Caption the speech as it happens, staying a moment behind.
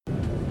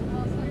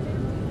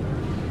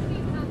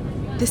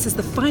This is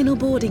the final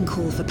boarding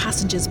call for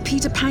passengers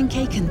Peter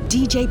Pancake and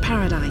DJ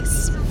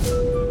Paradise.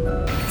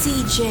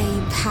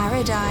 DJ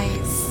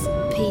Paradise.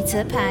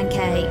 Peter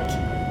Pancake.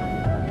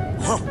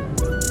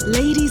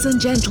 Ladies and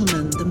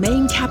gentlemen, the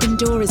main cabin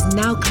door is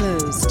now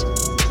closed.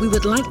 We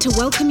would like to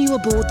welcome you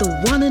aboard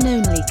the one and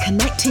only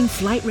Connecting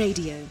Flight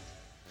Radio.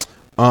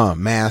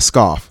 Mask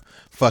off.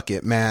 Fuck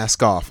it,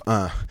 mask off.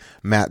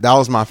 Matt, that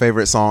was my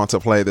favorite song to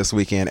play this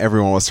weekend.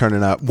 Everyone was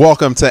turning up.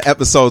 Welcome to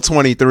episode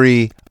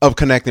 23 of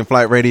Connecting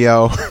Flight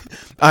Radio.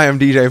 I am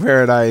DJ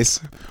Paradise.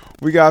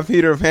 We got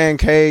Peter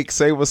Pancake.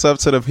 Say what's up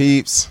to the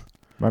peeps.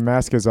 My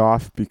mask is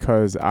off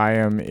because I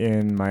am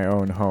in my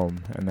own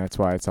home, and that's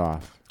why it's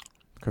off.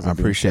 I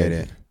appreciate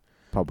it.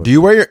 Public. Do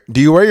you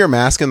wear your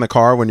mask in the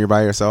car when you're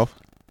by yourself?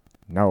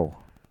 No.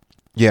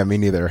 Yeah, me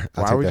neither.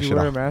 Why would you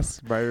wear a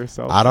mask by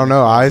yourself? I don't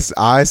know.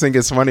 I think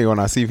it's funny when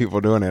I see people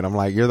doing it. I'm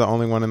like, you're the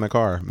only one in the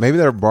car. Maybe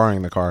they're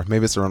borrowing the car.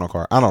 Maybe it's a rental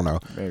car. I don't know.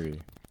 Maybe.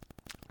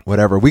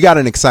 Whatever. We got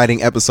an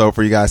exciting episode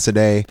for you guys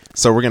today,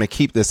 so we're gonna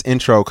keep this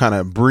intro kind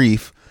of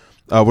brief.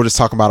 We'll just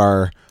talk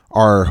about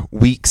our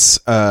weeks.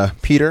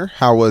 Peter,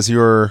 how was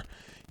you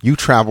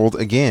traveled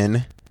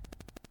again?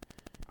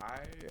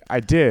 I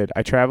did.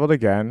 I traveled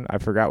again. I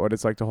forgot what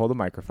it's like to hold a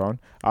microphone.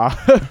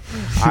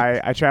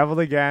 I traveled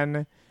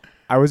again.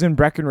 I was in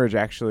Breckenridge,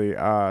 actually.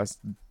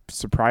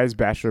 Surprise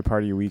bachelor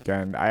party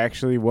weekend. I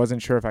actually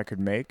wasn't sure if I could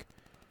make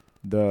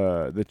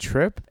the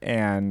trip,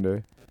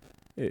 and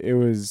it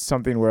was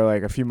something where,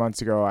 like, a few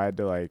months ago I had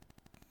to, like,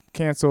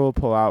 cancel,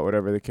 pull out,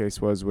 whatever the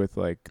case was with,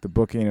 like, the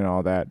booking and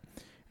all that.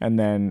 And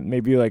then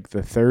maybe, like,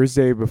 the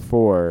Thursday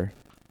before,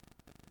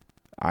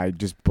 I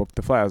just booked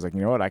the flight. I was like,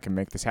 you know what? I can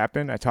make this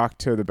happen. I talked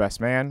to the best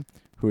man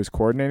who was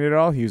coordinated it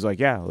all. He was like,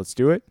 yeah, let's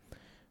do it.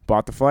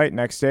 Bought the flight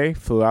next day,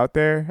 flew out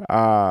there.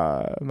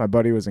 My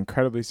buddy was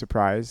incredibly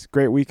surprised.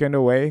 Great weekend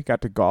away.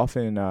 Got to golf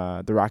in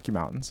the Rocky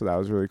Mountains, so that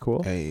was really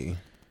cool. Hey.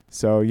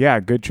 So, yeah,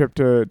 good trip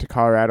to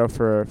Colorado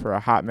for a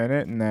hot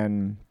minute. And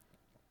then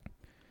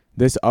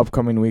this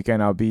upcoming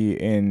weekend, I'll be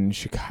in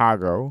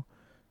Chicago,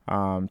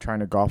 trying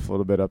to golf a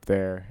little bit up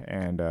there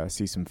and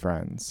see some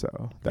friends.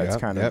 So that's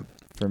kind of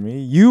for me.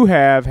 You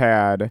have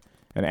had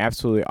an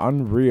absolutely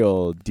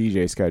unreal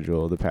DJ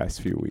schedule the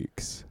past few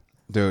weeks.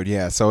 Dude,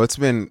 yeah. So it's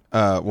been,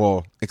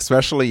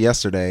 especially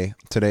yesterday.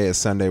 Today is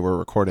Sunday. We're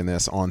recording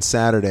this. On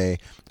Saturday,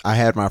 I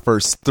had my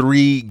first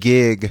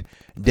 3-gig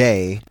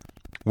day,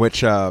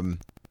 which, you know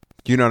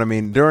what I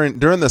mean? During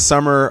the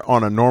summer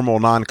on a normal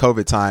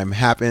non-COVID time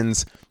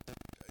happens,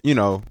 you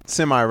know,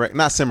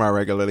 not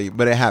semi-regularly,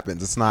 but it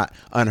happens. It's not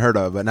unheard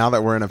of. But now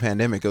that we're in a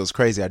pandemic, it was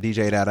crazy. I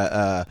DJ'd at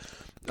a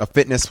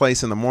fitness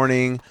place in the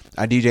morning.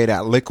 I DJ'd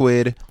at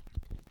Liquid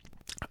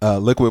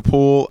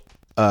Pool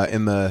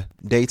in the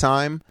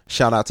daytime.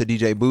 Shout out to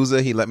DJ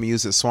Booza. He let me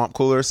use his swamp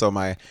cooler so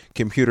my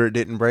computer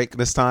didn't break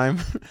this time.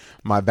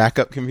 My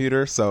backup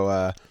computer.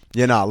 So,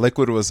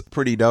 Liquid was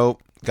pretty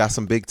dope. Got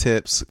some big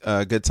tips,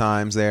 good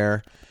times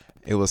there.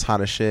 It was hot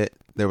as shit.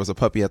 There was a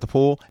puppy at the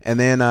pool. And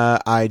then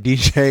I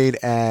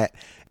DJ'd at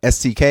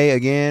STK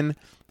again.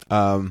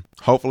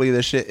 Hopefully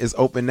this shit is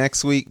open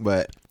next week,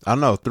 but I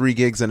don't know, 3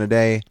 gigs in a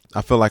day.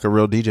 I feel like a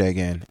real DJ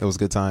again. It was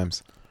good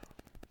times.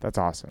 That's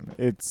awesome.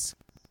 It's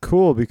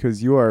cool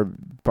because you are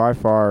by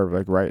far,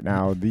 like right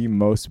now, the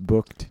most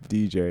booked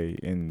DJ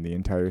in the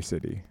entire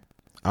city.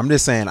 I'm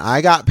just saying,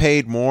 I got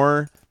paid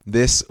more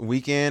this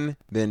weekend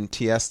than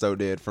Tiesto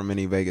did from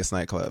any Vegas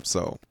nightclub.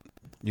 So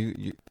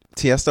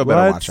Tiesto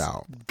better watch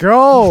out.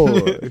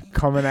 Go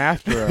coming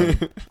after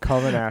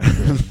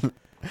him.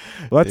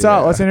 Let's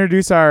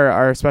introduce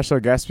our special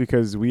guest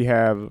because we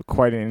have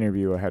quite an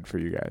interview ahead for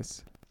you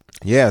guys.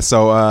 Yeah,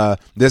 so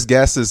this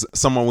guest is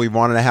someone we've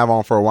wanted to have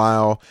on for a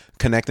while.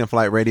 Connecting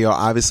Flight Radio.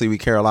 Obviously, we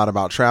care a lot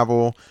about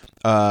travel.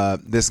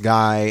 This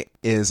guy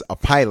is a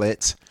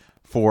pilot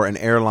for an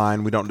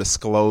airline. We don't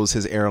disclose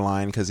his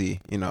airline because he,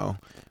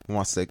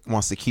 wants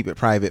to keep it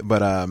private.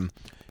 But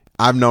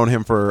I've known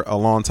him for a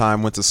long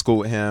time. Went to school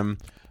with him.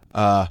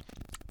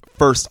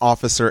 First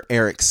Officer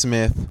Eric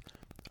Smith.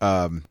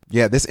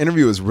 This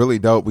interview is really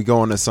dope. We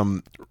go into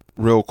some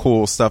real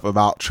cool stuff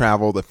about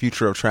travel, the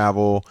future of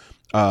travel.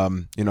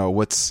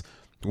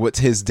 What's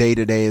his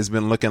day-to-day has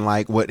been looking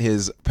like, what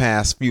his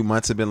past few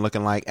months have been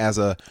looking like as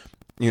a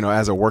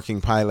working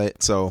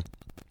pilot. So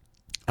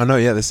I know,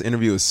 this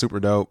interview is super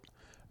dope.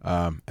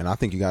 And I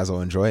think you guys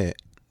will enjoy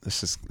it.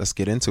 Let's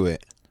get into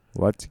it.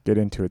 Let's get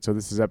into it. So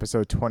this is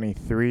episode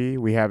 23.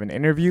 We have an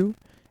interview,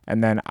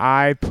 and then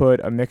I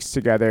put a mix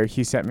together.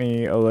 He sent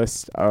me a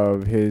list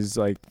of his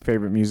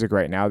favorite music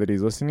right now that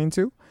he's listening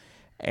to,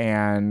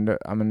 and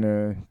I'm going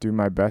to do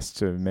my best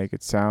to make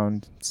it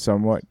sound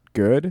somewhat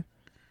good,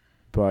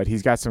 but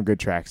he's got some good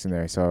tracks in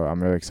there, so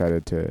I'm really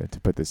excited to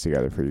put this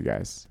together for you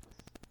guys.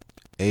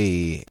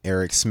 Hey,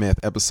 Eric Smith,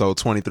 episode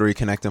 23,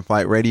 Connecting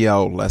Flight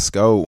Radio. Let's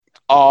go.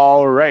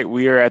 All right,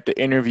 we are at the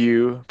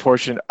interview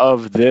portion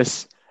of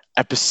this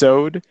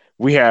episode.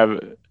 We have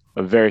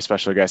a very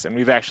special guest, and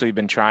we've actually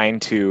been trying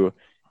to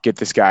get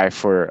this guy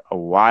for a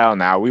while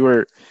now. We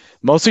were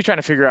mostly trying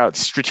to figure out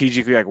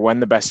strategically when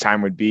the best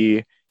time would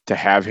be to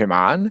have him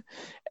on.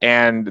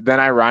 And then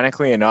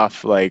ironically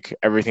enough, like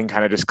everything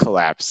kind of just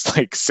collapsed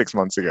like 6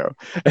 months ago.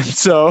 And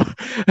so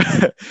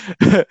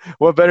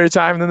what better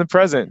time than the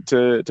present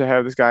to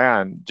have this guy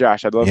on?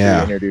 Josh, I'd love for you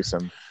to introduce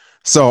him.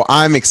 So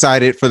I'm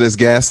excited for this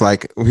guest.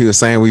 Like he was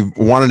saying, we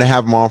wanted to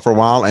have him on for a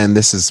while, and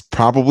this is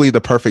probably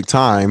the perfect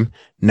time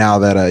now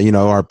that,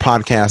 our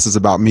podcast is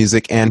about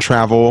music and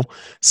travel.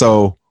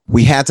 So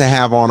we had to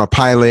have on a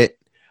pilot.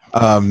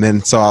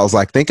 And so I was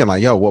like thinking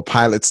like, yo, what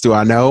pilots do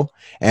I know?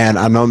 And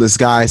I know this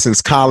guy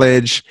since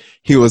college.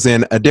 He was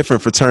in a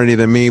different fraternity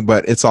than me,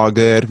 but it's all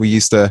good. We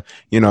used to,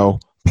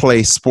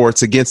 play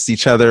sports against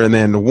each other. And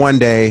then one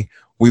day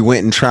we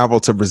went and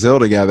traveled to Brazil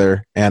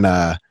together. And,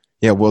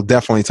 we'll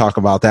definitely talk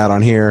about that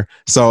on here.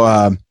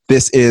 So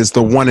this is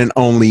the one and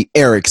only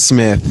Eric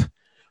Smith,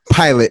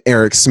 pilot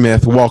Eric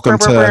Smith. Welcome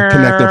to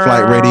Connecting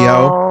Flight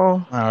Radio.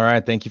 All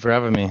right. Thank you for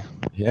having me.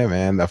 Yeah,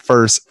 man. The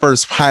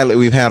first pilot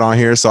we've had on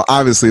here. So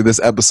obviously this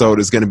episode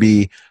is going to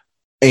be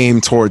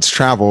aimed towards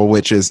travel,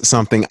 which is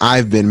something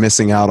I've been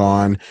missing out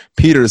on.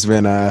 Peter's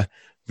been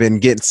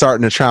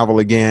starting to travel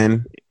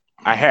again.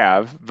 I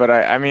have, but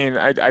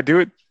I do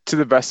it to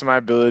the best of my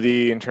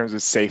ability in terms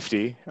of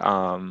safety.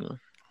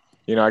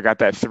 I got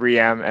that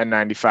 3M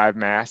N95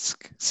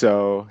 mask,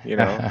 so,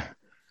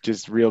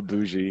 just real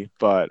bougie.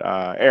 But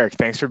Eric,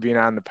 thanks for being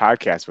on the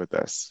podcast with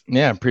us.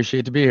 Yeah,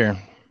 appreciate to be here.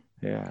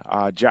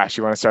 Yeah. Josh,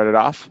 you want to start it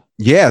off?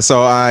 Yeah,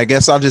 so I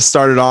guess I'll just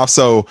start it off.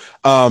 So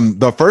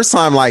the first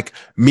time like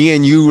me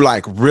and you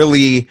like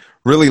really,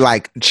 really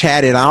like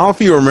chatted, I don't know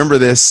if you remember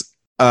this,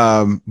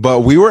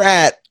 but we were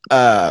at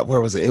where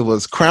was it? It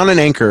was Crown and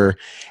Anchor,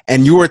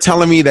 and you were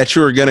telling me that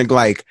you were gonna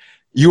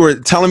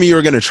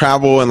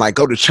travel and like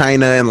go to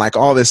China and like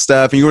all this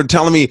stuff. And you were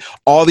telling me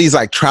all these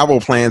like travel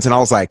plans. And I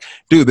was like,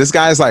 dude, this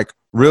guy's like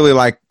really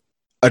like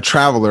a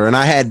traveler. And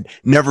I had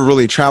never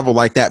really traveled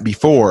like that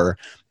before.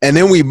 And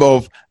then we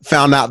both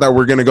found out that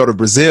we're going to go to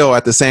Brazil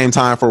at the same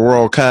time for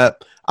World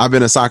Cup. I've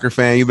been a soccer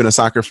fan. You've been a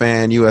soccer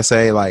fan,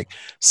 USA.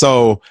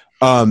 So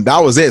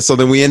that was it. So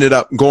then we ended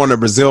up going to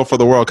Brazil for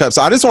the World Cup.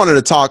 So I just wanted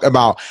to talk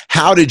about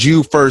how did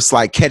you first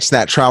like catch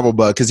that travel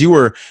bug? Cause you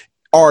were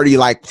already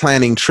like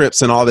planning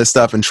trips and all this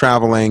stuff and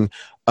traveling.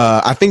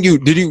 I think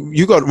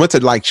went to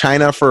like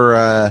China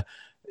for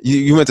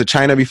you went to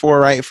China before,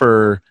 right?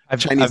 For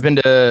Chinese. I've been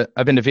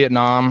to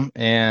Vietnam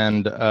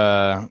and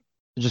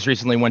just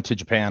recently went to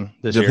Japan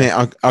this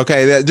year.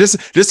 Okay,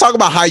 just talk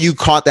about how you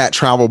caught that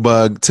travel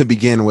bug to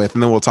begin with,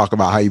 and then we'll talk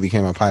about how you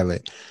became a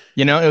pilot.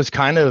 It was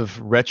kind of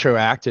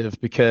retroactive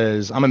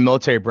because I'm a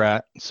military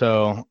brat,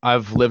 so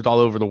I've lived all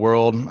over the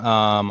world.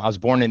 I was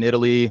born in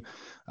Italy.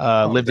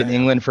 Lived in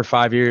England for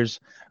 5 years.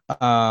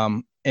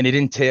 And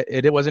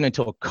it wasn't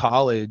until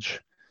college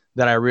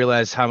that I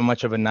realized how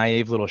much of a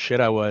naive little shit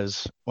I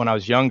was when I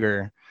was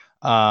younger.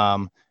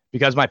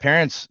 Because my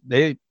parents,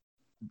 they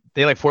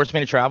like forced me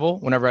to travel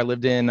whenever I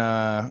lived in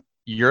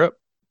Europe.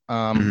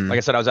 Like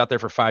I said, I was out there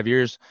for 5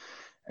 years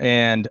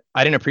and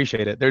I didn't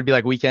appreciate it. There'd be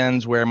like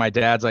weekends where my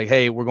dad's like,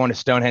 hey, we're going to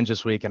Stonehenge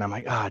this week. And I'm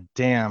like, oh,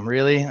 damn,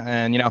 really?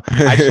 And,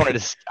 I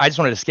just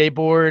wanted to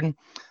skateboard,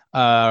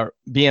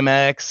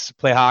 BMX,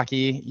 play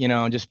hockey,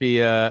 and just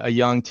be a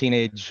young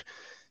teenage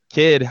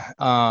kid.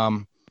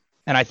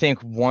 And I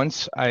think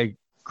once I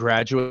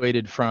once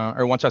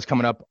I was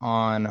coming up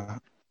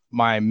on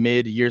my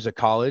mid years of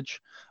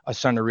college, I was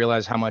starting to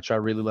realize how much I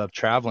really love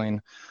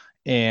traveling.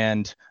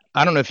 And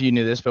I don't know if you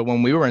knew this, but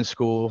when we were in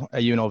school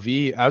at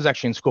UNLV, I was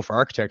actually in school for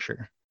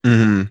architecture.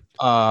 Mm-hmm.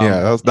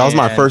 That was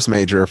my first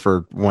major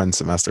for one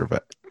semester,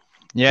 but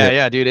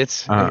yeah, dude,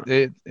 it's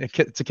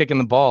it's a kick in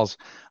the balls.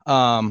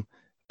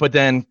 But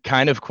then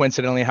kind of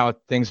coincidentally how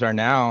things are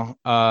now,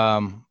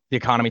 the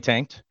economy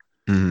tanked.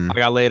 I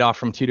got laid off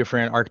from 2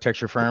 different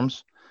architecture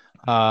firms.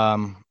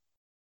 And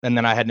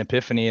then I had an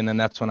epiphany. And then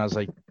that's when I was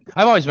like,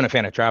 I've always been a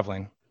fan of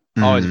traveling.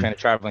 Always a fan of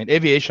traveling.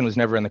 Aviation was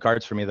never in the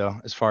cards for me though,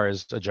 as far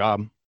as a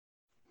job.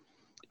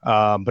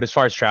 But as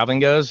far as traveling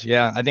goes,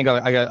 yeah, I think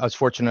I was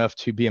fortunate enough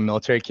to be a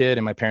military kid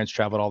and my parents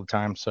traveled all the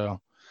time.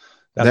 So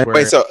that's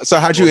wait, so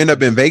how'd you end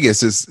up in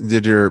Vegas?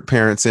 Did your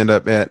parents end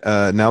up at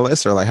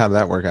Nellis, or like how did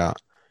that work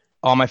out?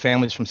 All my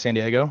family's from San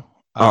Diego.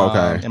 Oh,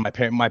 okay.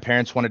 And my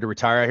parents wanted to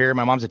retire out here.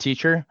 My mom's a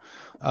teacher.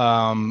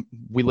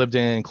 We lived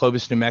in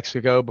Clovis, New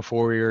Mexico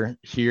before we were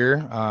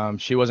here.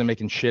 She wasn't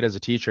making shit as a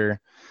teacher,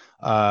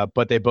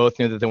 but they both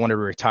knew that they wanted to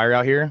retire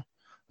out here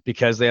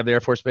because they have the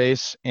Air Force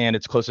Base and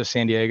it's close to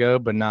San Diego,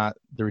 but not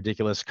the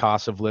ridiculous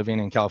cost of living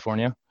in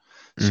California.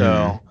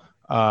 So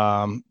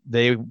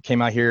they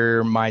came out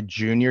here my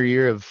junior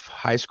year of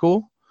high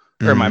school,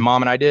 or my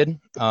mom and I did.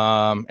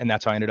 And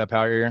that's how I ended up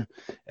out here.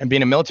 And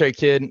being a military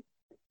kid,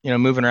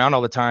 moving around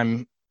all the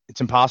time, it's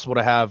impossible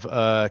to have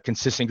a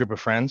consistent group of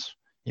friends.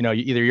 Either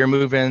you're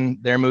moving,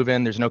 they're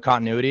moving, there's no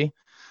continuity.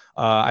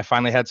 I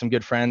finally had some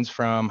good friends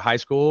from high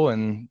school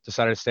and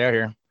decided to stay out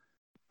here.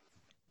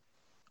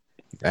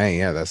 Dang,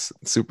 yeah, that's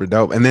super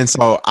dope. And then,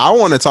 so I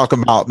want to talk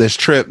about this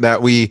trip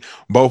that we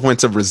both went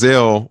to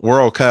Brazil,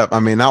 World Cup. I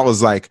mean, that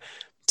was like,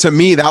 to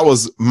me, that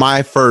was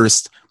my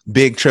first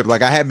big trip.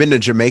 Like I had been to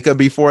Jamaica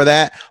before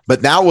that,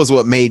 but that was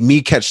what made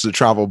me catch the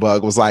travel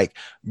bug, was like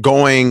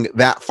going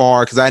that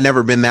far, because I had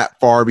never been that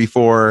far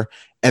before,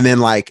 and then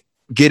like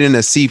getting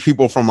to see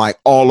people from like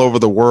all over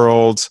the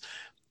world.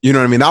 You know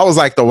what I mean? That was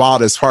like the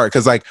wildest part,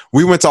 because like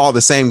we went to all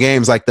the same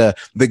games, like the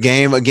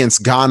game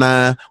against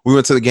Ghana. We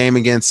went to the game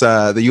against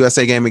the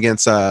USA game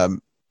against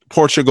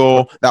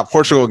Portugal. That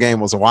Portugal game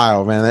was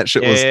wild, man. That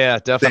shit was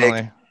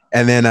definitely. Sick.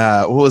 And then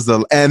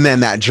and then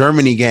that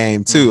Germany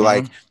game too.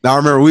 Like now I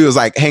remember we was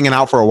like hanging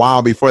out for a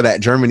while before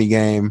that Germany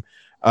game.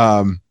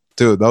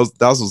 Dude, those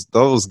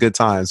was good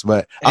times.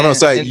 But I don't know.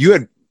 So you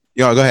had,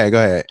 go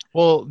ahead.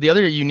 Well, the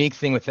other unique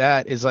thing with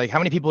that is like how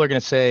many people are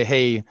going to say,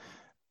 hey,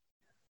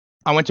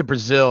 I went to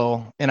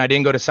Brazil and I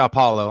didn't go to Sao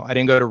Paulo. I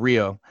didn't go to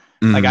Rio.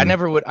 Like I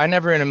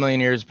never in a million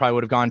years probably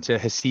would have gone to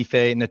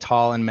Recife,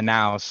 Natal, and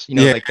Manaus,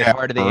 like the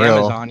heart of the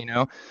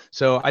Amazon,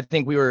 So I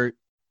think we were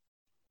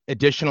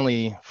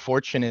additionally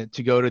fortunate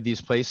to go to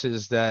these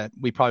places that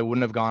we probably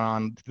wouldn't have gone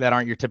on, that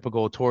aren't your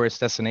typical tourist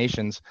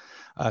destinations,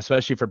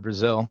 especially for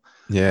Brazil.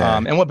 Yeah.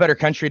 And what better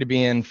country to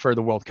be in for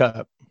the World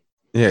Cup?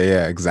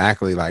 Yeah,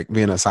 exactly. Like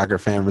being a soccer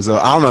fan in Brazil.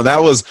 I don't know.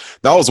 That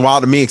was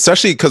wild to me,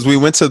 especially because we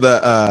went to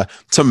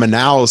to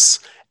Manaus,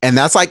 and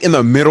that's like in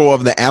the middle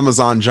of the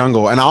Amazon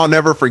jungle. And I'll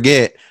never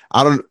forget.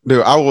 I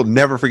will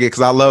never forget,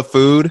 because I love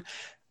food.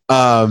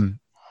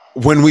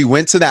 When we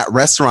went to that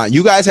restaurant,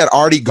 you guys had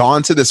already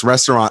gone to this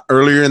restaurant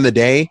earlier in the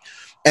day.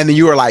 And then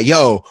you were like,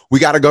 yo, we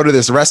got to go to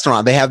this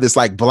restaurant. They have this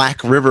like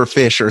black river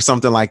fish or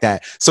something like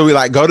that. So we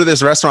like go to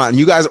this restaurant, and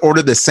you guys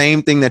ordered the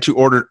same thing that you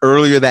ordered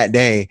earlier that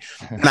day.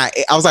 And I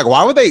was like,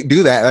 why would they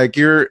do that? Like,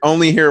 you're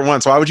only here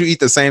once. Why would you eat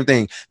the same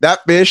thing?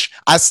 That fish,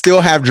 I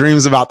still have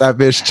dreams about that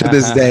fish to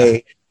this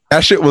day.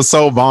 That shit was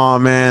so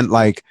bomb, man.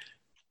 Like,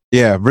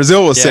 yeah,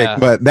 Brazil was sick,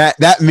 but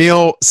that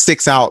meal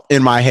sticks out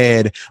in my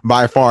head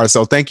by far.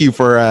 So thank you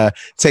for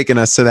taking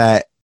us to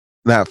that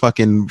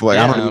fucking, like,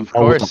 I don't even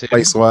know what the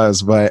place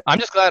was, but I'm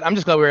just glad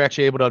we were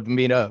actually able to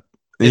meet up.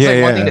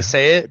 It's one thing to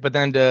say it, but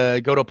then to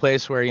go to a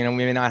place where we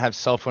may not have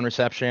cell phone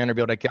reception or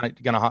be able to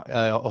get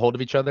a hold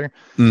of each other.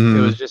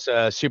 It was just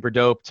super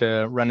dope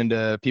to run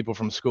into people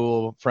from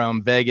school,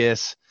 from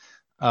Vegas,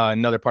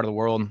 another part of the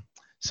world,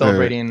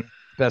 celebrating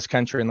best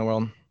country in the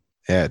world.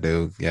 Yeah,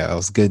 dude. Yeah, it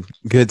was good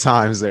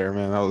times there,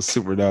 man. That was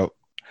super dope.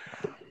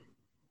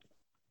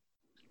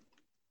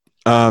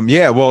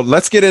 Well,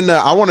 let's get into,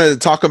 I want to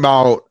talk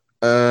about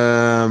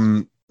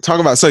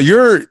so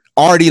you're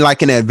already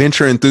like an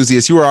adventure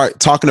enthusiast. You were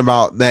talking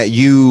about that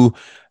you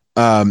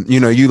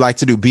like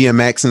to do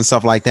BMX and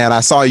stuff like that. I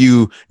saw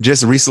you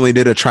just recently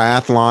did a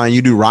triathlon.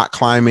 You do rock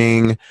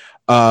climbing.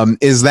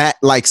 Is that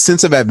like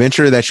sense of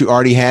adventure that you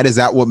already had? Is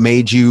that what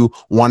made you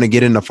want to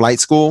get into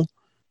flight school?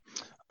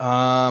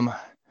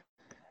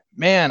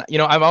 Man,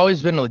 I've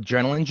always been an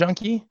adrenaline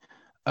junkie.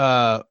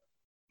 But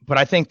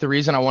I think the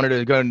reason I wanted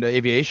to go into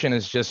aviation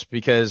is just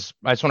because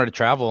I just wanted to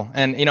travel.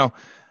 And,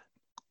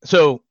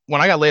 so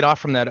when I got laid off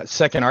from that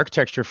second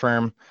architecture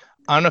firm,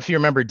 I don't know if you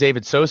remember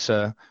David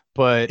Sosa,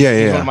 but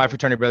he's one of my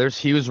fraternity brothers.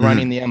 He was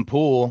running the M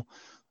Pool.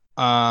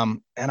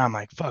 And I'm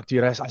like, fuck,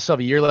 dude, I still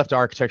have a year left of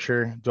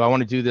architecture. Do I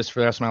want to do this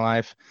for the rest of my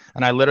life?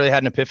 And I literally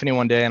had an epiphany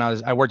one day, and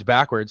I worked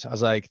backwards. I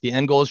was like, the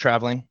end goal is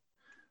traveling.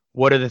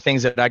 What are the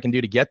things that I can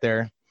do to get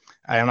there?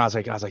 And I was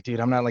like, dude,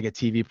 I'm not like a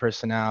TV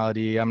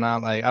personality. I'm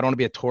not like, I don't want to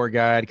be a tour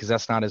guide, because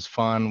that's not as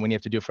fun when you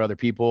have to do it for other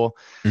people.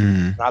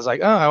 And I was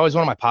like, I always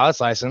wanted my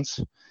pilot's license.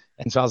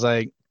 And so I was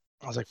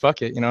like,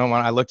 fuck it. When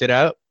I looked it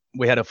up,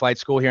 we had a flight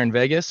school here in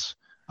Vegas.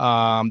 They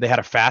had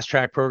a fast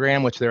track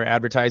program, which they were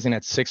advertising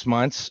at 6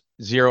 months,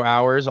 0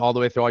 hours, all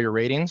the way through all your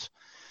ratings.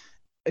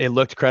 It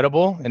looked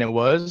credible, and it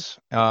was.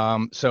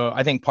 So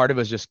I think part of it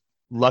was just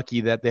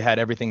lucky that they had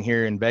everything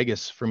here in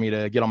Vegas for me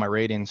to get all my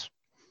ratings.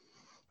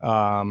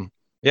 And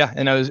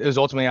it was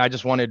ultimately, I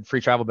just wanted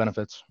free travel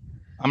benefits.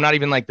 I'm not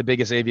even like the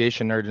biggest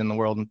aviation nerd in the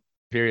world,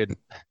 period.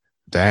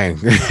 Dang.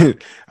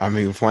 I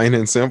mean, plain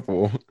and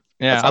simple.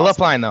 Yeah, I love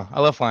flying though. I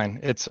love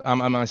flying.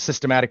 I'm a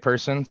systematic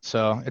person,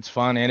 so it's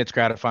fun and it's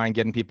gratifying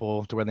getting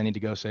people to where they need to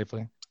go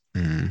safely.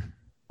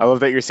 I love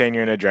that you're saying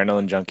you're an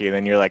adrenaline junkie, and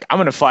then you're like, I'm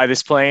going to fly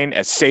this plane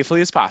as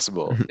safely as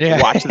possible.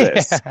 Yeah. Watch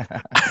this.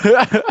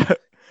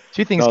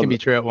 Two things can be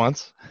true at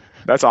once.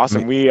 That's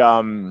awesome. We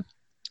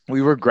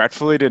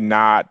regretfully did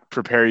not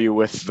prepare you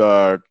with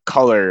the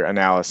color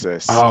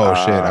analysis. Oh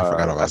shit, I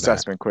forgot about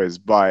assessment quiz,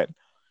 but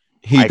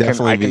I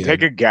can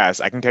take a guess.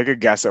 I can take a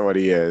guess at what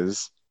he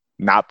is.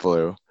 Not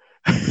blue.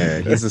 Yeah,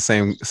 he's the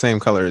same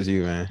color as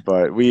you, man.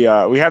 But we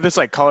have this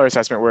like color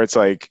assessment where it's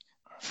like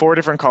 4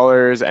 different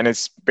colors, and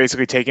it's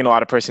basically taking a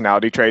lot of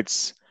personality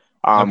traits,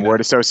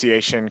 word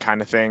association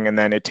kind of thing, and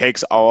then it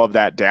takes all of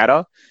that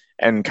data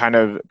and kind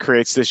of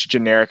creates this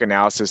generic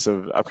analysis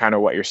of kind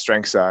of what your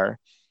strengths are.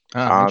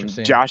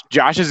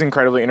 Josh is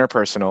incredibly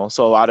interpersonal,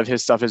 so a lot of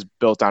his stuff is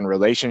built on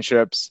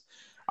relationships,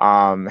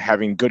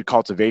 having good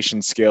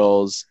cultivation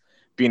skills,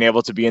 being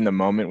able to be in the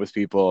moment with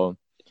people.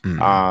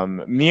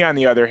 Me, on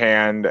the other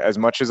hand, as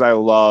much as I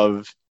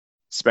love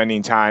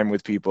spending time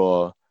with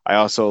people, I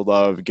also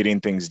love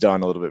getting things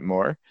done a little bit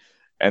more.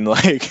 And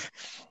like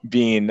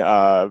being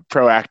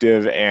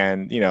proactive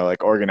and,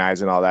 like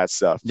organized and all that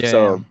stuff.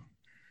 So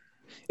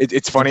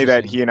it's funny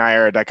that he and I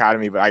are a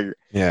dichotomy, but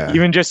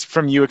even just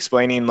from you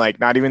explaining, like,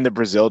 not even the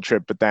Brazil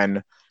trip, but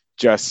then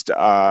just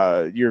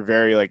your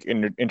very like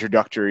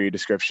introductory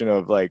description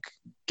of like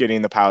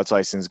getting the pilot's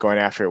license, going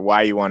after it,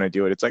 why you want to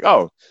do it. It's like,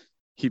 oh,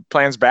 he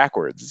plans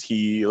backwards.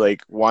 He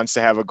like wants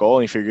to have a goal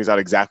and he figures out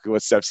exactly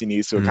what steps he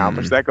needs to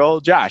accomplish that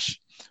goal. Josh,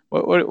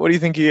 what do you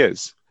think he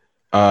is?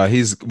 What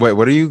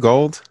are you,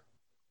 gold?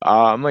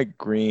 I'm like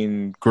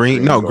green.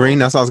 No, green.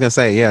 That's what I was gonna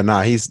say. Yeah,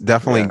 nah, he's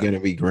definitely gonna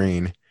be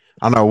green.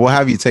 I don't know. We'll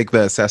have you take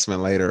the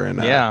assessment later.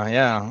 And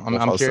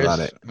I'm curious. About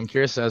it. I'm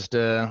curious as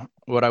to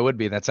what I would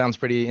be. That sounds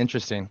pretty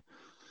interesting.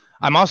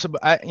 I'm also,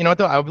 you know what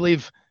though? I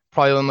believe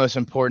probably the most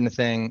important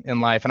thing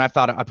in life, and I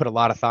put a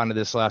lot of thought into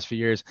this the last few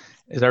years,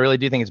 is I really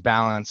do think it's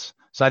balance.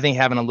 So I think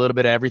having a little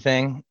bit of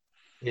everything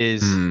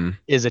is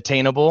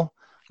attainable.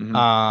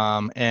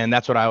 And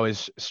that's what I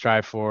always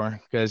strive for,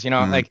 because,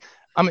 like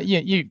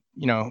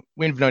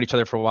we've known each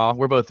other for a while.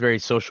 We're both very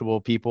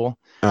sociable people,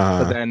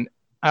 but then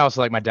I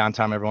also like my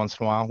downtime every once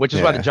in a while, which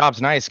is why the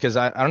job's nice, because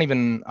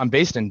I'm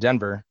based in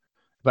Denver,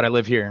 but I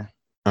live here.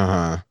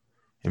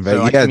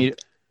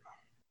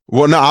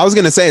 Well, no, I was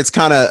going to say, it's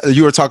kind of,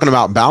 you were talking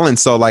about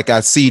balance. So like,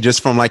 I see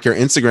just from like your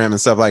Instagram and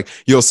stuff, like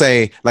you'll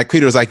say, like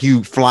Peter's like,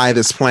 you fly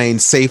this plane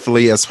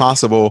safely as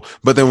possible.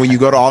 But then when you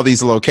go to all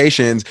these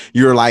locations,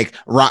 you're like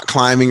rock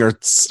climbing or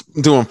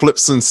doing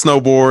flips and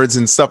snowboards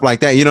and stuff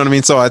like that. You know what I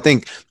mean? So I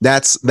think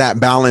that's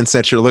that balance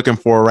that you're looking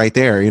for right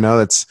there.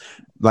 That's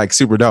like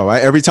super dope.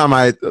 Every time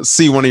I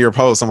see one of your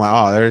posts, I'm like,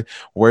 oh,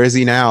 where is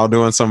he now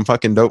doing some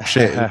fucking dope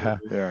shit?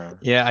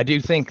 Yeah, I do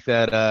think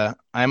that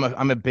I'm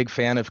a big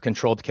fan of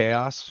controlled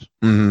chaos.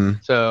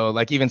 So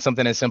like even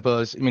something as simple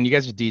as, you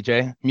guys are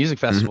DJ, music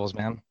festivals,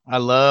 man. I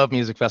love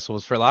music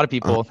festivals. For a lot of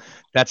people,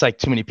 that's like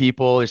too many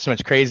people. There's too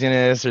much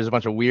craziness. There's a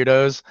bunch of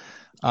weirdos.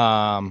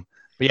 But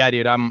yeah,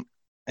 dude,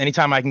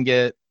 anytime I can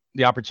get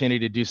the opportunity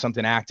to do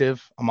something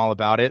active, I'm all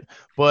about it.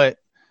 But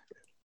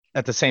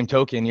at the same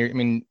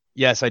token,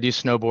 yes, I do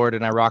snowboard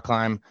and I rock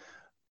climb,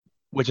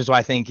 which is why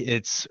I think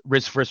it's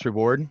risk versus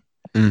reward.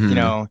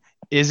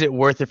 Is it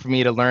worth it for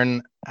me to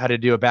learn how to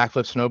do a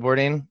backflip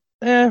snowboarding?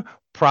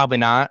 Probably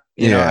not.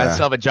 I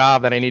still have a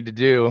job that I need to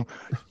do.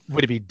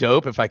 Would it be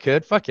dope if I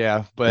could? Fuck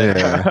yeah. But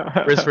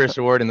risk versus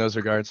reward in those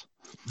regards.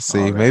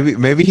 See,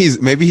 maybe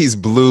he's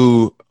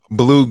blue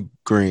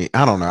green.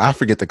 I don't know. I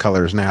forget the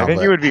colors now. I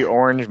think it would be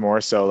orange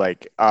more so,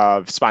 like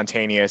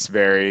spontaneous,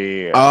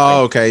 very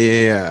able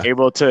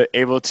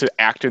to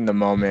act in the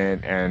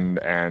moment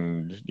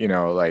and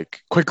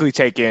like quickly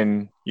take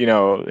in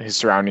his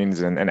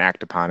surroundings and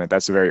act upon it.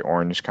 That's a very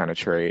orange kind of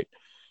trait.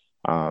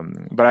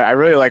 But I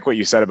really like what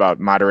you said about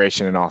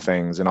moderation in all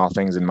things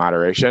in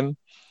moderation.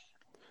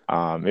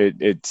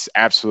 It's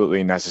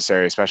absolutely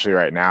necessary, especially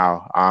right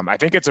now. I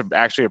think it's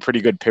actually a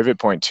pretty good pivot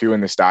point too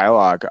in this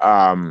dialogue.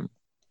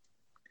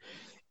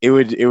 It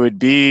would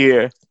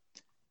be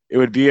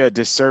a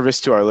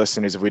disservice to our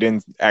listeners if we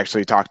didn't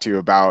actually talk to you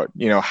about,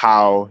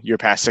 how your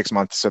past 6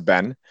 months have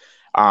been,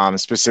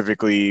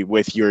 specifically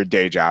with your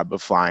day job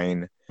of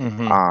flying.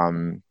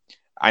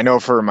 I know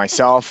for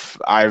myself,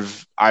 I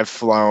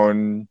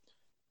flew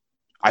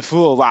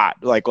a lot.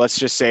 Like, let's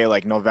just say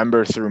like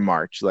November through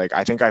March. Like,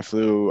 I think I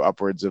flew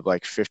upwards of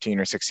like 15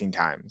 or 16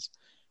 times,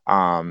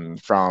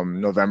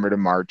 from November to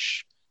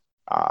March.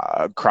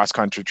 Cross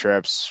country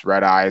trips,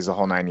 red eyes, the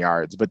whole 9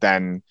 yards. But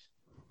then,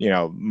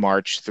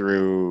 March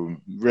through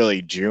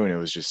really June, it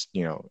was just,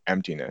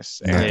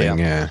 emptiness.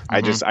 And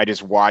I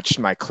just watched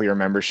my Clear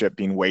membership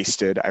being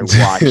wasted. I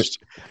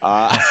watched,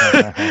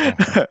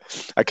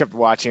 I kept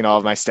watching all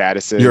of my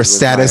statuses. Your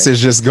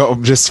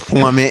statuses just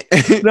plummet.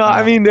 No,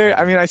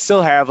 I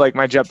still have like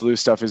my JetBlue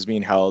stuff is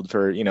being held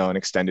for, an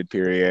extended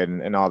period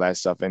and all that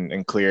stuff.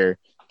 And Clear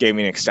gave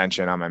me an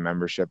extension on my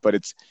membership, but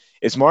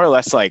it's more or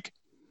less like,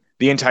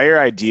 the entire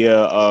idea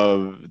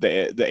of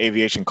the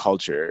aviation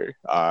culture,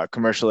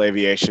 commercial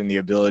aviation, the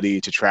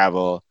ability to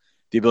travel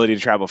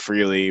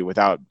freely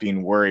without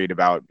being worried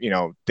about,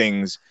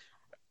 things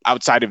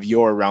outside of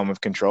your realm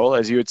of control,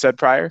 as you had said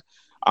prior.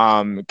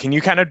 Can you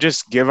kind of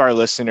just give our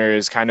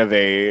listeners kind of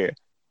a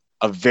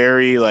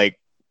very like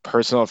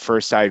personal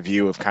first eye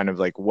view of kind of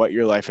like what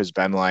your life has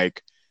been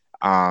like?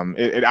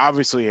 It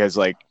obviously has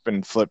like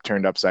been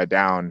turned upside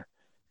down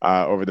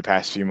over the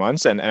past few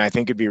months. And I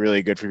think it'd be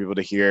really good for people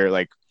to hear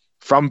like,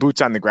 from boots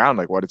on the ground,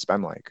 like what it's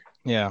been like.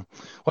 Yeah.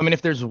 Well,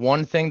 if there's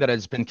one thing that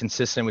has been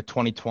consistent with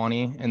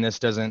 2020, and this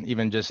doesn't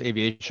even just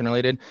aviation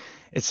related,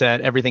 it's that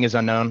everything is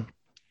unknown.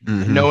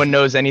 No one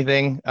knows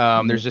anything.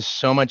 There's just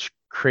so much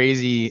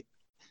crazy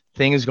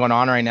things going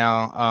on right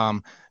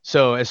now.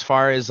 So as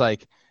far as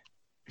like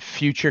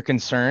future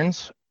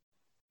concerns,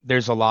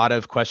 there's a lot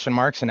of question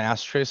marks and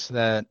asterisks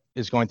that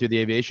is going through the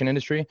aviation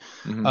industry.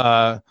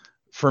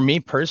 For me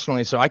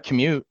personally, so I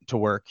commute to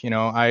work,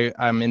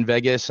 I'm in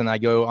Vegas and I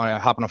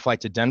hop on a flight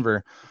to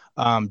Denver.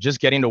 Just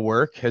getting to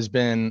work has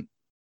been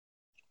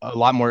a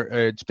lot more,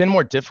 it's been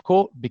more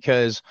difficult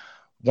because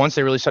once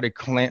they really started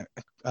clamping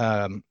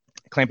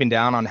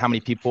down on how many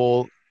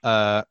people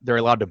they're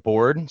allowed to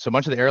board. So a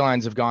bunch of the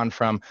airlines have gone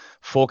from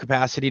full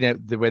capacity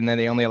to when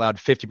they only allowed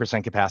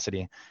 50%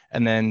 capacity,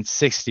 and then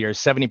 60 or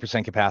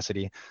 70%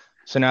 capacity.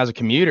 So now as a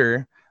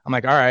commuter, I'm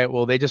like, all right,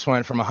 well, they just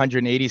went from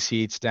 180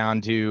 seats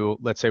down to,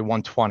 let's say,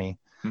 120.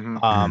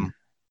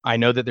 I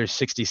know that there's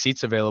 60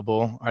 seats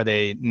available. Are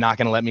they not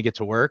going to let me get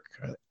to work?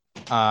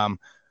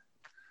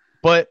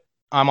 But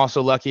I'm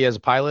also lucky as a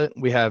pilot.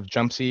 We have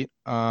jump seat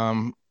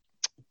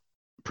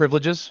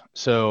privileges.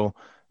 So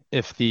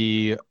if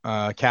the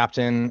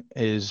captain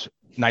is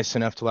nice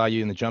enough to allow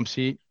you in the jump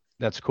seat,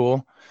 that's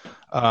cool.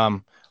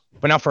 But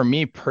now for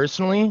me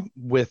personally,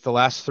 with the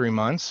last 3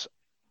 months,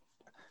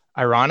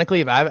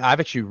 ironically, I've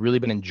actually really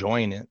been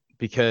enjoying it,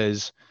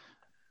 because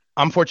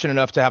I'm fortunate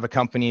enough to have a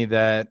company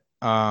that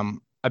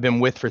I've been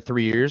with for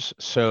 3 years.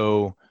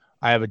 So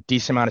I have a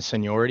decent amount of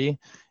seniority,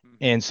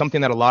 and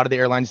something that a lot of the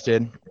airlines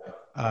did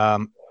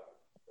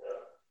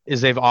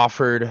is they've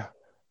offered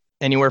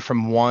anywhere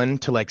from 1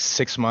 to like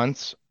 6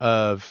 months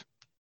of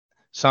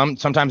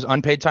sometimes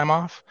unpaid time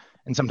off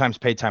and sometimes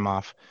paid time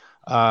off.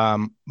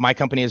 My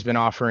company has been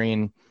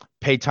offering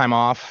paid time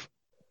off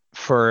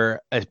for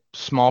a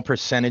small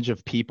percentage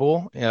of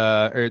people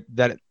or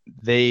that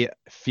they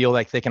feel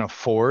like they can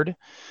afford.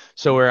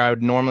 So where I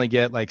would normally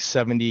get like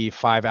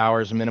 75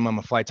 hours minimum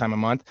of flight time a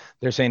month,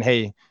 they're saying,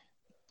 hey,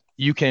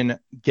 you can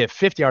get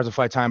 50 hours of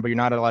flight time, but you're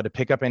not allowed to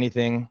pick up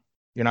anything.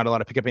 You're not allowed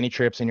to pick up any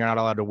trips, and you're not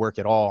allowed to work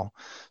at all.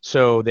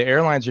 So the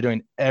airlines are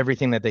doing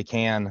everything that they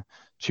can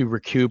to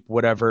recoup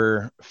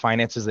whatever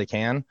finances they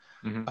can.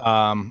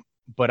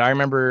 But I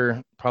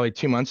remember probably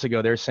 2 months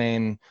ago, they're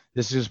saying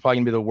this is probably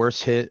gonna be the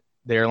worst hit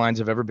the airlines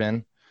have ever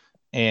been,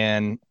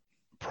 and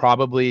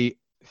probably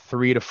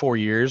 3 to 4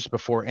 years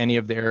before any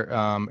of their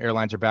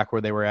airlines are back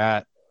where they were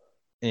at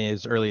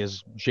as early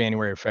as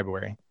January or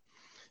February.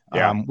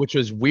 Which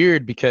was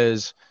weird,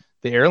 because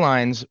the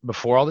airlines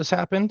before all this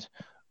happened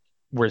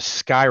were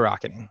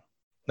skyrocketing.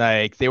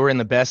 Like, they were in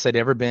the best they'd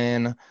ever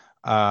been.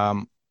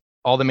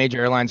 All the major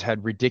airlines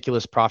had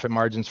ridiculous profit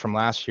margins from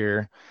last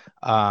year.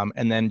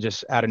 And then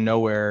just out of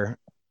nowhere,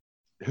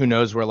 who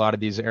knows where a lot of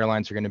these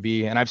airlines are going to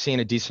be. And I've seen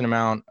a decent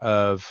amount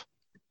of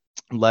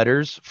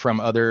letters from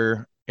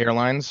other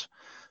airlines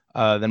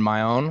than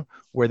my own,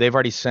 where they've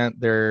already sent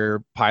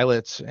their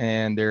pilots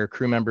and their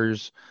crew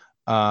members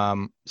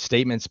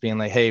statements being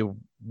like, hey,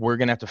 we're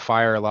going to have to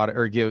fire a lot of,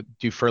 or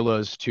do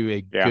furloughs to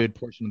a good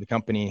portion of the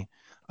company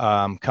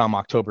come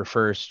October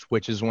 1st,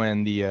 which is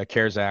when the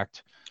CARES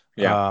Act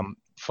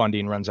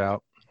funding runs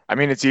out. I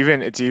mean, it's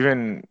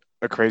even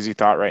a crazy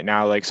thought right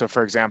now. Like, so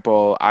for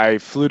example, I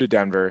flew to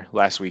Denver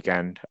last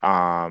weekend.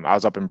 I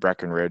was up in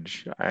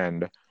Breckenridge,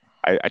 and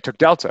I took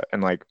Delta,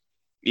 and like,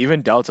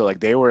 even Delta, like,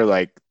 they were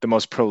like the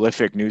most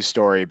prolific news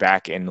story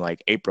back in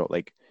like April.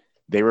 Like,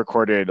 they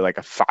recorded like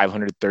a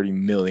 $530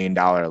 million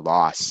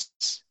loss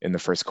in the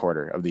first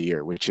quarter of the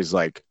year, which is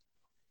like,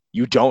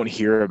 you don't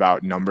hear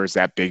about numbers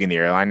that big in the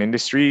airline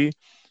industry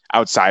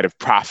outside of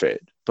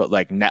profit, but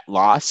like net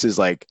loss is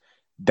like,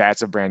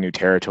 that's a brand new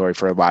territory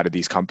for a lot of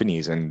these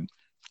companies. And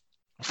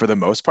for the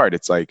most part,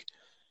 it's like,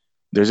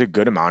 there's a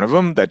good amount of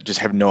them that just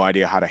have no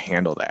idea how to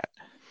handle that.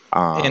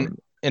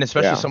 And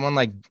especially someone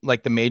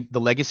like the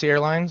legacy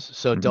airlines.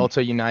 So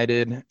Delta,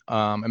 United,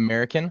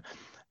 American,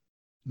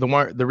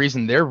 the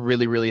reason they're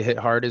really, really hit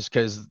hard is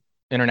because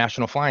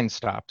international flying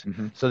stopped.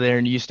 So they're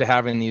used to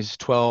having these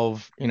 10,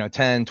 12,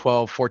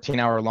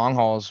 14-hour long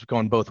hauls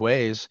going both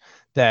ways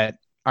that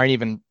aren't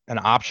even an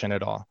option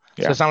at all.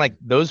 So it's not like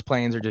those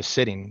planes are just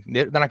sitting.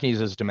 They're not going to use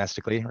those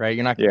domestically, right?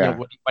 You're not.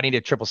 I need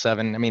a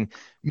 777. I mean,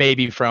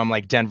 maybe from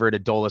like Denver to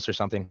Dulles or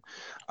something.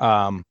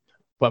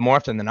 But more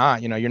often than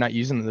not, you're not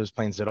using those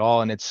planes at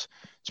all. And it's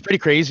pretty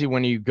crazy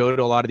when you go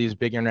to a lot of these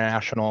big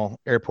international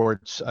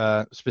airports,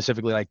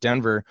 specifically like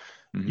Denver.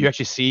 You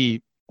actually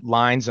see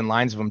lines and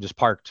lines of them just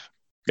parked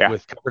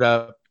with covered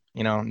up,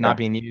 not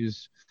being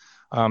used.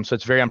 So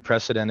it's very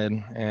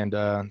unprecedented, and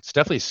it's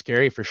definitely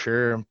scary for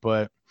sure.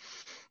 But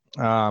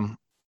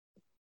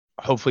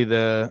hopefully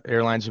the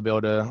airlines will be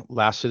able to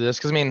last through this.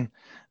 Because I mean,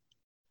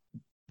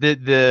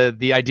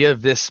 the idea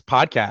of this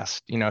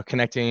podcast,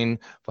 connecting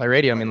Flight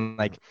Radio, I mean,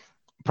 like,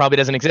 probably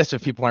doesn't exist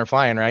if people aren't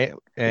flying, right?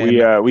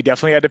 And we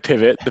definitely had to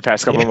pivot the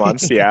past couple of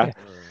months,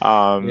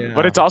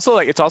 but it's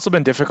also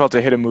been difficult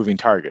to hit a moving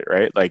target,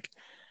 right? Like,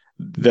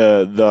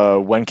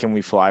 the when can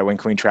we fly, when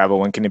can we travel,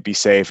 when can it be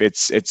safe?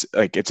 It's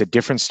like, it's a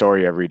different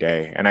story every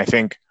day. And I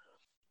think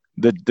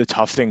the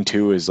tough thing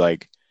too is,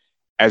 like,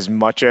 as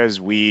much as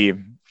we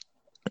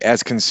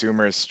as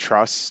consumers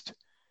trust,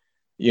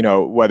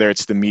 whether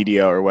it's the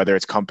media or whether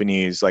it's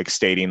companies like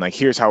stating like,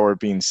 here's how we're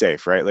being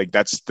safe, right? Like,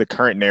 that's the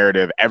current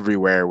narrative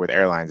everywhere with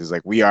airlines, is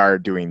like, we are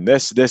doing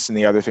this and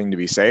the other thing to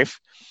be safe.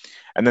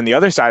 And then the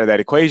other side of that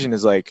equation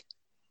is like,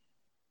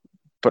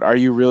 but are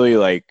you really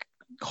like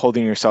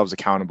holding yourselves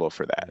accountable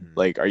for that?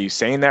 Like, are you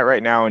saying that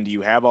right now? And do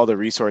you have all the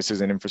resources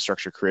and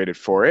infrastructure created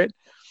for it?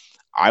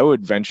 I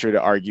would venture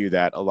to argue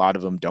that a lot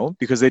of them don't,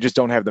 because they just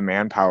don't have the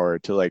manpower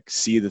to like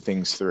see the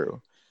things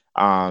through.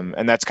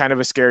 And that's kind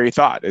of a scary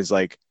thought, is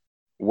like,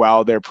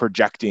 while they're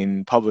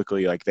projecting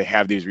publicly, like they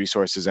have these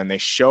resources and they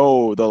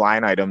show the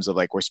line items of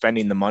like, we're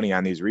spending the money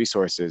on these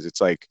resources.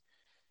 It's like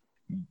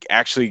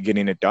actually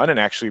getting it done and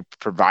actually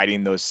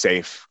providing those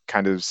safe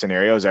kind of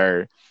scenarios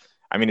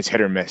it's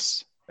hit or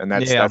miss. And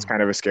that's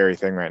kind of a scary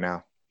thing right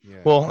now. Yeah.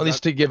 Well, at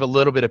least to give a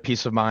little bit of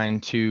peace of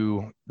mind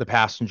to the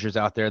passengers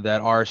out there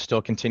that are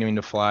still continuing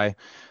to fly.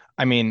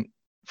 I mean,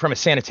 from a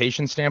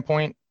sanitation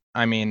standpoint,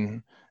 I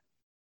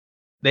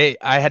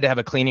had to have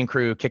a cleaning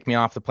crew kick me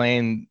off the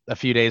plane a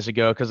few days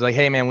ago because like,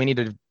 hey man, we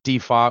need to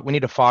fog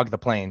the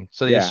plane.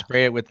 So they just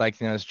spray it with like,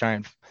 this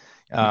giant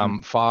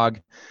fog.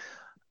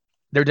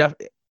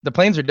 The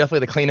planes are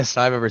definitely the cleanest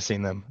I've ever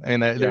seen them. I mean,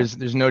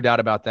 there's no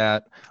doubt about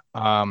that.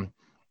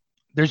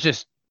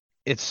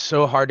 It's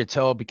so hard to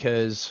tell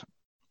because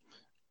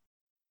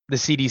the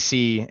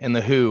CDC and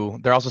the WHO,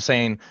 they're also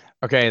saying,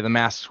 okay, the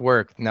masks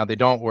work. Now they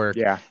don't work.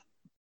 Yeah.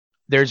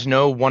 There's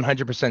no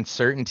 100%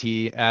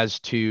 certainty as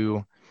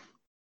to,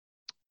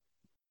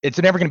 it's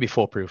never going to be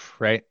foolproof,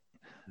 right?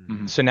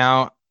 Mm-hmm. So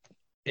now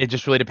it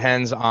just really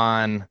depends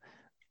on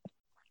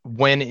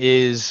when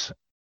is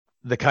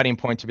the cutting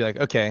point to be like,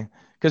 okay,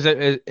 because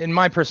in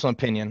my personal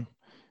opinion,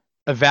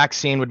 a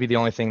vaccine would be the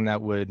only thing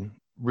that would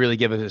really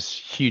give us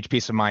huge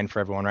peace of mind for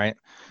everyone, right?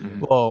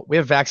 Mm-hmm. Well, we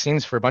have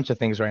vaccines for a bunch of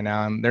things right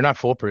now, and they're not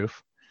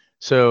foolproof.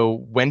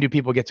 So when do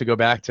people get to go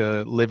back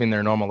to living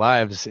their normal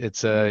lives?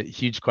 It's a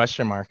huge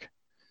question mark.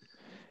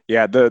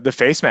 Yeah, the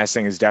face mask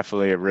thing is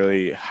definitely a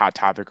really hot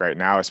topic right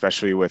now,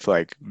 especially with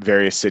like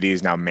various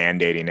cities now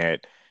mandating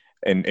it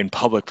in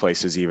public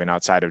places, even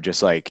outside of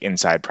just like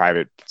inside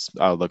private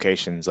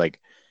locations. Like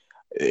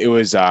it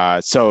was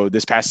so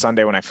this past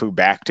Sunday when I flew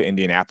back to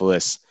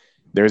Indianapolis,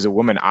 there was a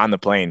woman on the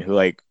plane who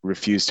like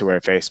refused to wear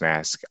a face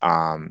mask.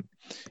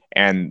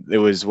 And it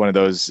was one of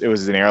those, it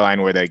was an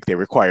airline where they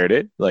required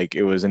it. Like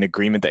it was an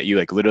agreement that you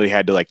like literally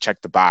had to like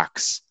check the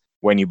box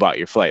when you bought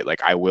your flight.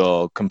 Like I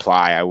will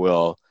comply, I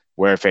will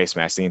wear a face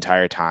mask the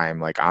entire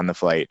time, like on the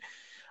flight.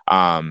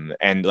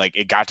 And like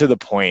it got to the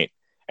point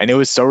and it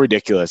was so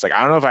ridiculous. Like,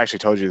 I don't know if I actually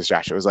told you this,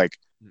 Josh. It was like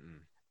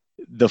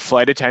the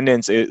flight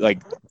attendants, it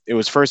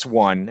was first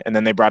one and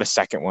then they brought a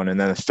second one and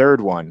then a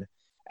third one.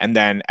 And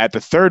then at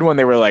the third one,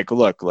 they were like,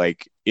 look,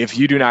 like if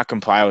you do not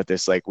comply with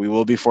this, like we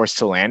will be forced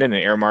to land and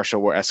an air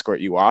marshal will escort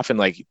you off. And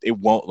like, it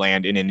won't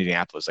land in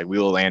Indianapolis. Like we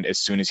will land as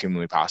soon as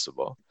humanly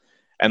possible.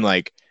 And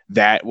like,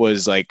 that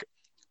was like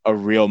a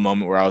real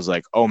moment where I was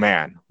like, oh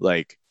man,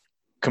 like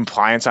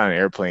compliance on an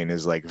airplane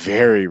is like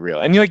very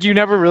real. And you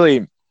never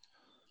really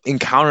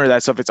encounter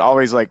that stuff. It's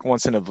always like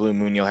once in a blue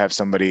moon, you'll have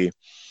somebody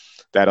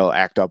that'll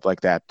act up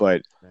like that.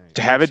 But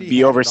to have it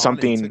be over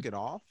something. Took it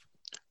off?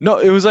 No,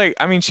 it was like,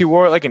 I mean, she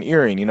wore like an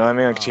earring, you know what I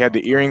mean? Like she had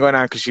the earring going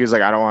on because she was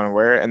like, I don't want to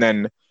wear it. And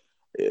then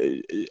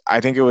I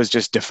think it was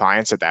just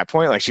defiance at that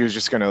point. Like she was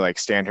just going to like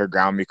stand her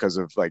ground because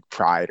of like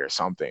pride or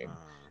something.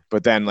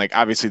 But then like,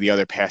 obviously the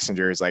other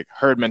passengers, like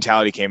herd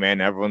mentality came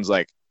in. Everyone's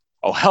like,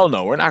 oh, hell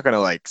no, we're not going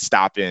to like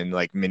stop in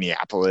like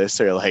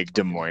Minneapolis or like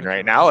Des Moines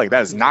right now. Like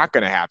that is not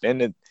going to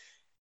happen. And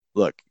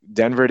look,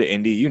 Denver to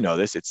Indy, you know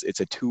this, it's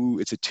a 2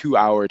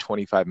 hour,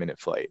 25-minute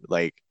flight.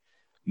 Like,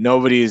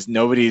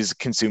 nobody's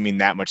consuming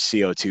that much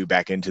CO2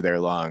 back into their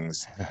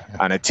lungs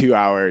on a 2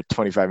 hour,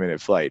 25-minute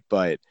flight.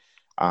 But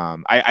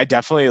I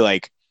definitely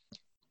like,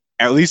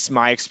 at least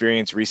my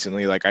experience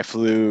recently, like I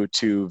flew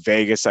to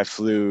Vegas, I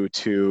flew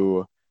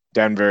to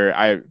Denver.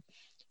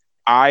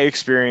 I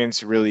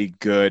experienced really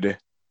good,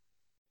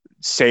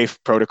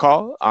 safe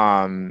protocol.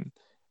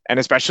 And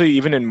especially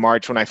even in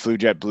March when I flew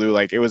JetBlue,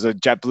 like it was a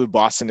JetBlue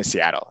Boston to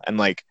Seattle and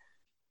like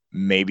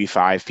maybe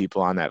 5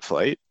 people on that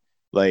flight.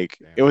 Like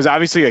it was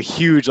obviously a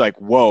huge, like,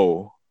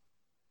 whoa,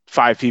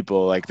 5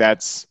 people. Like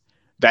that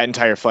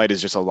entire flight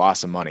is just a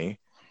loss of money.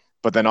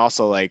 But then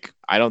also like,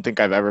 I don't think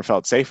I've ever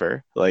felt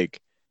safer. Like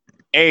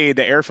the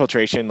air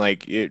filtration,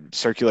 like it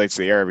circulates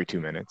the air every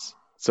 2 minutes.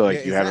 So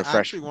like you have a fresh. I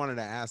actually wanted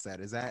to ask that.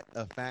 Is that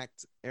a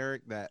fact,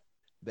 Eric, that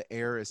the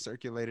air is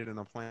circulated in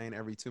a plane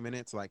every 2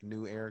 minutes, like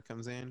new air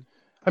comes in?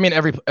 I mean,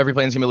 every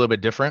plane's gonna be a little bit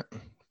different,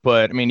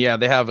 but I mean, yeah,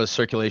 they have a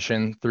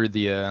circulation through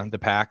the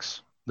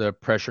packs, the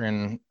pressure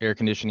and air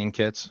conditioning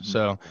kits.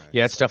 So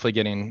yeah, it's definitely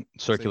getting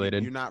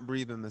circulated. So you're not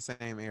breathing the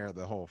same air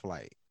the whole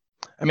flight.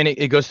 I mean,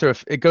 it goes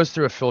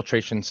through a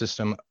filtration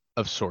system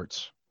of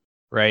sorts,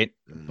 right?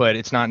 But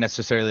it's not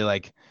necessarily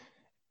like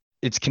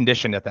it's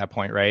conditioned at that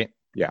point, right?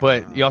 Yeah.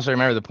 But you also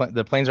remember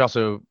the planes are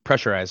also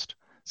pressurized,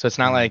 so it's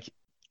not like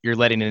you're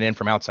letting it in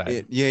from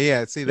outside.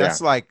 Yeah. See, that's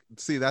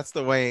that's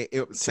the way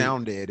it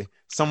sounded.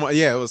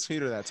 It was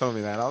Peter that told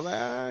me that. I was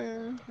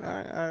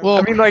like, well,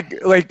 I mean,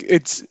 like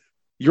it's,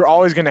 you're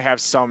always going to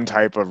have some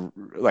type of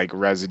like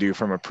residue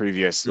from a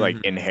previous like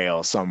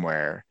inhale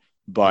somewhere,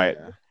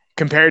 but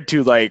compared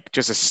to like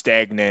just a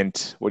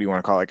stagnant, what do you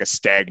want to call it? Like a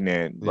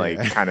stagnant, like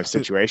kind of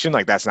situation,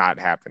 like that's not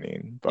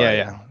happening. But,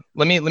 yeah.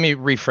 Let me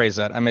rephrase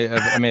that. I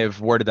may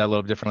have worded that a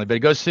little differently, but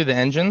it goes through the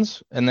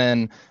engines and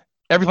then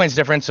every plane's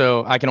different.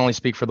 So I can only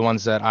speak for the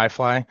ones that I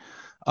fly.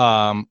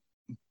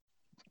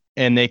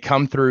 And they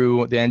come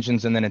through the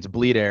engines and then it's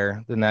bleed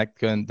air. Then that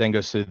then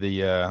goes through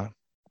the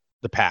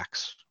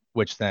packs,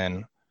 which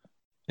then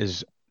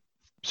is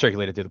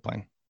circulated through the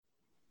plane.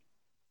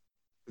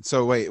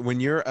 So wait, when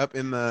you're up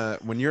in the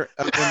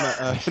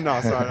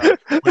no, sorry,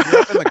 when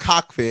you're up in the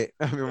cockpit,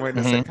 I've been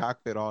waiting to say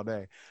cockpit all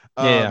day.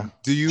 Yeah.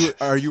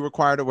 Are you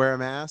required to wear a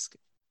mask?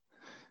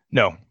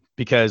 No,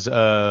 because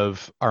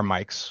of our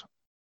mics.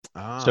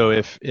 So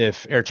if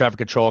air traffic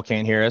control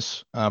can't hear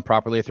us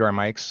properly through our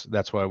mics,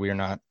 that's why we are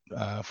not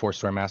forced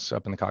to wear masks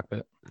up in the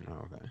cockpit.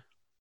 Okay.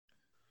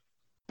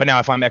 But now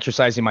if I'm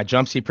exercising my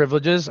jump seat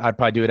privileges, I'd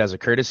probably do it as a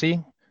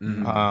courtesy.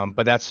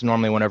 But that's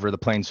normally whenever the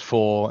plane's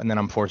full and then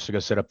I'm forced to go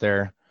sit up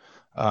there,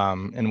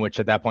 in which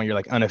at that point you're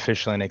like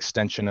unofficially an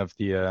extension of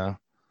the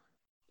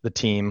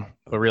team,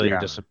 but really you're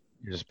just a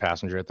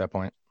passenger at that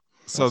point.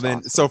 So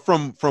so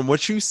from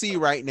what you see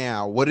right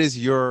now, what is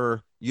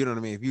your, you know what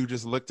I mean? If you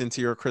just looked into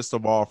your crystal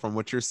ball from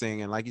what you're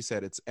seeing, and like you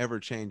said, it's ever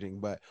changing,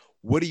 but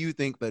what do you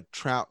think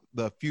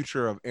the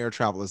future of air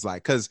travel is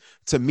like? Because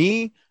to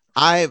me,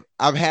 I've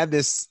had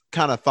this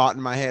kind of thought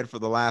in my head for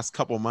the last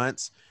couple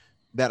months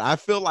that I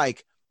feel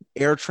like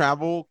air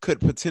travel could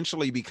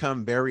potentially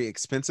become very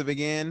expensive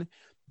again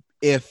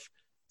if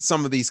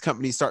some of these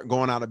companies start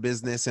going out of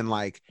business, and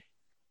like,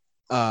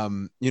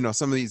 some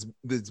of these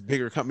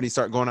bigger companies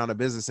start going out of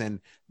business,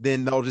 and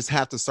then they'll just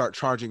have to start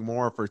charging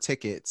more for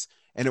tickets.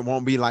 And it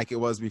won't be like it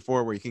was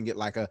before where you can get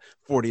like a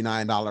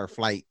 $49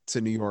 flight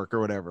to New York or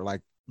whatever.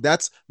 Like,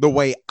 that's the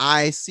way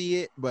I see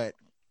it, but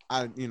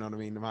you know what I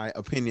mean? My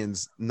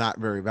opinion's not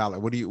very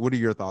valid. What are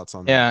your thoughts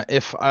on that? Yeah.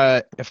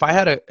 If I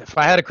had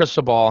a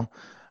crystal ball,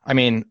 I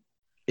mean,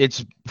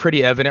 it's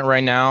pretty evident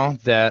right now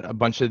that a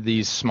bunch of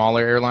these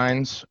smaller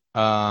airlines,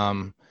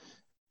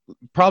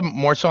 probably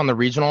more so on the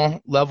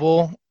regional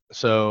level.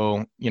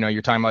 So,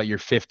 you're talking about your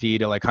 50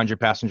 to like 100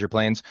 passenger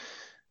planes.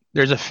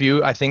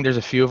 I think there's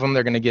a few of them that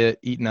are going to get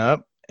eaten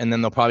up, and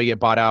then they'll probably get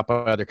bought out by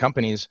other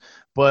companies.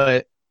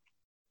 But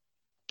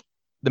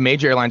the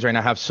major airlines right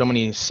now have so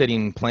many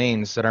sitting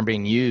planes that aren't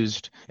being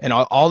used, and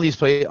all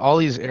these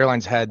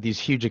airlines had these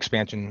huge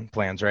expansion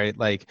plans, right?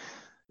 Like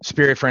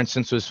Spirit, for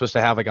instance, was supposed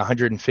to have like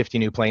 150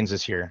 new planes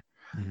this year.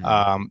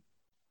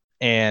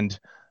 And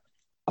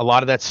a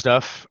lot of that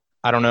stuff,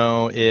 I don't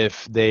know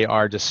if they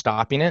are just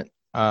stopping it,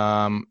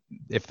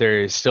 if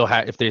they're still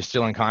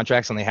in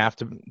contracts and they have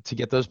to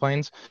get those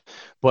planes.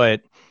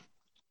 But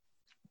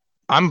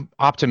I'm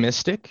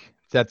optimistic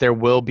that there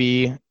will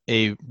be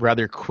a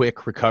rather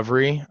quick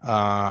recovery.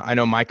 I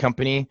know my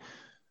company,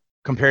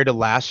 compared to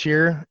last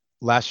year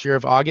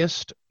of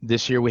August,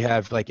 this year we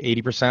have like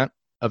 80%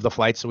 of the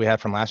flights that we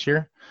had from last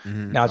year.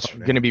 Now it's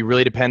going to be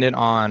really dependent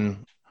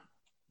on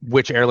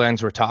which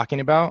airlines we're talking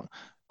about.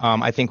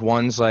 I think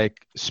ones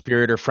like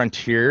Spirit or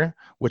Frontier,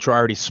 which were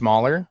already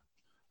smaller,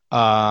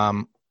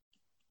 and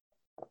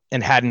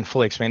hadn't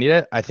fully expanded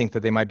yet, I think that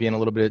they might be in a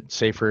little bit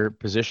safer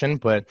position.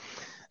 But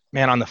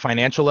man, on the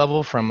financial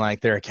level, from like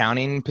their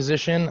accounting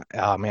position,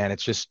 oh man,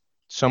 it's just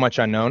so much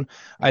unknown.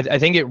 I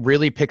think it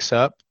really picks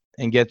up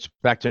and gets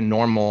back to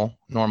normal,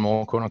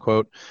 quote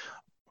unquote,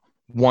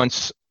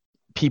 once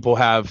people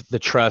have the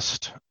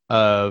trust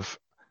of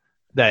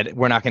that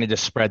we're not going to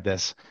just spread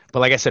this. But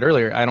like I said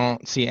earlier, I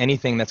don't see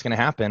anything that's going to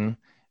happen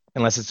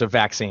unless it's a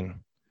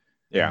vaccine.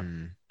 Yeah.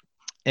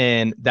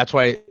 And that's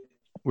why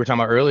we were talking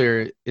about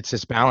earlier, it's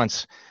this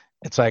balance.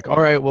 It's like,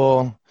 all right,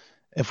 well,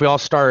 if we all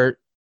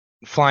start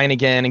flying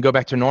again and go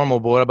back to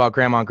normal, but what about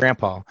grandma and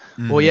grandpa?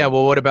 Well, yeah,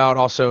 well, what about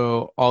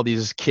also all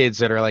these kids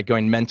that are like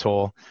going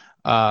mental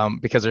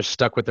because they're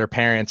stuck with their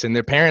parents, and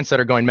their parents that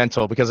are going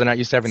mental because they're not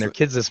used to having their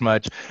kids this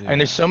much.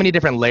 And there's so many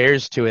different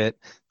layers to it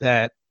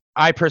that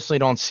I personally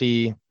don't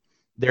see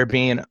there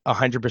being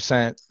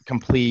 100%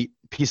 complete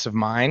peace of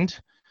mind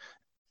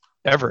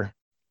ever.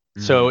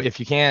 So if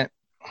you can't,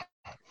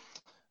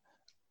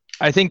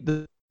 I think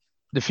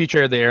the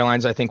future of the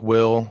airlines, I think,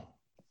 will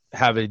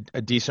have a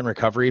decent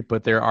recovery,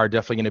 but there are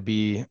definitely going to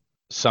be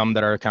some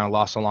that are kind of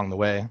lost along the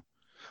way.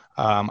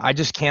 I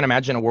just can't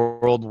imagine a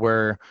world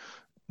where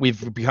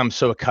we've become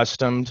so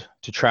accustomed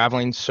to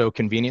traveling so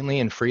conveniently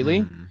and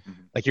freely.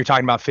 Like you're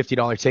talking about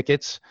 $50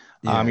 tickets.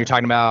 You're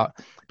talking about,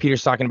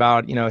 Peter's talking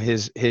about,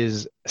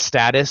 his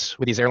status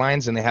with these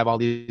airlines, and they have all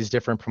these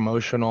different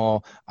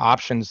promotional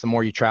options the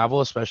more you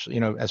travel,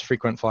 especially, as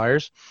frequent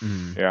flyers.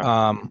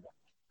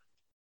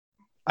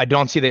 I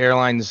don't see the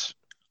airlines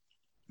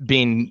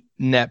being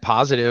net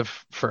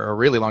positive for a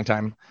really long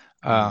time.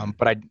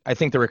 But I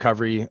think the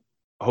recovery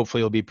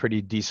hopefully will be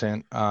pretty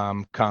decent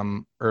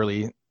come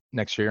early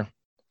next year.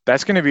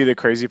 That's going to be the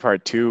crazy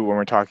part too when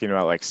we're talking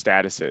about like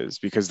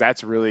statuses, because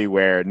that's really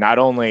where not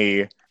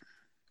only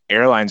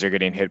airlines are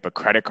getting hit, but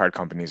credit card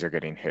companies are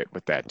getting hit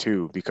with that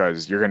too,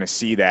 because you're going to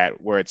see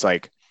that where it's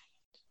like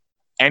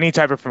any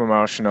type of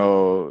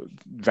promotional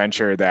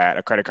venture that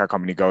a credit card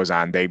company goes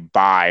on, they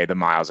buy the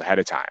miles ahead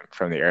of time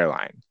from the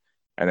airline,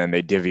 and then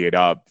they divvy it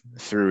up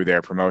through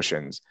their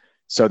promotions.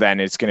 So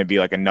then it's going to be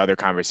like another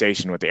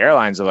conversation with the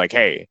airlines of like,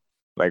 hey,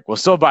 like we'll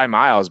still buy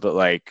miles, but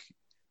like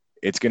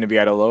it's going to be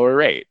at a lower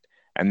rate.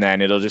 And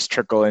then it'll just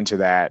trickle into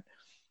that.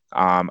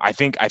 I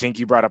think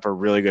you brought up a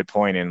really good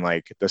point, in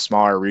like the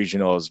smaller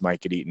regionals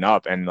might get eaten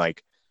up, and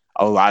like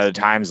a lot of the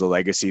times the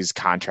legacies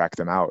contract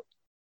them out.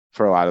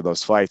 for a lot of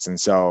those flights. And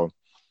so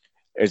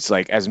it's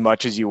like, as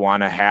much as you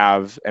want to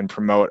have and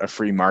promote a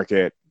free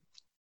market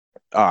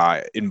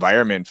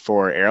environment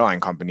for airline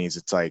companies,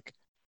 it's like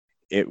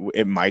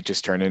it might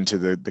just turn into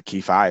the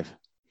key five.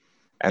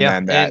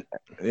 And then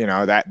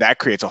that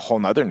creates a whole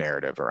nother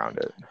narrative around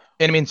it.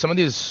 And I mean, some of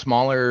these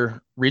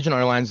smaller regional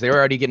airlines, they were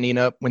already getting eaten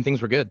up when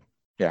things were good.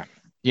 Yeah.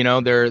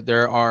 We're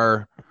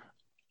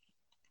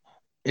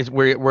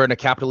in a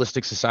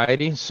capitalistic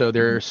society. So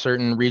there are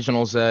certain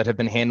regionals that have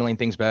been handling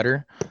things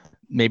better.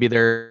 Maybe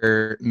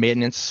their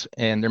maintenance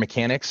and their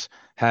mechanics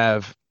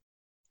have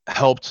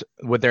helped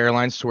with their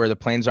airlines to where the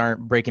planes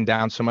aren't breaking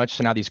down so much.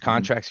 So now these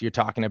contracts you're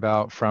talking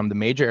about from the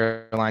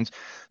major airlines,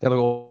 they're like,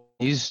 well,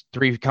 these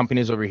 3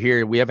 companies over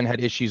here, we haven't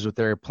had issues with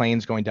their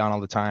planes going down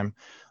all the time.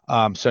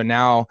 So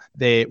now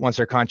once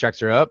their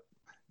contracts are up,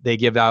 they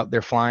give out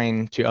their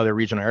flying to other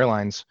regional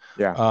airlines.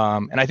 Yeah.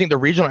 And I think the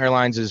regional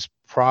airlines is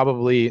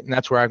probably, and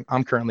that's where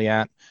I'm currently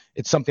at.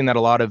 It's something that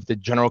a lot of the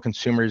general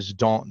consumers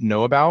don't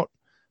know about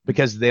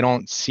because they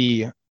don't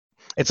see.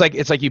 It's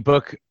like you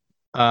book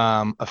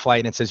a flight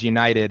and it says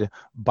United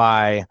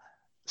by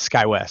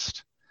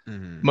SkyWest.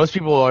 Mm-hmm. Most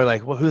people are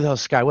like, well, who the hell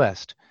is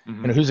SkyWest?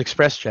 Mm-hmm. And who's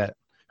ExpressJet?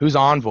 Who's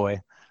Envoy?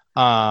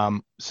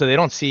 So they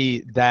don't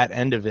see that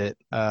end of it.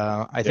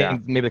 I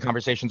think maybe the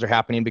conversations are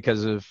happening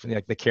because of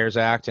like the CARES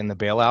Act and the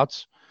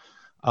bailouts.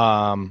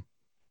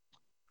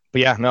 But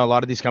yeah, no, a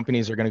lot of these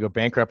companies are going to go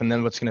bankrupt. And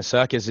then what's going to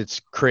suck is it's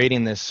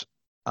creating this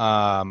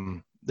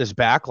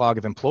backlog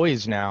of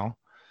employees now.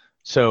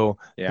 So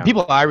the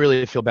people I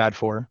really feel bad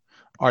for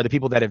are the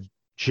people that have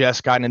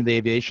just gotten into the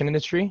aviation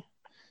industry.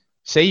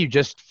 Say you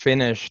just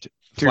finished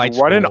flight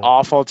Dude, what school. an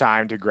awful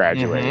time to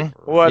graduate.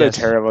 Mm-hmm. What Yes. a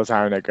terrible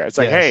time to graduate. It's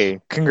like, Yes.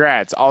 hey,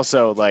 congrats.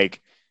 Also,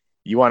 like,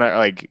 you want to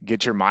like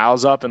get your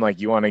miles up and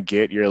like you want to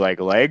get your like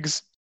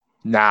legs?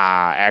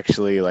 Nah,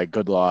 actually, like,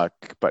 good luck.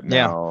 But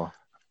no.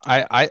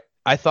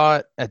 I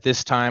thought at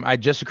this time, I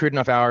just accrued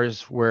enough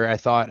hours where I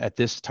thought at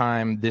this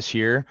time this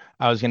year,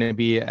 I was going to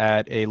be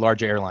at a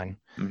large airline.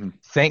 Mm-hmm.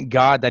 Thank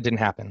God that didn't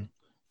happen,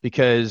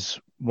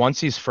 because once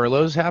these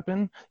furloughs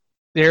happen,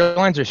 the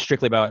airlines are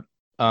strictly about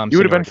You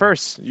would have been seniority.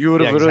 first. You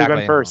would have literally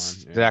been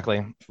first.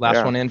 Exactly.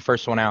 Last one in,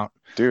 first one out.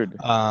 Dude.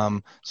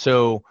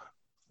 So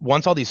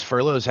once all these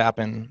furloughs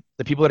happen,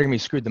 the people that are going to be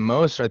screwed the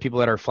most are the people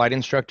that are flight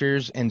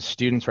instructors and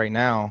students right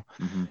now,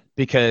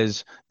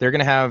 because they're going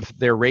to have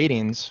their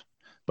ratings.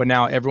 But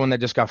now everyone that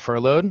just got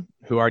furloughed,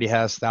 who already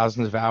has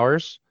thousands of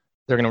hours,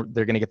 they're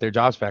gonna get their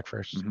jobs back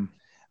first.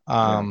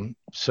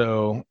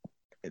 So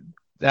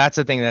that's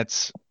the thing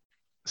that's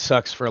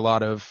sucks for a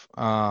lot of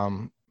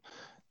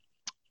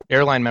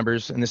airline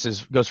members, and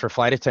this goes for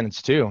flight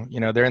attendants too. You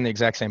know, they're in the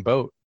exact same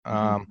boat.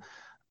 I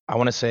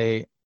want to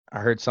say I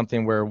heard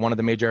something where one of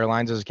the major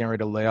airlines is getting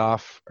ready to lay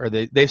off, or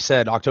they've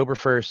said October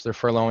 1st they're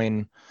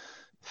furloughing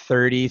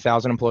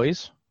 30,000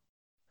 employees.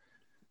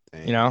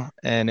 Dang. You know,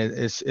 and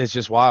it's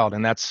just wild.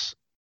 And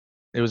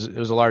it was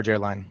a large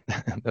airline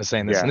that's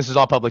saying this, and this is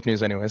all public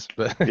news anyways,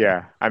 but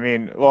Yeah. I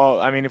mean,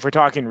 if we're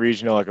talking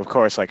regional, like, of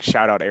course, like,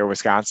 shout out Air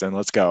Wisconsin.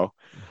 Let's go.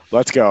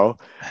 there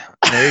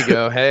you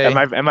go. Hey.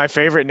 and my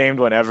favorite named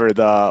one ever,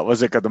 the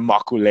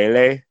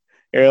Makulele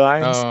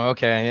Airlines. Oh,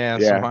 okay. Yeah.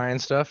 Yeah. Some Hawaiian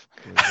stuff.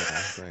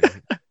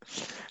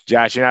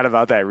 Josh, you're not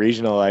about that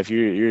regional life.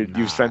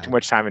 You've spent too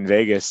much time in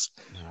Vegas.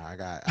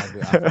 I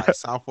fly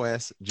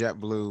Southwest,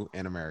 JetBlue,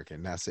 and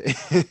American. That's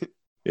it.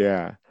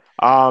 Yeah.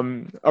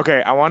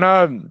 Okay. I want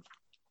to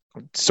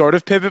sort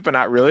of pivot, but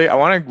not really. I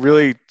want to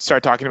really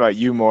start talking about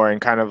you more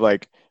and kind of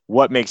like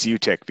what makes you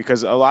tick,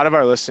 because a lot of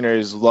our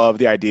listeners love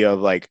the idea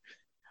of like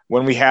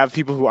when we have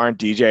people who aren't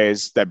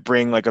DJs that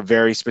bring like a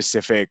very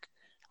specific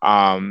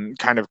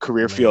kind of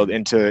career field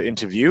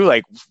into view.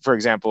 Like, for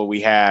example,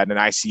 we had an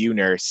ICU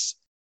nurse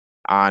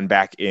on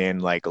back in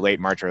like late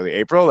March, early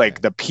April, like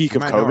the peak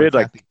of COVID.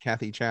 Like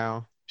Kathy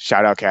Chow.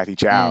 Shout out Kathy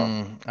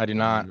Chow. I do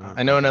not.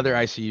 I know another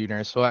ICU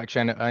nurse. Well,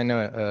 actually, I know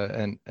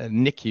a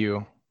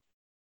NICU,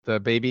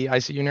 the baby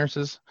ICU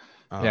nurses.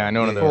 Yeah, I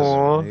know one of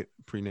those.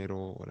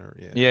 Prenatal, whatever.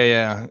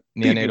 Yeah.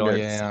 Neonatal. nurse.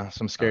 Yeah.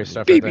 Some scary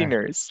stuff. Baby right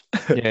there. nurse.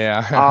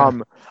 Yeah.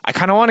 I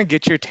kind of want to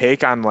get your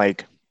take on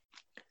like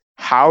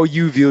how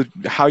you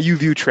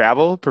view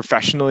travel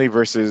professionally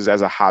versus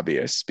as a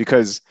hobbyist,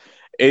 because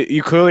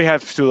you clearly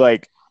have to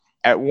like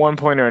at one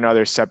point or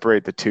another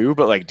separate the two,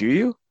 but like, do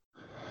you?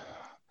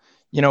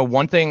 You know,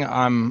 one thing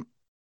I'm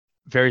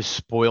very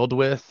spoiled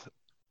with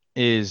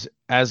is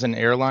as an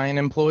airline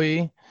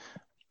employee,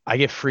 I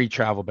get free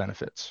travel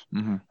benefits.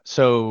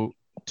 So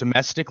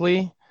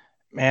domestically,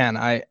 man,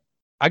 I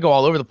go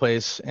all over the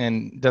place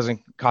and it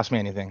doesn't cost me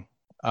anything.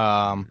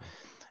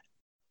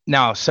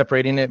 Now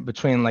separating it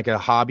between like a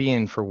hobby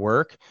and for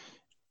work,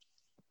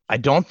 I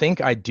don't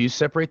think I do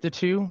separate the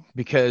two,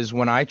 because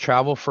when I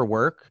travel for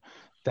work,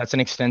 that's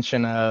an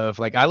extension of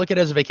like, I look at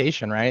it as a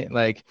vacation, right?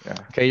 Like,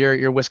 okay,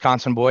 you're a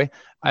Wisconsin boy.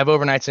 I have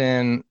overnights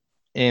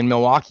in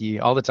Milwaukee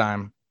all the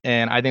time.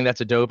 And I think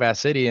that's a dope ass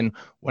city. And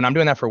when I'm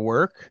doing that for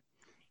work,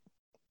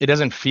 it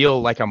doesn't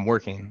feel like I'm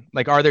working.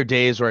 Like, are there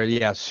days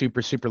where,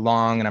 super, super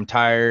long and I'm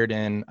tired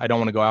and I don't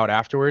want to go out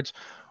afterwards?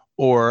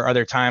 Or are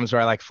there times where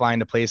I like flying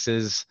to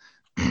places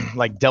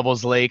like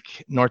Devil's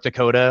Lake, North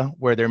Dakota,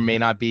 where there may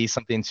not be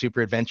something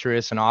super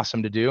adventurous and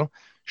awesome to do?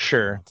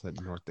 Sure. It's like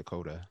North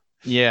Dakota.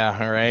 Yeah.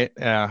 All right.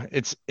 Yeah.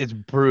 It's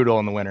brutal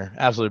in the winter.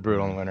 Absolutely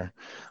brutal in the winter.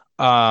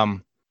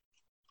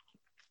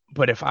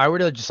 But if I were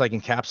to just like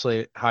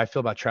encapsulate how I feel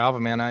about travel,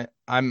 man,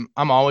 I'm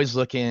always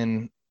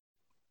looking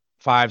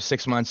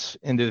 5-6 months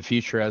into the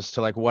future as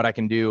to like what I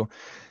can do.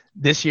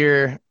 This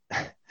year,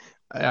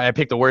 I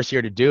picked the worst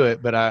year to do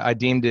it, but I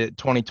deemed it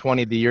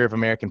 2020 the year of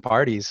American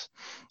parties,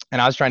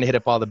 and I was trying to hit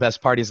up all the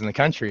best parties in the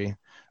country.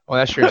 Well,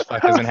 that sure as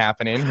fuck isn't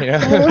happening.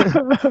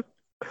 Man.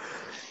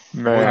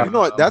 Well, you know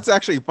what? That's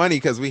actually funny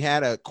because we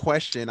had a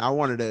question I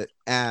wanted to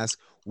ask.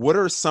 What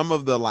are some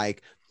of the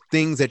like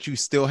things that you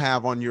still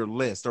have on your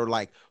list, or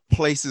like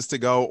places to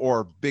go,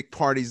 or big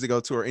parties to go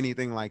to, or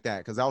anything like that?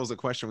 Because that was a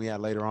question we had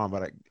later on,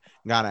 but I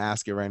gotta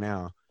ask it right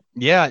now.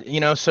 Yeah,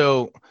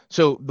 so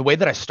the way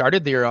that I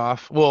started the year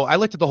off, well, I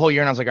looked at the whole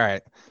year and I was like, all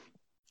right,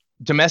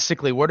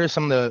 domestically, what are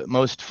some of the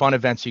most fun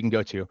events you can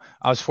go to?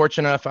 I was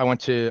fortunate enough. I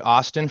went to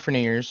Austin for New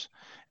Year's.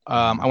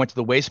 I went to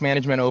the Waste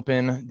Management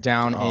Open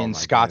down in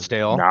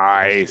Scottsdale.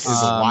 Nice. This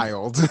is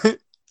wild.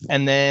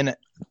 And then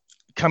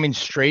coming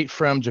straight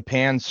from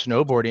Japan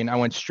snowboarding, I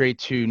went straight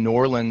to New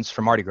Orleans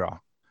for Mardi Gras.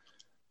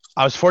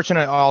 I was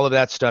fortunate all of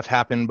that stuff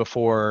happened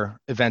before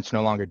events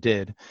no longer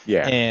did.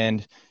 Yeah.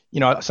 And,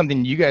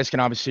 something you guys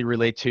can obviously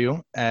relate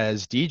to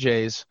as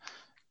DJs,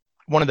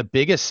 one of the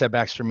biggest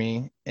setbacks for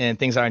me and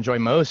things I enjoy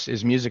most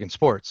is music and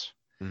sports.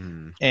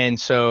 And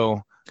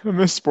so I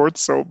miss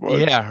sports so much.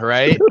 yeah,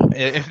 right.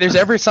 If there's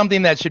ever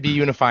something that should be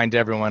unifying to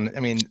everyone,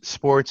 I mean,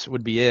 sports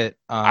would be it.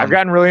 I've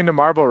gotten really into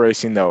marble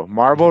racing though.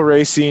 Marble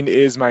racing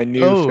is my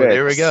new fix.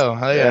 There we go.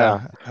 Oh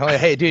yeah. Oh,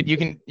 hey, dude, you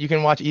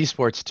can watch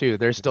esports too.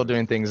 They're still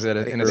doing things in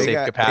a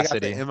safe capacity.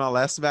 They got the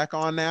MLS back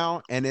on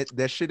now, and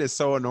that shit is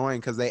so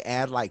annoying because they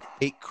add like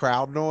fake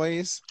crowd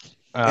noise,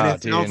 and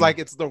it sounds like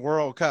it's the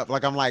World Cup.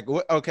 Like I'm like,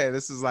 okay,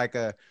 this is like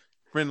a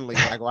friendly.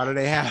 Like, why do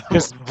they have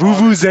just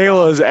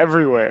vuvuzelas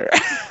everywhere?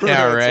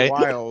 Yeah, right.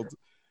 Wild.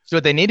 So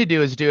what they need to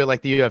do is do it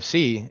like the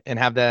UFC and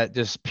have that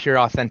just pure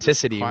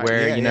authenticity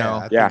where,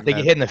 they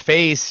get hit in the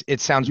face. It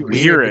sounds you weird.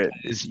 Hear it.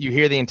 You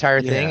hear the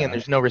entire thing and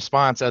there's no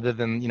response other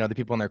than, the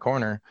people in their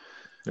corner.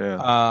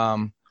 Yeah.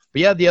 But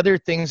yeah, the other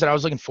things that I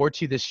was looking forward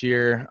to this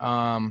year,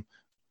 I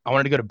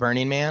wanted to go to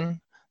Burning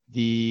Man,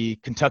 the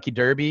Kentucky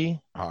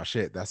Derby. Oh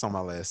shit. That's on my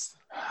list.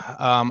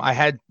 I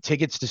had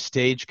tickets to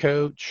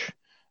Stagecoach.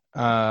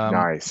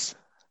 Nice.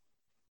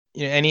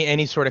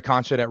 Any sort of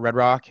concert at Red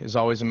Rock is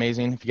always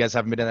amazing. If you guys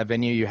haven't been to that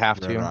venue, you have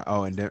to.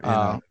 Oh, in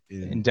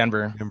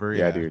Denver. Denver,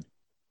 yeah, dude.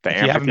 The If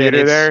you haven't amphitheater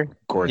been, there,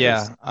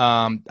 gorgeous.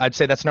 Yeah. I'd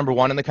say that's number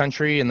one in the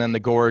country, and then the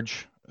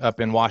Gorge up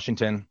in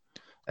Washington.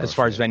 As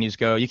far as venues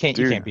go, you can't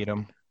beat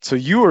them. So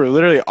you were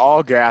literally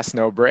all gas,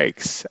 no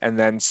brakes, and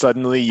then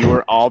suddenly you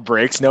were all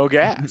brakes, no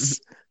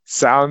gas.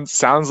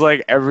 Sounds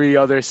like every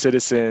other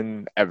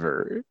citizen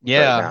ever.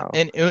 Yeah, right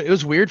and it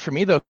was weird for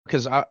me though,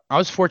 because I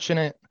was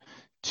fortunate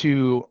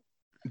to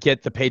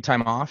get the paid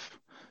time off.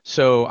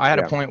 So I had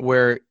a point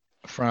where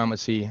from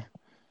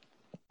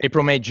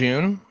April, May,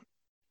 June,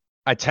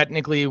 I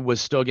technically was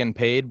still getting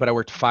paid, but I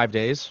worked 5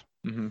 days.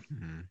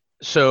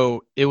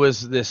 So it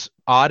was this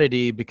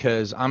oddity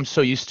because I'm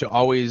so used to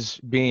always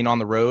being on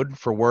the road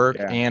for work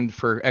and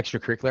for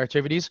extracurricular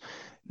activities.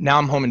 Now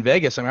I'm home in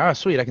Vegas. I'm like, oh,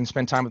 sweet. I can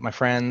spend time with my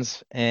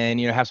friends and,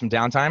 have some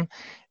downtime,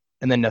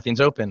 and then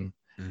nothing's open.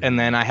 And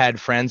then I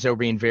had friends that were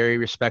being very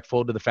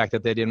respectful to the fact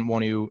that they didn't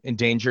want to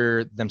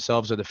endanger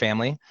themselves or the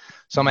family.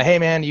 So I'm like, hey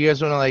man, you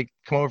guys want to like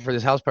come over for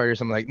this house party or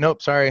something? Like,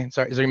 nope, sorry. Is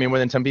there gonna be more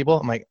than 10 people?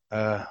 I'm like,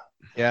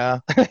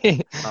 yeah,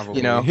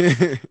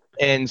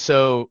 And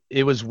so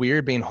it was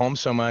weird being home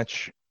so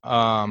much,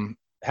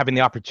 having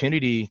the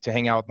opportunity to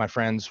hang out with my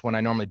friends when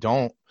I normally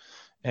don't,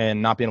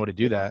 and not being able to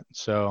do that.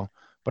 So,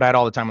 but I had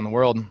all the time in the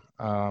world.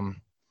 But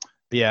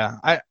yeah,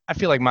 I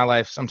feel like my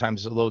life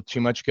sometimes is a little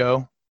too much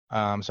go.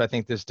 So I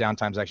think this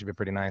downtime's actually been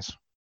pretty nice.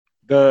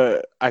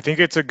 I think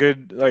it's a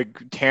good, like,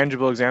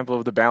 tangible example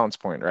of the balance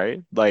point,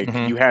 right? Like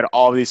you had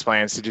all these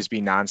plans to just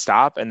be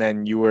nonstop, and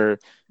then you were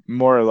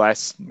more or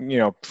less,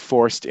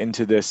 forced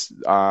into this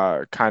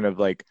kind of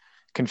like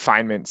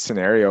confinement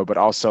scenario, but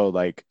also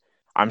like,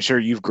 I'm sure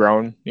you've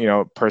grown,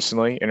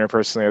 personally,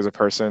 interpersonally as a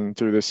person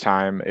through this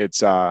time.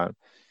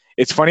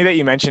 It's funny that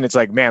you mentioned, it's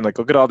like, man, like,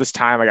 look at all this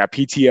time. I got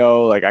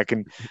PTO. Like I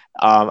can,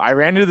 I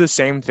ran into the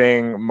same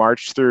thing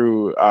March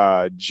through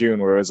June,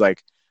 where it was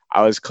like,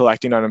 I was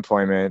collecting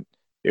unemployment.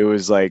 It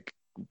was like,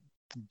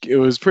 it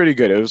was pretty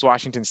good. It was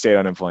Washington State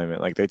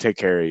unemployment. Like they take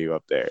care of you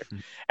up there.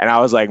 And I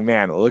was like,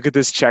 man, look at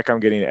this check I'm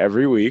getting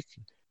every week.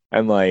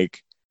 And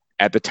like,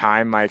 at the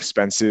time, my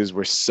expenses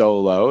were so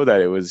low that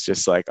it was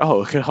just like, oh,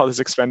 look at all this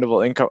expendable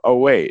income. Oh,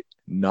 wait,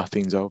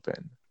 nothing's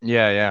open.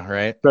 Yeah,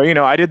 right. So,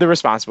 I did the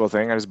responsible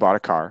thing. I just bought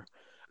a car.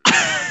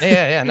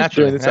 Yeah,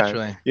 naturally.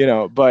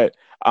 But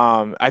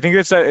I think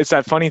it's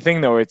that funny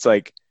thing, though. It's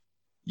like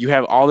you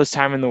have all this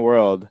time in the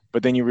world,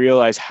 but then you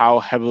realize how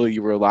heavily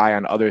you rely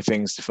on other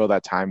things to fill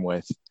that time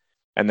with.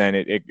 and then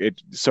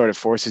it sort of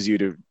forces you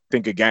to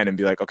think again and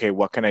be like, okay,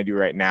 what can I do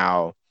right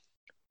now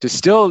to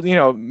still,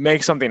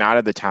 make something out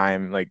of the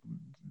time, like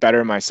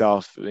better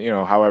myself,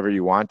 however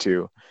you want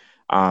to.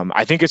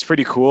 I think it's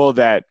pretty cool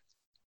that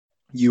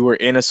you were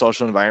in a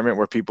social environment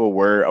where people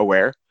were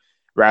aware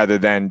rather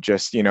than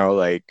just,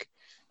 like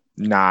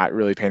not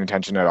really paying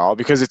attention at all,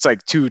 because it's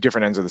like two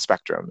different ends of the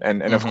spectrum.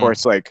 And of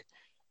course, like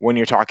when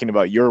you're talking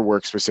about your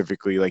work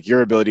specifically, like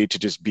your ability to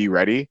just be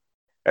ready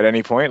at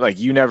any point, like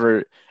you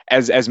never,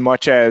 as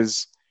much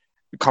as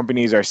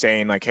companies are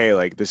saying like, hey,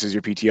 like this is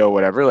your PTO,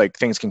 whatever, like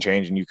things can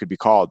change and you could be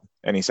called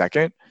any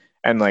second.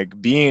 And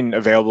like being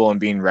available and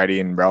being ready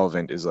and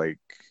relevant is like,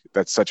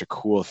 that's such a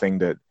cool thing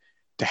to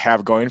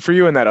have going for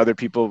you, and that other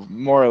people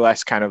more or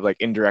less kind of like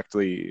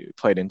indirectly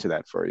played into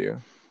that for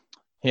you.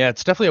 Yeah,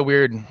 it's definitely a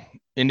weird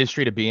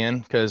industry to be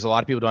in because a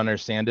lot of people don't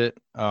understand it.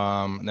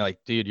 And they're like,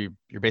 dude,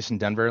 you're based in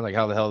Denver. Like,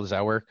 how the hell does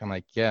that work? I'm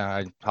like, yeah,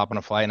 I hop on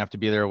a flight and have to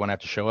be there when I have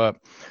to show up.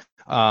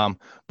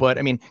 But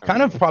I mean,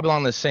 kind of probably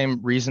along the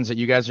same reasons that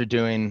you guys are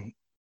doing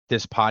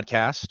this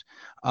podcast.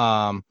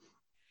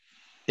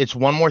 It's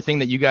one more thing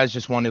that you guys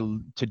just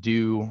wanted to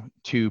do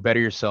to better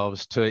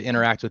yourselves, to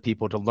interact with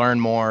people, to learn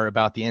more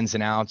about the ins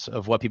and outs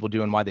of what people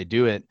do and why they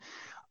do it,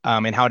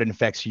 and how it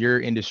affects your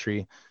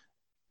industry.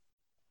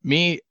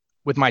 Me,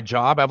 with my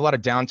job, I have a lot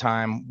of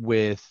downtime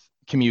with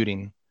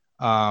commuting,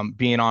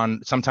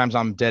 sometimes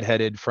I'm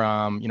deadheaded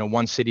from,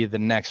 one city to the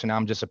next. And now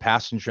I'm just a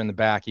passenger in the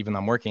back, even though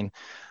I'm working.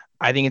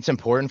 I think it's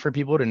important for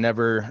people to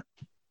never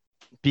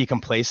be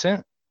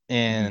complacent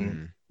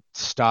and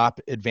stop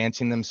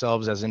advancing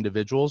themselves as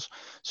individuals.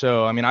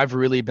 So, I mean, I've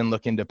really been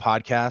looking to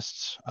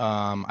podcasts.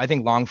 I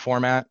think long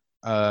format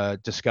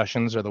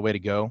discussions are the way to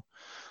go.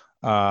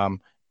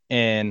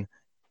 And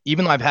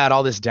even though I've had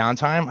all this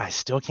downtime, I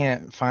still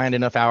can't find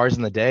enough hours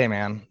in the day,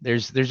 man.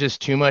 There's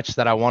just too much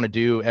that I want to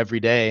do every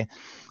day.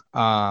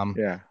 And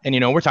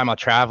we're talking about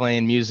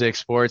traveling, music,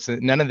 sports,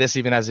 and none of this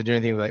even has to do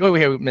anything with like,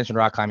 we mentioned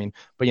rock climbing,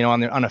 but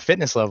on a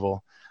fitness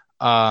level.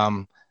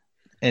 And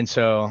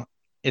so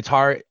it's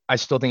hard. I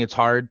still think it's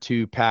hard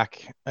to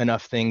pack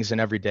enough things in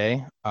every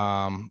day.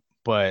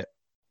 But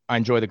I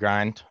enjoy the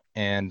grind.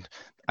 And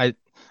I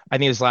think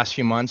these last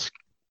few months,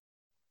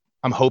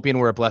 I'm hoping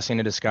we're a blessing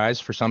in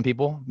disguise for some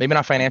people, maybe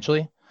not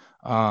financially.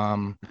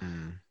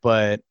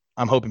 But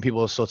I'm hoping people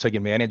will still take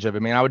advantage of it.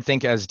 I mean, I would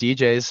think as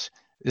DJs,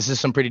 this is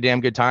some pretty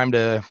damn good time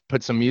to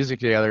put some music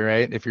together,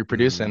 right? If you're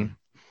producing.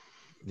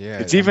 Yeah.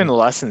 It's even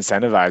less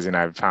incentivizing,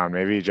 I've found.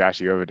 Maybe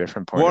Josh, you have a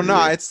different point. Well,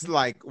 no, it's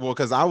like,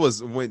 because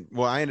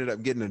I ended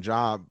up getting a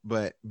job,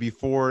 but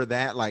before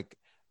that, like,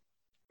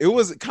 it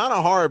was kind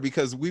of hard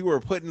because we were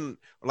putting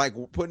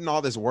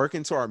all this work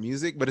into our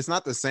music, but it's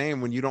not the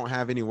same when you don't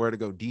have anywhere to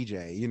go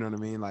DJ. You know what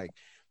I mean? Like,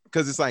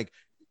 because it's like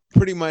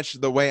pretty much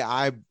the way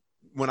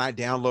when I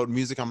download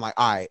music, I'm like,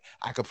 all right,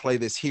 I could play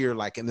this here,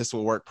 like, and this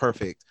will work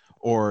perfect.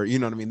 Or, you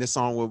know what I mean? This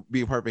song will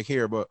be perfect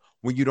here. But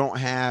when you don't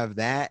have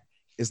that,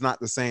 it's not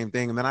the same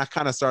thing. And then I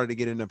kind of started to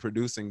get into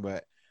producing,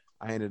 but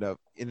I ended up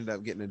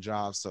getting a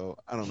job. So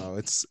I don't know.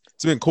 It's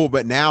been cool.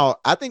 But now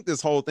I think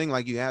this whole thing,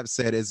 like you have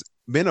said, has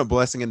been a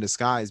blessing in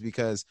disguise,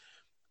 because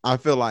I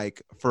feel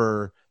like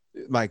for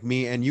like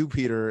me and you,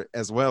 Peter,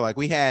 as well, like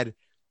we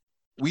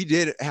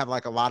did have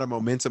like a lot of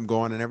momentum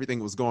going and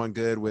everything was going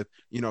good with,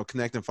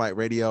 Connecting Flight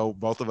Radio.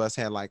 Both of us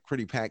had like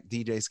pretty packed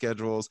DJ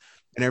schedules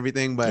and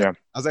everything. But I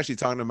was actually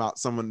talking about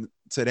someone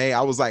today.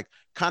 I was like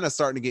kind of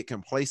starting to get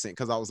complacent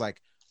because I was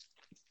like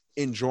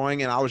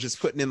enjoying it. I was just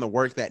putting in the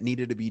work that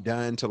needed to be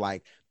done to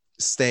like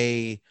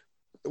stay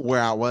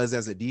where I was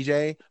as a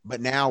DJ. But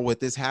now with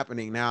this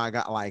happening, now I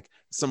got like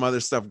some other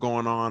stuff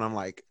going on. I'm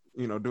like,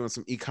 doing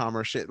some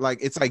e-commerce shit. Like,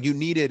 it's like you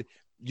need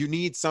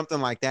something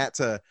like that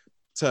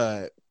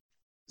to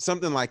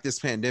something like this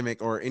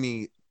pandemic or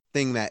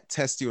anything that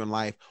tests you in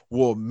life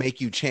will make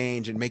you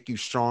change and make you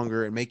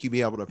stronger and make you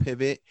be able to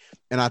pivot.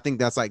 And I think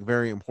that's like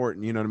very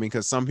important, you know what I mean?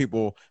 Because some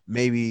people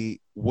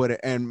maybe would,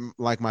 and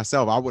like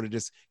myself, I would have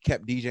just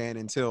kept DJing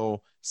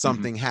until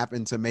something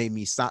happened to make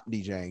me stop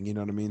DJing, you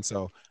know what I mean?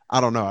 So I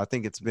don't know. I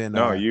think it's been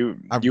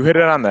you hit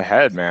it on the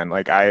head, man.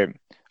 Like I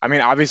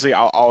mean, obviously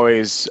I'll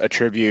always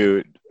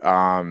attribute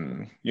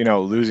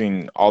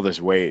losing all this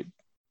weight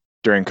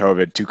during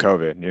COVID to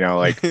COVID,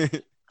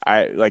 like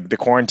I like the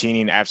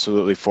quarantining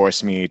absolutely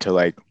forced me to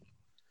like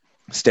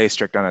stay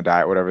strict on a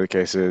diet, whatever the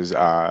case is.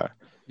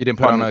 You didn't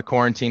put on a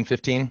quarantine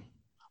 15?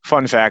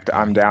 Fun fact,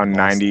 I'm down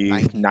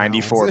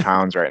 94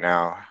 pounds right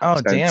now. Oh,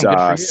 damn. Good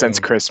for you. Since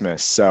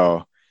Christmas.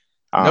 So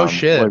no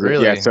shit,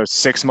 really? Yeah. So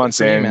 6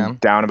 months in,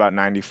 down about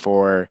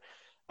 94.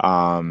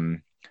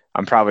 I'm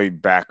probably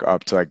back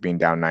up to like being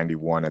down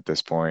 91 at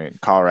this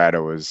point.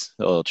 Colorado was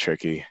a little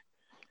tricky.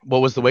 What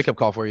was the wake up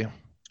call for you?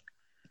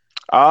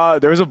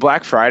 There was a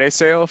Black Friday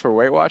sale for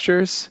Weight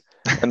Watchers,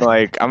 and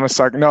like I'm a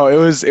sucker. No,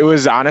 it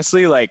was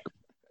honestly like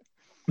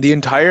the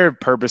entire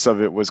purpose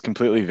of it was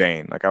completely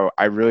vain. Like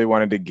I really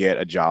wanted to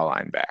get a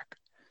jawline back,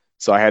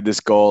 so I had this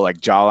goal like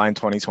jawline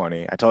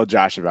 2020. I told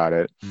Josh about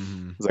it.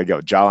 I was like,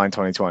 yo, jawline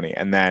 2020,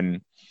 and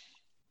then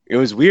it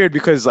was weird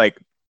because like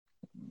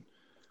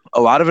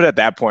a lot of it at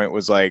that point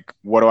was like,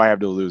 what do I have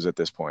to lose at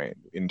this point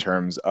in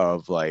terms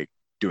of like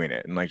doing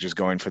it and like just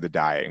going for the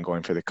diet and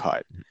going for the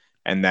cut.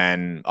 And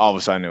then all of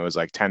a sudden it was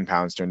like 10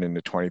 pounds turned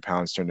into 20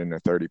 pounds, turned into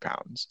 30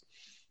 pounds.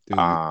 Dude.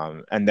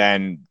 And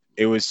then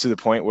it was to the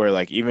point where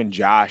like even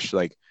Josh,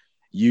 like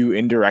you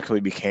indirectly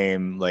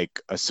became like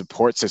a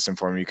support system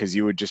for me because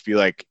you would just be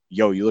like,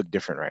 yo, you look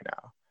different right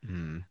now.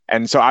 Mm.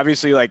 And so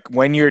obviously like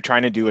when you're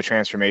trying to do a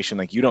transformation,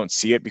 like you don't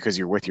see it because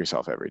you're with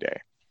yourself every day.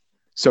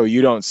 So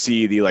you don't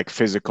see the like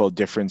physical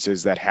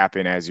differences that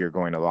happen as you're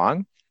going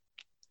along.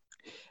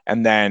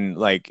 And then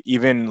like,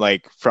 even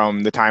like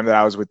from the time that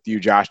I was with you,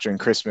 Josh, during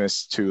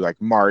Christmas to like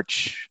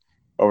March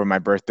over my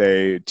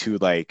birthday to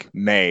like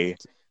May,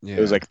 Yeah.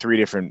 it was like three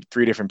different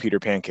Peter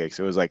pancakes.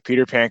 It was like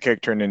Peter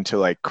pancake turned into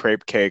like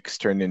crepe cakes,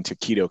 turned into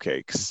keto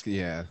cakes,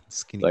 Yeah.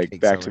 Skinny like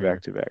cakes back to over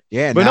back to back.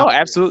 here. Yeah. But now- no,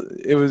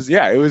 absolutely. It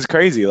was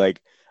crazy.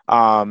 Like,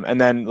 and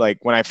then like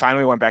when I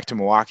finally went back to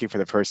Milwaukee for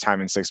the first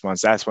time in 6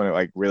 months, that's when it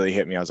like really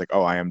hit me. I was like,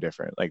 oh, I am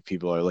different. Like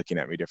people are looking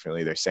at me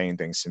differently. They're saying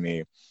things to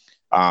me.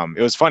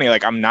 It was funny.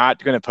 Like I'm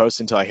not going to post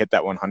until I hit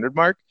that 100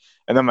 mark.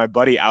 And then my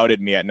buddy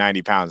outed me at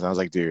 90 pounds. And I was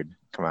like, dude,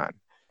 come on.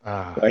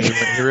 Like-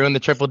 You ruined the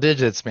triple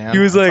digits, man. He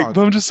was That's like, all-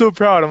 but I'm just so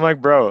proud. I'm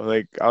like, bro,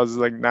 like I was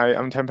like, nah,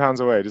 I'm 10 pounds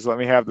away. Just let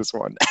me have this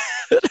one.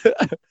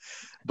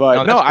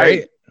 But No, that's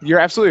great. you're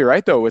absolutely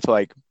right though, with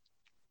like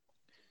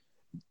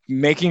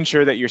making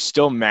sure that you're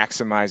still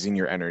maximizing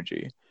your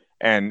energy.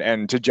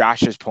 And to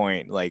Josh's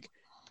point, like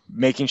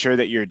making sure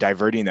that you're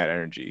diverting that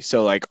energy.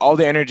 So like all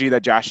the energy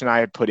that Josh and I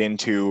had put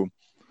into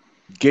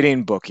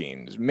getting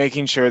bookings,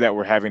 making sure that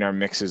we're having our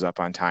mixes up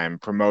on time,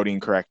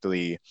 promoting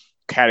correctly,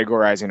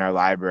 categorizing our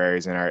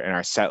libraries and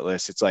our set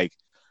lists. It's like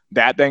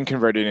that then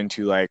converted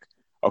into like,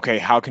 okay,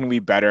 how can we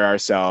better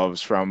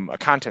ourselves from a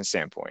content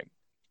standpoint?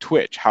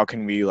 Twitch, how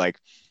can we like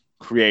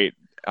create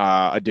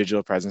a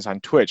digital presence on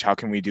Twitch? How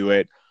can we do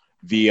it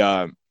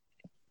via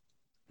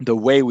the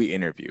way we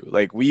interview?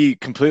 Like we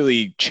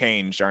completely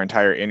changed our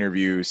entire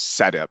interview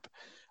setup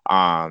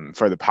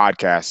for the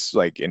podcast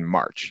like in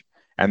March.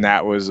 And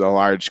that was a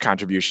large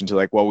contribution to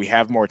like, well, we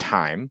have more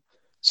time.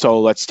 So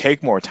let's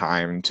take more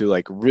time to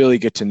like really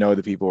get to know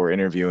the people we're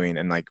interviewing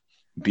and like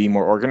be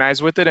more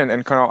organized with it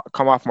and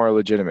come off more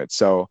legitimate.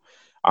 So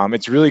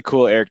it's really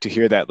cool, Eric, to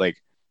hear that like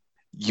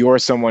you're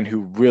someone who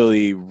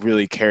really,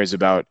 really cares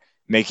about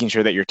making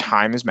sure that your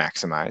time is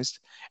maximized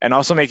and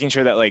also making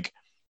sure that like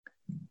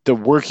the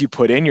work you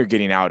put in, you're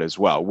getting out as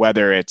well,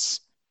 whether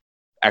it's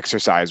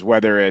exercise,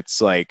 whether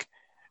it's like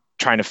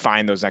trying to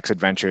find those next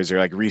adventures or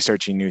like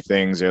researching new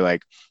things or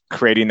like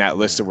creating that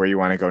list of where you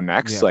want to go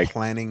next. Yeah, Like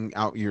planning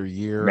out your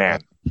year Man.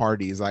 of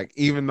parties. Like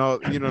even though,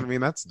 you know what I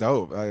mean? That's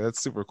dope. Like, that's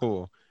super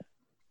cool.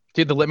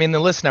 Dude, the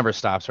list never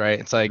stops, right?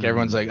 It's like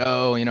everyone's Mhm. like,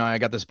 oh, I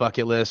got this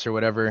bucket list or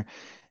whatever.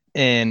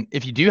 And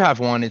if you do have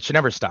one, it should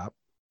never stop.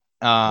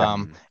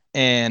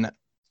 And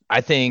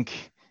I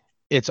think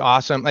it's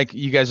awesome. Like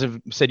you guys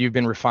have said, you've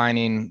been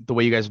refining the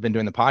way you guys have been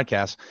doing the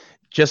podcast.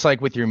 Just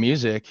like with your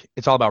music,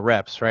 it's all about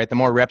reps, right? The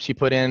more reps you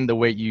put in, the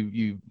way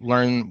you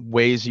learn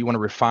ways you want to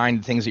refine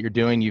the things that you're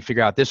doing, you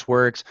figure out this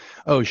works.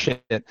 Oh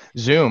shit,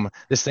 Zoom,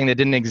 this thing that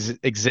didn't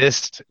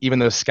exist, even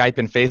though Skype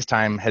and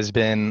FaceTime has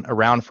been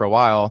around for a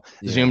while.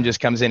 Yeah. Zoom just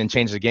comes in and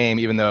changes the game,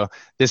 even though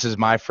this is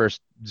my first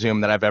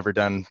Zoom that I've ever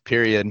done,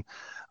 period.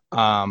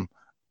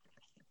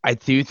 I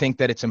do think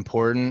that it's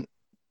important.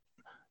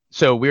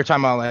 So we were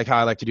talking about like how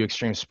I like to do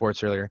extreme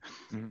sports earlier.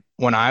 Mhm.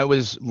 When I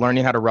was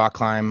learning how to rock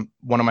climb,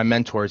 one of my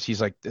mentors,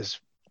 he's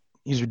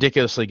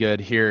ridiculously good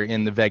here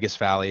in the Vegas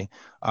Valley.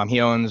 He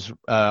owns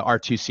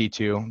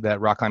R2C2, that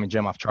rock climbing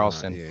gym off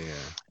Charleston. Yeah.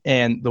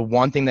 And the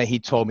one thing that he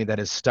told me that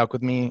has stuck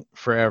with me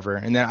forever,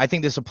 and then I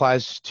think this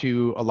applies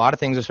to a lot of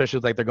things, especially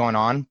like they're going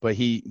on, but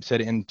he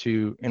said it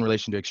in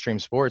relation to extreme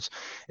sports,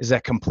 is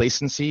that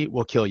complacency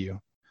will kill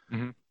you.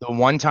 Mhm. The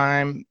one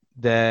time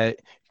that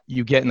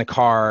you get in the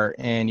car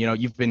and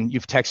you've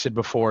texted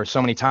before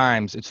so many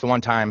times, it's the one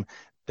time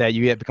that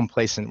you get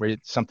complacent where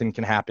something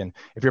can happen.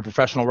 If you're a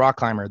professional rock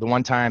climber, the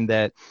one time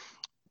that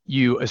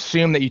you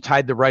assume that you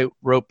tied the right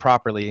rope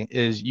properly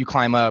is you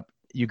climb up,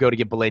 you go to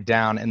get belayed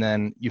down, and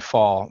then you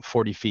fall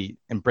 40 feet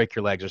and break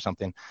your legs or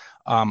something.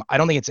 I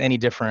don't think it's any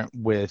different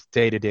with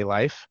day-to-day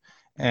life.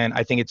 And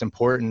I think it's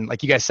important.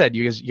 Like you guys said,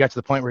 you got to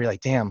the point where you're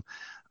like, damn,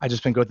 I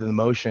just been going through the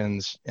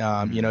motions.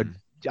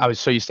 I was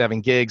so used to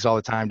having gigs all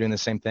the time doing the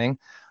same thing.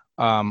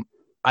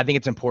 I think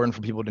it's important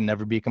for people to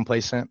never be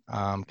complacent,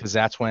 because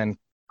that's when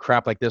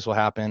crap like this will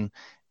happen.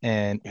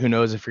 And who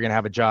knows if you're going to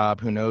have a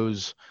job, who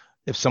knows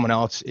if someone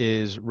else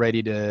is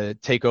ready to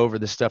take over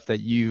the stuff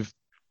that you've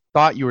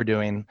thought you were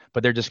doing,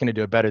 but they're just going to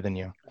do it better than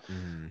you.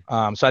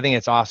 So I think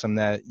it's awesome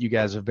that you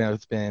guys have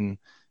both been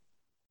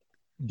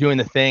doing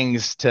the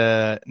things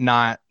to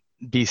not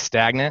be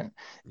stagnant.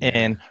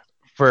 And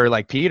for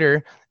like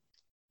Peter,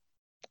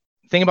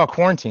 think about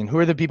quarantine. Who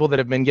are the people that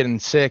have been getting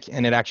sick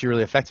and it actually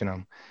really affecting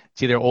them?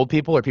 It's either old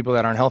people or people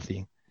that aren't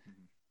healthy.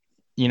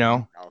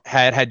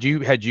 Had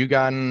you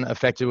gotten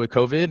affected with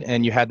COVID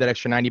and you had that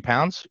extra 90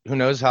 pounds, who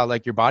knows how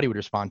like your body would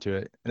respond to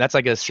it? And that's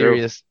like a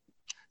serious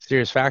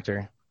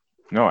factor.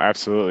 No,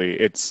 absolutely.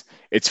 It's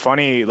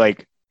funny,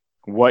 like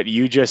what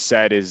you just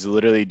said is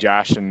literally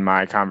Josh and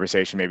my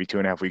conversation maybe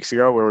 2.5 weeks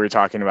ago, where we were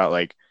talking about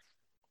like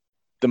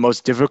the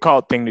most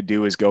difficult thing to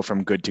do is go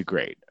from good to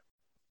great.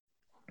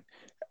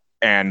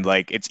 And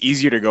like it's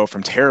easier to go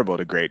from terrible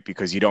to great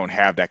because you don't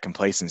have that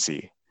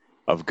complacency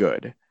of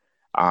good.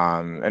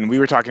 And we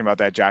were talking about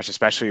that, Josh,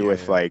 especially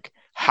with like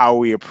how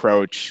we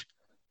approach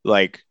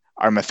like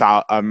our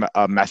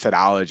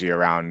methodology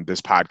around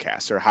this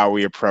podcast, or how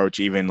we approach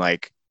even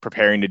like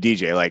preparing to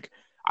DJ. Like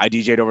I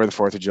DJ'd over the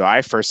 4th of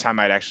July, first time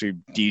I'd actually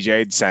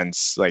DJ'd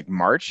since like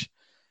March.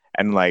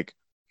 And like,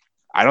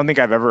 I don't think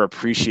I've ever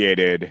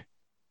appreciated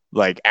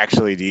like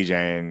actually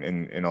DJing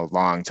in a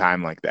long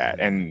time like that.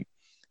 And,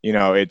 you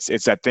know, it's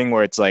that thing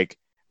where it's like,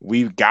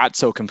 we got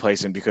so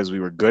complacent because we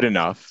were good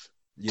enough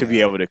to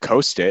be able to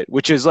coast it,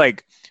 which is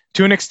like,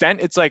 to an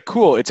extent, it's like,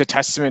 cool. It's a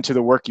testament to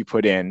the work you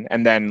put in.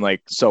 And then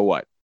like, so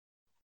what?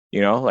 You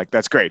know, like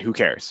that's great. Who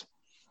cares?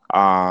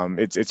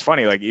 It's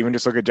funny. Like even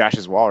just look at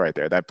Josh's wall right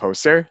there, that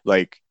poster,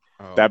 like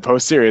that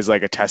poster is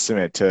like a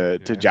testament to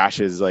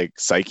Josh's like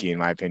psyche, in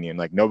my opinion.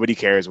 Like nobody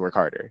cares, work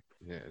harder,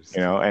 you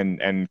know,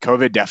 and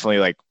COVID definitely,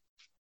 like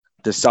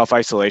the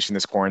self-isolation,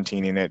 this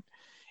quarantining,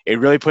 it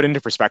really put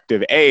into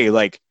perspective,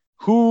 like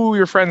who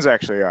your friends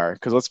actually are.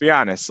 Cause let's be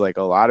honest, like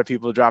a lot of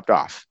people dropped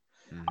off.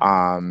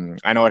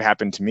 I know it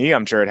happened to me.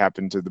 I'm sure it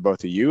happened to the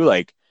both of you.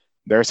 Like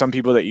there are some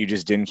people that you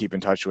just didn't keep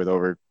in touch with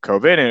over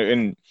COVID,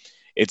 and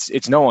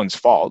it's no one's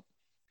fault.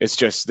 It's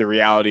just the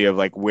reality of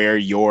like where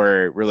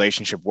your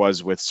relationship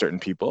was with certain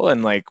people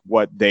and like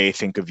what they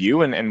think of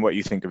you and what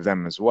you think of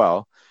them as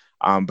well.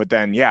 But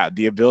then,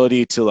 the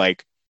ability to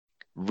like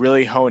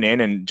really hone in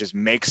and just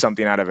make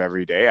something out of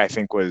every day, I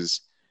think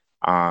was,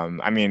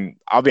 I mean,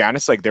 I'll be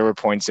honest, like there were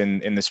points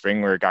in the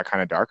spring where it got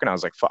kind of dark and I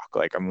was like, fuck,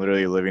 like I'm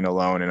literally living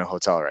alone in a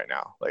hotel right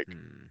now. Like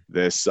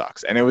this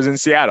sucks. And it was in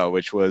Seattle,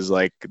 which was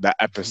like the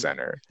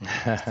epicenter.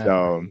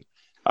 So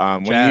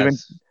when you even,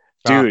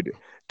 dude,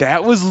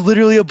 that was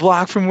literally a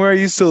block from where I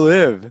used to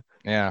live.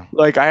 Yeah.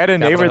 Like I had a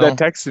neighbor that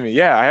texted me.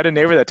 Yeah. I had a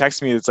neighbor that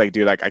texted me. It's like,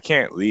 dude, like I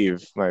can't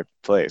leave my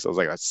place. I was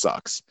like, that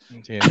sucks.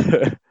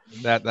 Dude,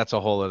 that's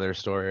a whole other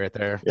story right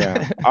there.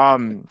 Yeah.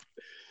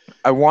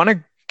 I want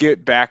to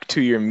get back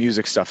to your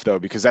music stuff though,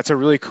 because that's a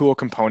really cool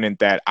component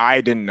that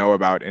I didn't know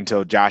about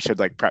until Josh had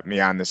like prepped me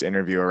on this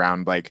interview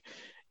around like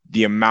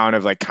the amount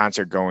of like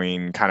concert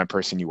going kind of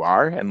person you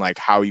are and like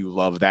how you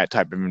love that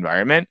type of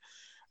environment.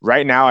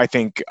 Right now, I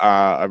think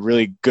a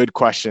really good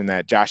question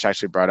that Josh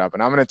actually brought up,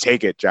 and I'm going to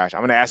take it, Josh.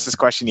 I'm going to ask this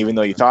question even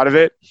though you thought of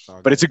it,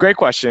 but it's a great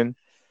question.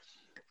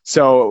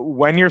 So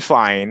when you're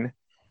flying,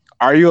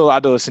 are you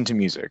allowed to listen to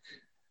music?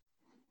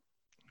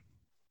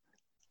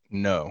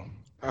 No.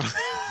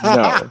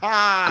 No.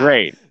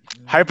 Great.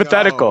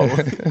 Hypothetical.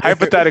 No.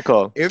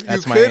 Hypothetical. If you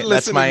That's could my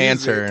listen to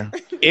answer.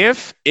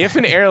 If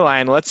an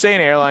airline, let's say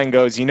an airline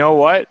goes, you know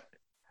what?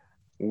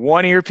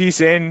 One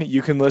earpiece in,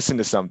 you can listen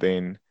to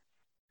something.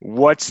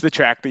 What's the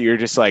track that you're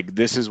just like,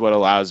 this is what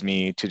allows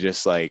me to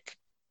just like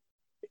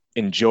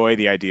enjoy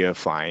the idea of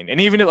flying? And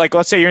even like,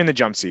 let's say you're in the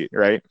jump seat,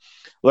 right?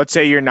 Let's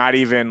say you're not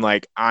even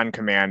like on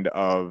command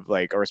of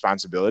like a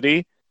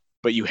responsibility,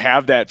 but you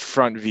have that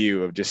front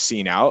view of just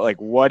seeing out.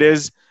 Like what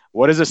is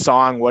a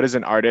song? What is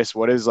an artist?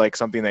 What is like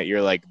something that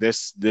you're like,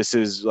 this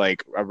is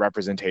like a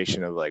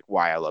representation of like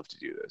why I love to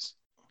do this?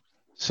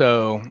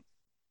 So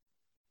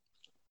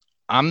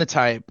I'm the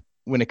type,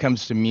 when it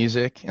comes to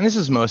music, and this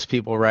is most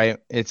people, right?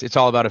 It's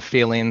all about a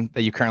feeling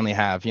that you currently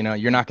have. You know,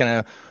 you're not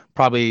going to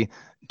probably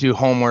do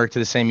homework to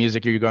the same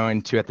music you're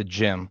going to at the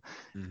gym.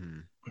 Mm-hmm.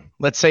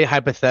 Let's say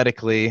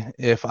hypothetically,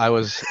 if I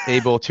was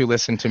able to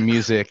listen to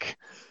music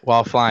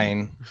while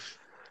flying,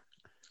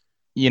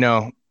 you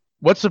know,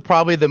 what's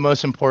probably the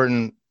most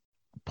important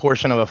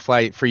portion of a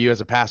flight for you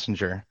as a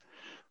passenger?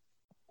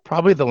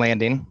 Probably the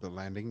landing. The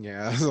landing,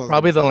 yeah.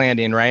 Probably the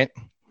landing, right?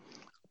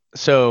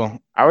 So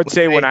I would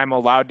say when I'm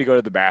allowed to go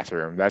to the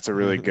bathroom, that's a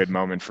really good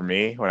moment for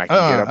me when I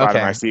can get up out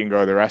of my seat and go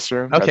to the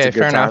restroom. Okay,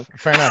 fair enough.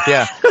 Fair enough.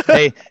 Yeah.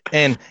 Hey,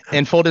 and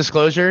full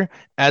disclosure,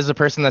 as the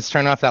person that's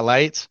turned off that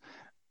lights,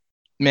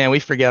 man,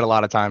 we forget a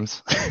lot of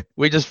times.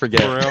 We just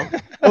forget. For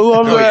real? I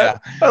love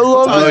that. Yeah. I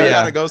love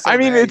that. Yeah. I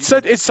mean, it's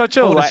such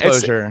a full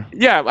disclosure.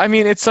 I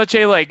mean, it's such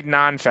a like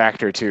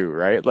non-factor too,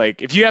 right?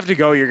 Like if you have to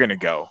go, you're gonna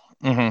go.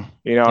 Mm-hmm.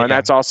 You know, and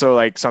that's also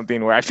like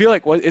something where I feel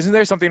like, isn't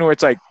there something where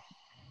it's like,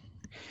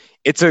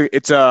 it's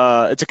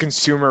a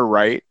consumer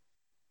right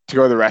to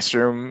go to the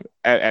restroom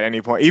at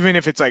any point, even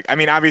if it's like, I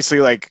mean, obviously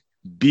like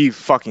be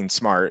fucking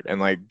smart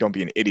and like don't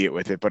be an idiot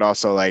with it, but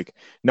also like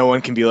no one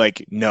can be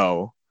like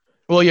no.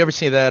 Well, you ever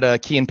see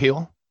that Key and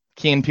Peele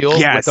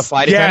yes. with the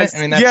flight attendant?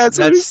 I mean, that's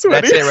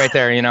it right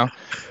there. You know,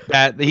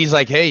 that he's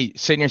like, hey,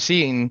 sit in your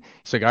seat, and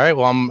he's like, all right,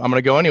 well, I'm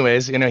gonna go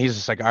anyways. You know, he's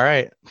just like, all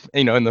right,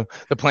 you know, and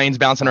the plane's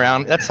bouncing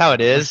around. That's how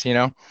it is, you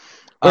know.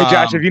 Wait,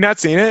 Josh, have you not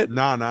seen it?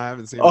 No, I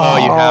haven't seen it. Oh,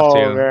 you have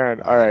to. Oh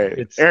man! All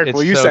right, Eric,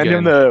 will you so send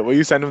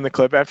good. him the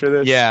clip after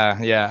this? Yeah,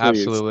 Please.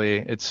 absolutely.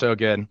 It's so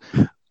good.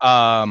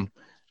 But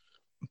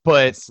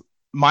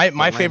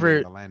my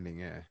favorite The landing,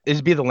 yeah.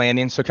 is be the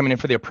landing. So coming in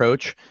for the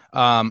approach.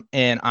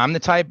 And I'm the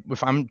type,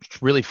 if I'm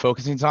really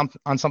focusing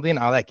on something,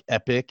 I like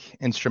epic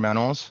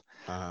instrumentals.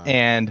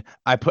 And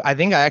I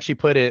think I actually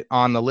put it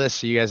on the list.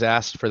 So you guys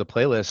asked for the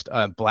playlist,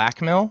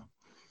 Blackmill.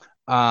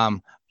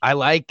 I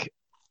like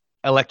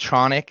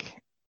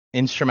electronic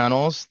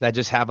instrumentals that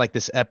just have like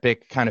this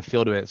epic kind of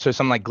feel to it. So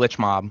something like Glitch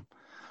Mob.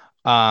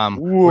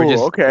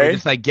 Okay.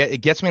 Just like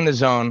it gets me in the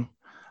zone.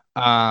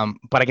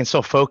 But I can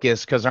still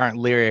focus because there aren't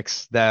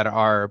lyrics that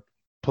are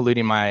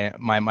polluting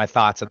my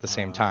thoughts at the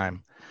same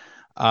time.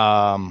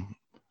 But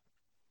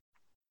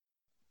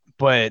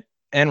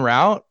en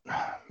route,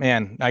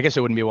 man, I guess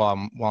it wouldn't be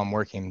while I'm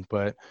working,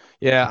 but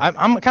yeah,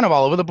 I'm kind of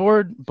all over the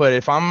board. But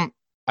if I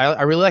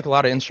really like a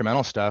lot of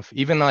instrumental stuff,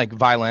 even like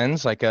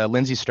violins, like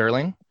Lindsey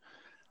Sterling.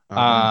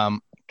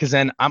 Because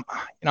then I'm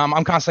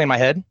constantly in my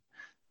head.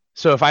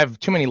 So if I have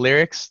too many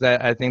lyrics,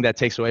 that I think that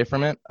takes away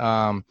from it.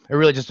 It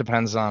really just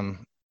depends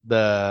on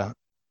the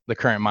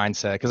current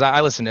mindset, because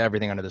I listen to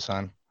everything under the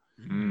sun.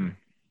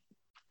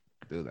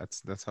 Dude,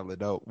 that's hella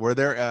dope. Were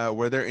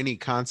there any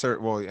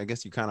concert? Well, I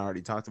guess you kind of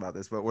already talked about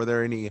this, but were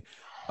there any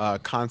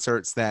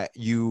concerts that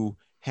you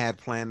had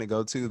planned to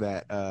go to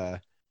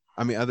that?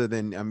 I mean, other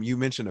than you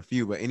mentioned a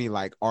few, but any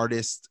like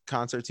artist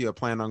concerts you had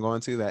planned on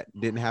going to that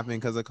didn't happen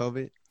because of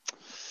COVID?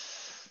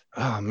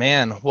 Oh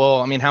man,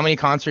 well, I mean, how many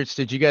concerts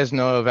did you guys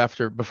know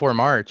of before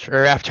March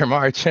or after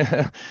March?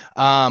 I'd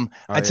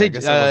say I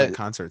guess it wasn't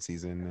concert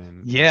season.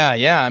 And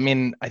yeah. I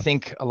mean, I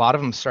think a lot of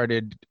them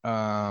started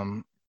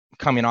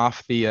coming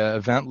off the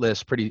event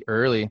list pretty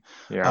early.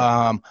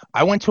 Yeah.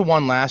 I went to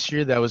one last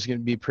year that was going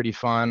to be pretty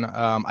fun.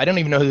 I don't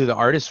even know who the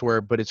artists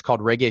were, but it's called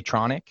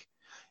Reggaetronic.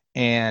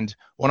 And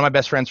one of my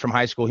best friends from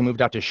high school, he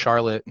moved out to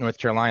Charlotte, North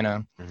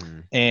Carolina,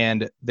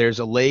 and there's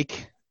a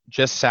lake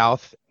just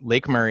south,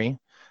 Lake Murray.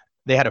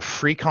 They had a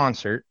free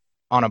concert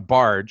on a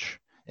barge,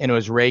 and it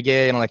was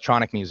reggae and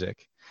electronic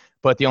music.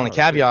 But the only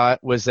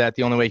caveat was that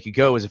the only way you could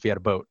go was if you had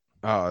a boat.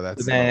 Oh,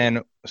 that's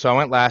so I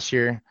went last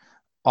year.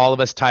 All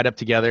of us tied up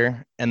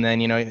together, and then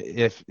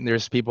if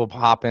there's people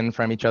hopping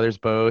from each other's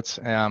boats,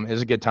 it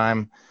was a good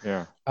time.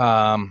 Yeah.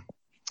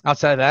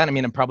 Outside of that, I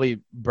mean,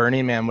 probably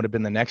Burning Man would have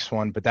been the next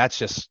one, but that's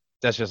just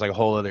like a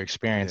whole other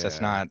experience.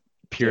 That's not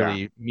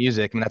purely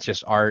music. I mean, that's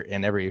just art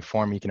in every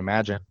form you can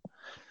imagine.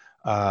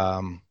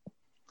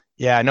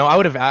 Yeah, no, I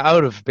would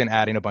have been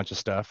adding a bunch of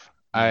stuff.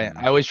 I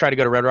always try to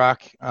go to Red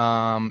Rock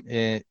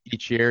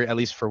each year, at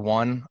least for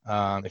one.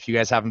 If you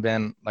guys haven't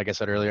been, like I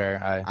said earlier,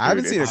 I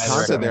haven't seen a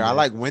concert there.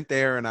 I went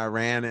there and I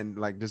ran and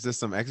like there's just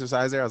some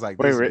exercise there. I was like,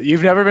 wait,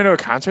 you've never been to a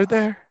concert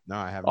there? No,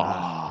 I have not.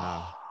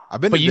 No. I've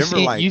been to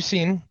Denver.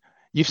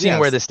 You've seen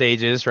where the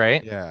stage is,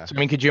 right? Yeah. So I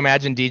mean, could you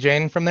imagine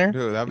DJing from there?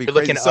 Dude, that'd be You're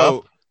crazy.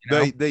 So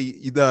up,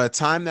 the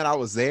time that I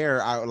was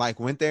there, I like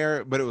went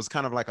there, but it was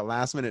kind of like a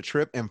last minute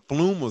trip, and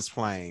Flume was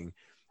playing,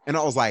 and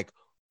I was like,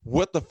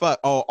 what the fuck?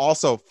 Oh,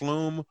 also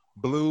Flume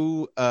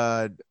Blue,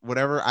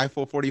 whatever,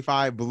 Eiffel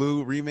 45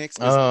 Blue remix.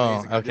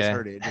 Amazing. I just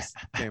heard it. It just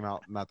came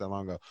out not that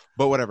long ago.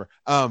 But whatever.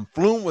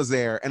 Flume was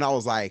there, and I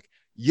was like,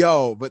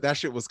 yo, but that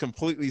shit was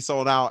completely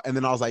sold out. And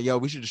then I was like, yo,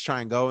 we should just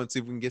try and go and see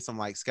if we can get some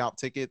like scalp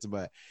tickets,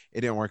 but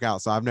it didn't work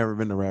out. So I've never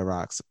been to Red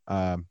Rocks.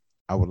 I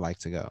would like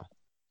to go.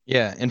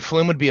 Yeah, and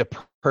Flume would be a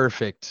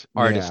perfect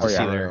artist to see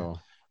there.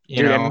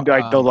 And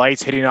like the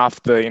lights hitting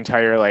off the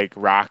entire like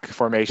rock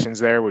formations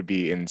there would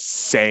be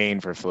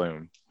insane for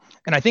Flume.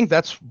 And I think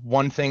that's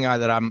one thing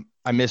that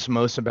I miss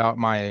most about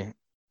my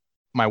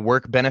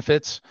work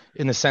benefits,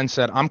 in the sense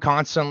that I'm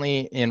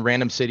constantly in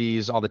random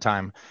cities all the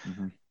time.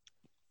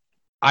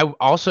 I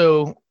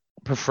also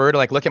prefer to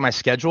like look at my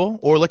schedule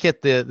or look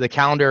at the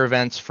calendar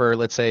events for,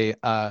 let's say,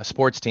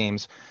 sports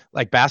teams.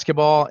 Like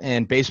basketball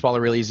and baseball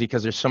are really easy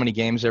because there's so many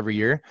games every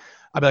year.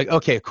 I'd be like,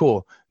 okay,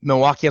 cool.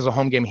 Milwaukee has a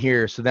home game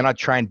here. So then I'd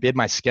try and bid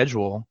my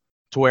schedule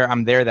to where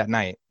I'm there that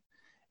night.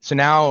 So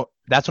now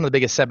that's one of the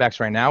biggest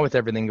setbacks right now with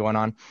everything going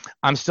on.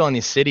 I'm still in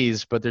these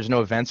cities, but there's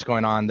no events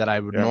going on that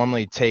I would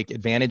normally take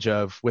advantage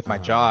of with my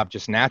job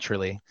just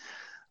naturally.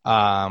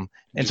 And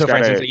so, for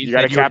instance, you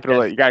got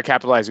to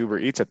capitalize Uber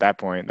Eats at that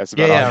point. That's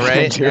about all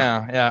right.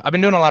 Yeah. I've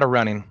been doing a lot of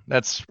running.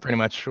 That's pretty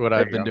much what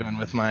I've been doing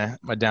with my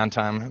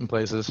downtime in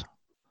places.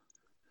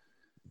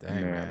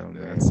 Dang, man.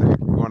 That's sick.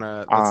 Want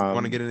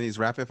to get into these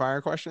rapid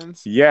fire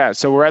questions? Yeah.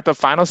 So we're at the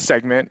final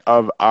segment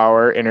of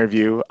our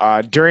interview.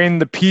 During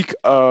the peak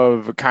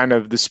of kind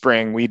of the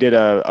spring, we did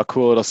a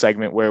cool little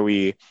segment where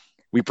we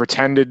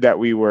pretended that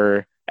we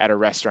were at a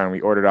restaurant.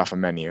 We ordered off a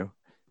menu.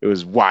 It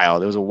was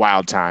wild. It was a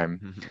wild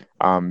time,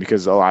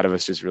 because a lot of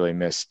us just really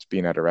missed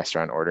being at a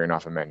restaurant ordering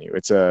off a menu.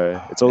 It's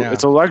a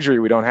luxury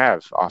we don't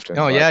have often.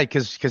 Oh yeah,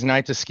 because now you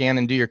have to scan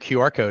and do your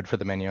QR code for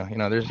the menu.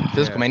 There's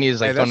physical menus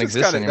don't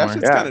exist anymore.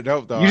 That's just kind of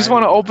dope, though. You just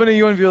want to open it,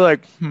 you want to be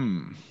like,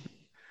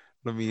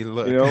 Let me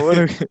look.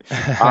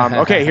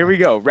 Okay, here we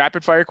go.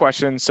 Rapid fire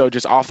questions. So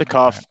just off the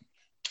cuff,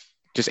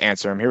 just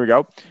answer them. Here we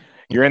go.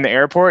 You're in the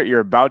airport.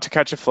 You're about to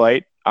catch a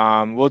flight.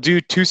 We'll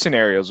do two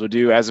scenarios. We'll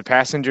do as a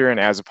passenger and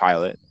as a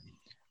pilot.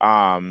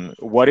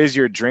 What is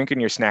your drink and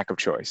your snack of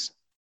choice?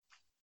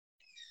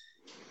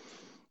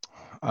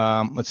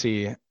 Let's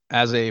see.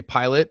 As a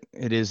pilot,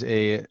 it is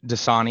a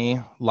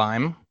Dasani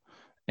lime,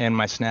 and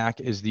my snack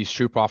is the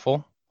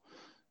stroopwafel.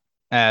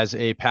 As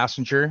a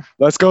passenger,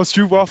 Let's go,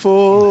 Stroop That's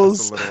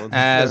Waffles. a little.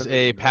 as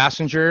a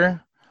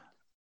passenger,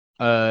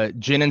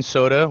 gin and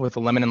soda with a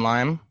lemon and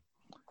lime,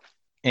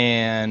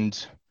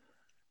 and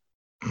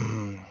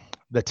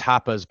the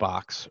tapas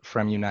box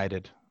from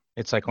United.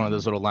 It's like one of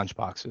those little lunch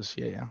boxes.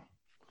 Yeah.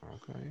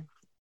 Okay.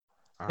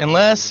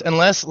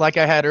 Unless like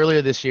I had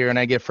earlier this year and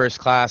I get first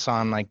class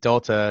on like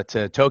Delta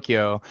to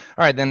Tokyo, all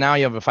right, then now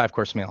you have a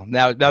 5-course meal.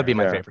 That would be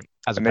my Yeah. favorite.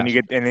 As a And then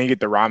you passenger. get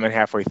the ramen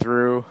halfway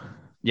through.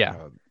 Yeah,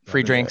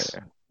 free that is- drinks.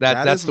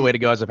 That That's is- the way to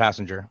go as a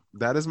passenger.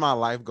 That is my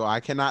life goal. I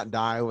cannot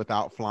die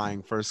without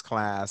flying first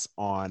class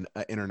on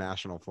an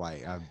international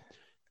flight.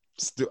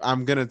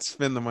 I'm gonna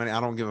spend the money. I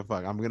don't give a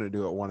fuck. I'm gonna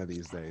do it one of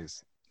these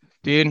days.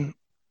 Dude,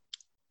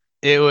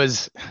 I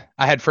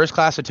had first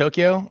class to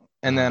Tokyo,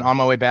 and then on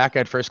my way back, I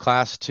had first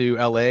class to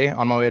LA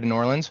on my way to New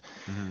Orleans.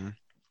 Mm-hmm.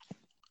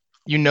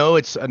 You know,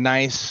 it's a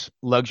nice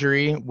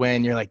luxury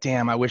when you're like,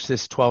 damn, I wish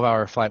this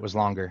 12-hour flight was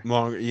longer.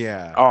 Longer,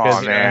 yeah. Oh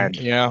 'Cause, man,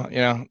 you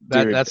know,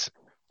 Dude.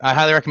 I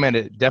highly recommend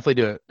it.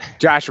 Definitely do it.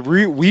 Josh,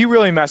 we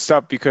really messed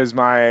up because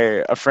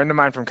a friend of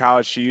mine from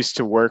college, she used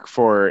to work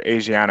for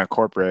Asiana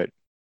corporate.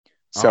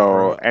 So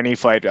Oh, right. any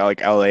flight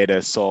like LA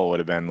to Seoul would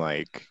have been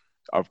like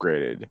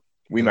upgraded.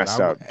 We Dude, messed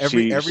up.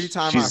 every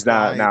time she's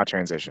I fly- now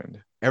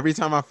transitioned. Every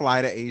time I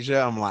fly to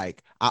Asia, I'm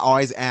like, I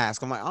always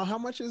ask. I'm like, oh, how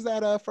much is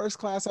that first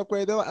class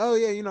upgrade? They're like, oh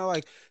yeah,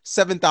 like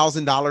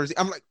 $7,000.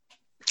 I'm like,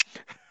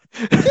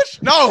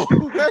 bitch, no.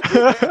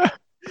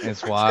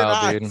 It's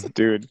wild, Cannot. dude.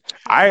 Dude,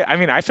 I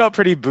mean, I felt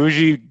pretty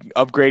bougie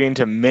upgrading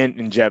to Mint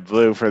and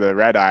JetBlue for the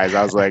red eyes.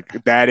 I was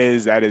like, that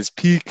is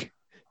peak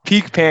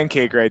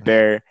pancake right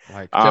there.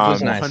 Like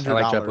JetBlue's nice. I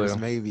like $100 JetBlue.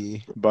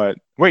 maybe. But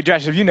wait,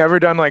 Josh, have you never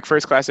done like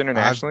first class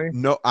internationally?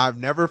 I've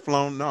never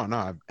flown. No,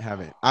 I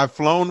haven't. I've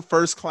flown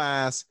first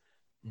class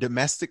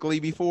domestically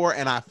before,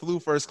 and I flew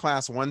first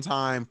class one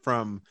time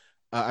from.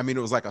 It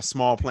was like a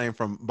small plane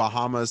from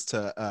Bahamas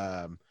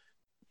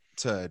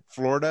to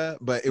Florida,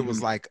 but it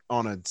was like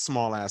on a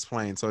small ass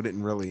plane, so it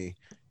didn't really.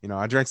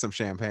 I drank some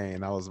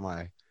champagne. That was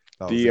it.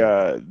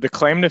 The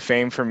claim to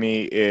fame for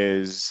me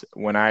is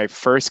when I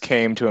first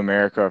came to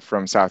America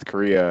from South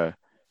Korea,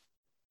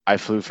 I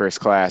flew first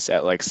class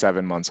at like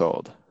 7 months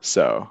old.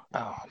 So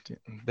Oh, dude,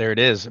 there it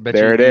is. I bet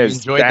There you, it you is.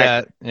 enjoyed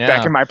that. Yeah.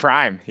 back in my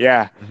prime,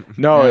 yeah.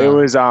 No,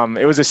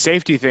 Yeah. it was a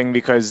safety thing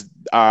because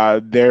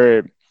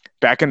there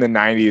back in the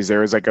 90s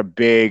there was like a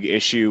big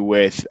issue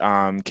with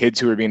kids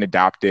who were being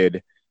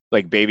adopted,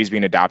 like babies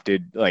being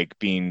adopted, like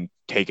being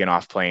taken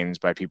off planes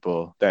by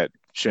people that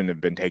shouldn't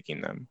have been taking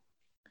them.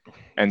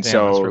 And Damn,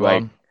 so that's pretty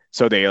like wild.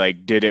 so they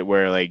like did it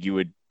where like you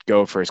would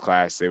go first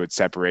class, they would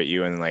separate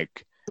you and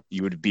like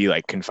you would be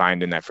like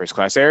confined in that first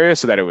class area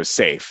so that it was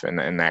safe and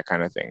that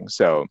kind of thing.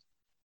 So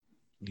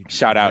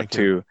shout out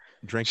to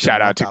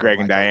Greg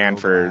and Diane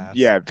for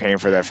paying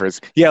for that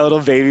first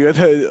little baby with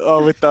a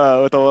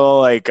little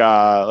like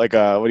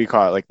what do you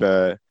call it, like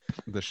the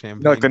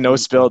champagne, like the no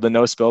spill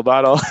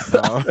bottle.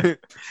 the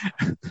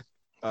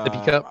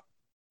Sippy cup.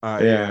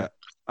 Yeah.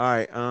 All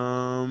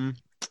right.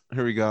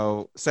 Here we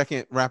go.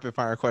 Second rapid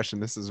fire question.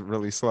 This is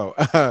really slow.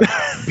 Our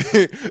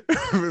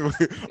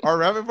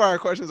rapid fire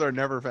questions are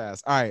never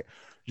fast. All right.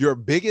 Your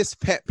biggest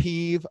pet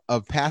peeve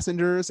of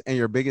passengers and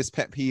your biggest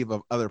pet peeve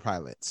of other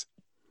pilots.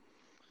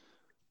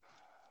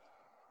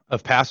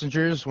 Of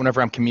passengers,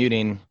 whenever I'm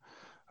commuting,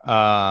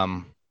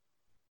 and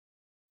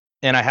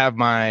I have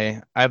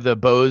the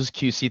Bose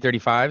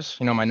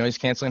QC35s, my noise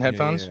canceling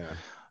headphones. Yeah.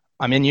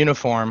 I'm in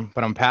uniform,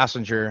 but I'm a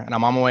passenger and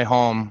I'm on my way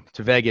home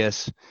to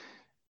Vegas.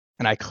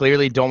 And I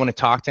clearly don't want to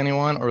talk to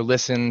anyone or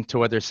listen to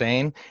what they're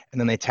saying.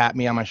 And then they tap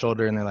me on my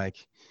shoulder and they're like,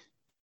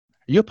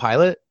 "Are you a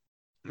pilot?"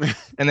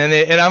 and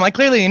I'm like,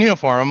 clearly in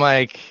uniform. I'm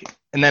like,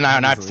 and then I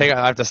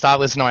have to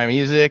stop listening to my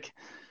music.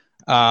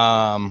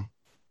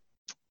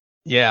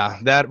 Yeah,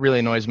 that really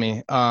annoys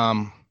me.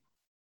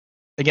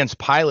 Against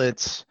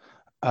pilots,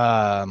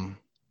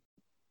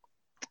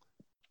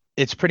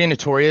 it's pretty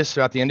notorious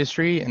throughout the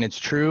industry, and it's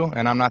true.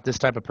 And I'm not this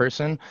type of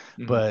person,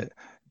 but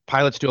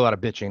pilots do a lot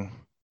of bitching.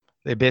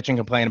 They bitch and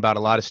complain about a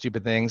lot of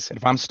stupid things. And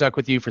if I'm stuck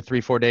with you for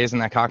 3-4 days in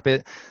that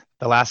cockpit,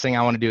 the last thing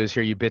I want to do is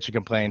hear you bitch and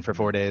complain for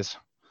 4 days.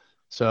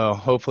 So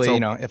hopefully,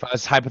 if I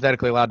was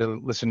hypothetically allowed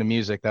to listen to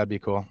music, that'd be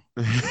cool.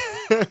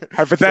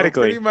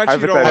 Hypothetically.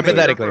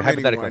 Hypothetically.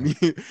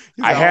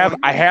 I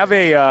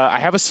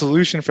have a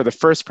solution for the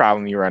first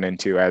problem you run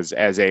into as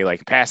a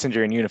like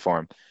passenger in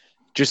uniform.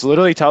 Just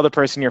literally tell the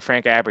person you're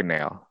Frank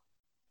Abagnale.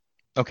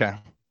 Okay.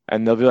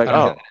 And they'll be like,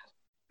 "Oh,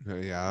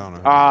 yeah, I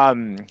don't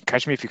know."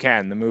 Catch Me If You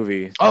Can, the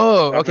movie.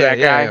 Oh, Remember okay, that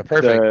guy, yeah,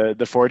 perfect.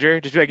 The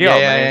forger. Just be like, "Yo, my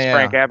name's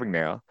Frank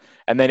Abagnale."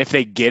 And then if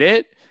they get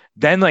it,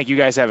 then like you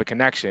guys have a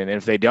connection. And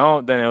if they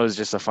don't, then it was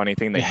just a funny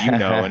thing that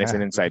and it's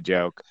an inside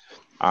joke.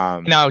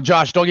 Now,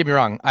 Josh, don't get me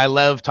wrong. I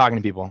love talking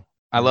to people.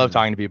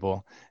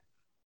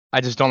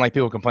 I just don't like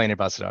people complaining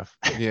about stuff.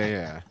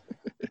 Yeah.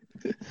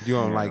 You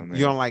don't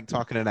like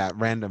talking to that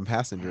random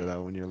passenger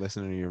though when you're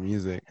listening to your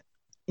music.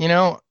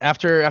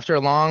 After a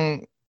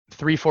long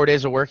 3-4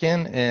 days of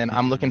working, and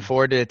I'm looking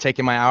forward to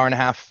taking my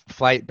hour-and-a-half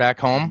flight back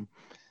home.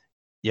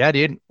 Yeah,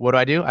 dude. What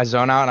do? I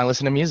zone out and I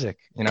listen to music.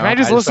 You know, Can I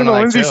just listen to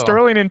wanna, Lindsey chill.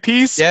 Sterling in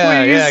peace,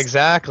 Yeah, please? yeah,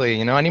 exactly.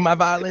 You know, I need my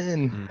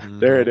violin.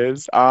 There it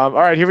is. All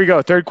right, here we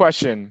go. Third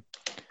question.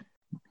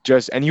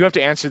 And you have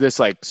to answer this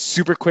like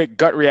super quick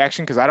gut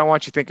reaction because I don't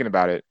want you thinking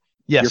about it.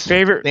 Yes. Your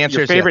favorite The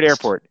answer is favorite yes.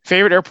 airport.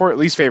 Favorite airport,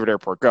 least favorite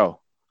airport. Go.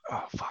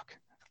 Oh fuck.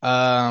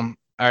 I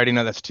already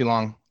know that's too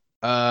long.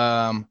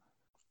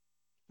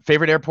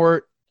 Favorite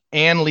airport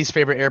and least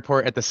favorite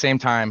airport at the same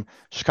time.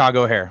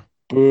 Chicago O'Hare.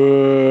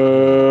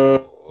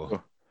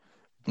 Boo.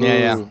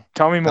 Yeah. Boo.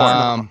 Tell me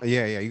more.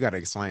 Yeah, you got to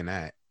explain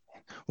that.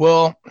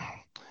 Well,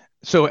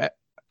 so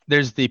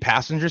there's the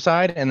passenger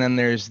side and then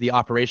there's the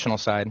operational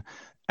side.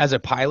 As a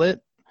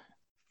pilot,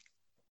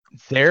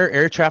 their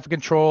air traffic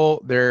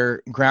control,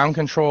 their ground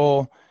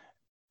control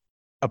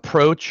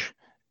approach,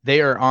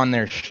 they are on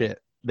their shit.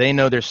 They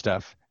know their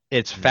stuff.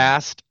 It's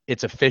fast,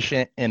 it's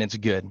efficient, and it's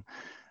good.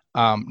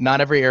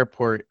 Not every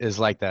airport is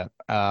like that.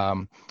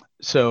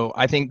 So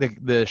I think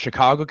the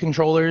Chicago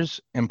controllers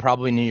and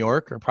probably New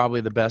York are probably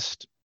the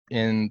best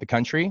in the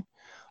country.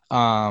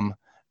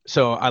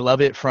 So I love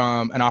it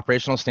from an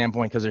operational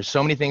standpoint because there's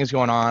so many things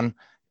going on.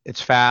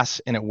 It's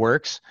fast and it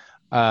works.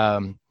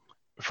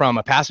 From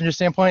a passenger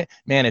standpoint,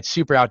 man, it's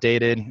super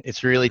outdated.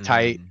 It's really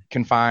tight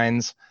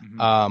confines.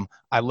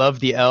 I love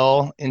the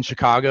L in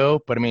Chicago,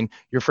 but I mean,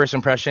 your first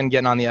impression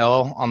getting on the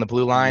L on the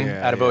blue line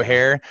out of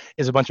O'Hare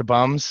is a bunch of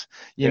bums.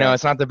 You know,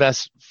 it's not the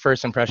best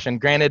first impression.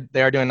 Granted,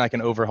 they are doing like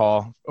an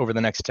overhaul over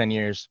the next 10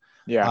 years.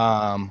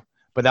 Yeah.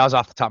 But that was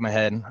off the top of my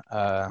head.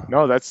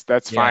 No,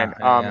 that's fine.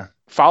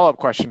 Follow-up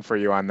question for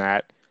you on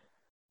that.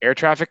 Air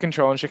traffic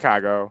control in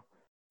Chicago.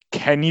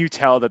 Can you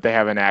tell that they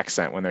have an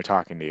accent when they're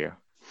talking to you?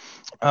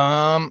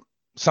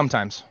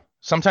 Sometimes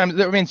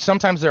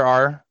there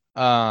are,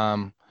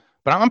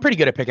 but I'm pretty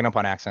good at picking up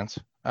on accents.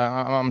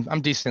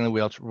 I'm decently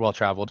well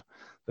traveled.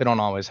 They don't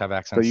always have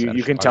accents. So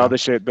you can tell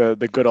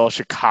the good old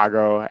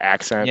Chicago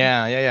accent.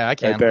 Yeah, I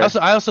can. Right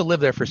I also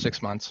lived there for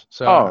 6 months.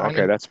 So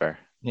okay, that's fair.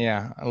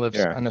 Yeah,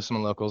 I know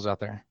some locals out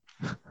there.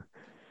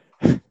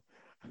 You're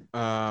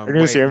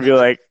gonna see him be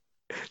like,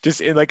 just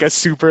in like a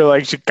super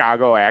like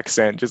Chicago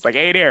accent, just like,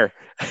 "Hey there."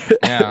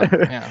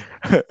 Yeah.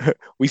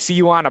 We see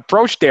you on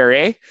approach there,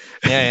 eh?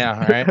 Yeah.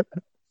 All right.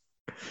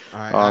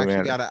 All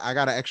right. I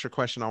got an extra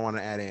question I want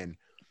to add in.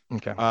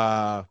 Okay.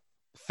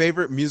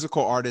 Favorite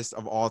musical artist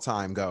of all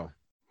time? Go.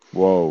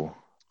 Whoa.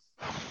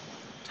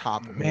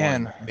 Top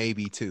Man. one,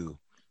 maybe two.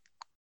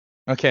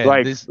 Okay.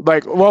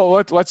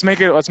 Let's make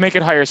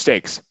it higher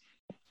stakes.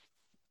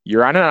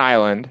 You're on an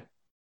island,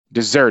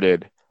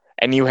 deserted,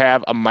 and you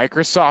have a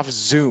Microsoft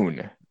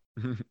Zune.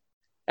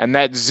 And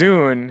that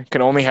Zune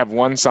can only have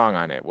one song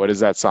on it. What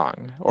is that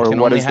song? Or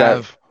what is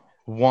that?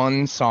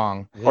 One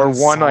song. Or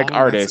one like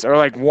artist. Or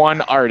like one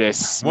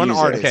artist. One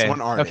artist. Okay.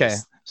 One artist. Okay.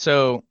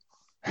 So.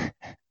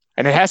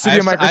 And it has to be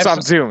a Microsoft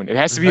Zune. It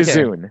has to be a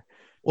Zune.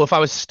 Well, if I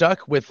was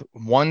stuck with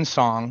one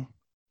song,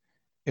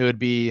 it would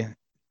be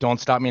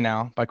 "Don't Stop Me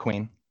Now" by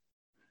Queen.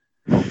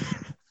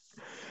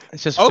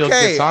 It's just feels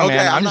good song,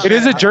 man. It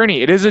is a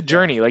journey. It is a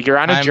journey. Like you're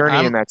on a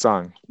journey in that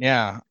song.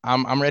 Yeah,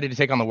 I'm ready to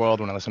take on the world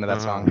when I listen to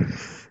that song.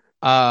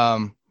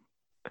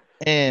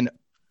 And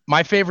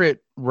my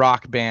favorite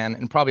rock band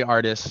and probably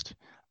artist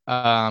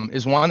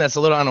is one that's a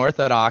little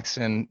unorthodox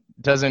and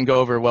doesn't go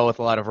over well with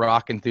a lot of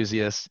rock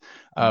enthusiasts.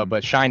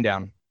 But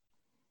Shinedown.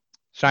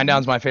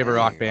 Shinedown's my favorite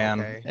rock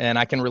band, and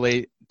I can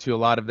relate to a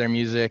lot of their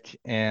music,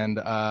 and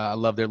I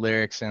love their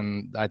lyrics,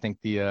 and I think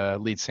the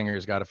lead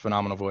singer's got a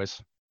phenomenal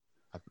voice.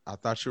 I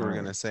thought you were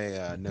gonna say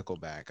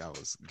Nickelback. I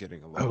was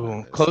getting a little.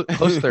 Oh,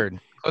 close third.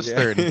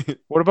 Third.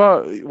 What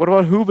about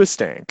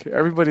Hoobastank?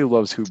 Everybody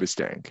loves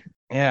Hoobastank.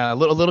 Yeah, a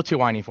little too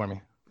whiny for me.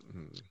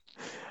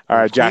 All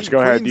right, Josh, go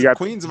ahead. You got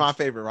Queen's my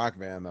favorite rock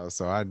band though,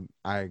 so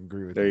I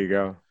agree with you. There you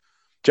go.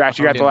 Josh,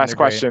 you got the last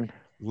question.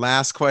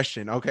 Last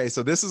question. Okay,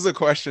 so this is a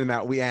question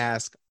that we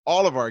ask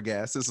all of our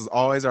guests. This is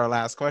always our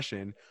last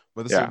question,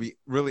 but this will be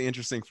really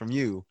interesting from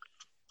you.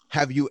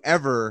 Have you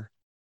ever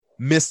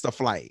missed a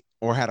flight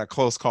or had a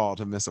close call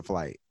to miss a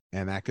flight?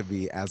 And that could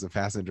be as a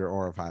passenger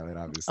or a pilot,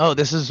 obviously. Oh,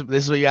 this is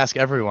what you ask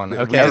everyone.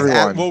 Okay. We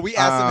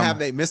asked them, have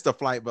they missed a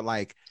flight, but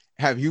like,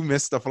 have you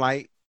missed a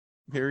flight?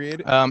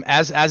 Period.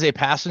 As a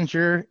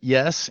passenger,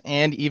 yes,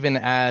 and even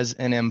as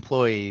an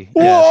employee.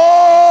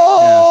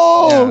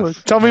 Whoa!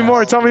 Yes. Tell me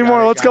more.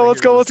 Let's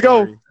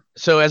go.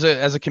 So as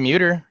a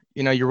commuter,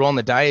 you're rolling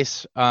the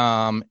dice.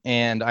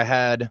 And I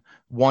had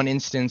one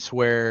instance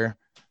where,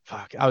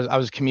 I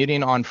was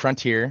commuting on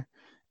Frontier,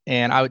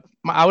 and I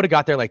would have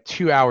got there like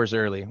 2 hours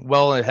early,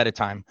 well ahead of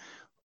time.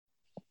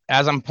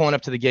 As I'm pulling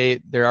up to the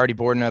gate, they're already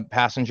boarding up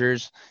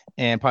passengers,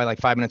 and probably like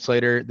 5 minutes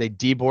later, they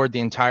deboard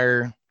the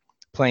entire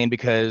plane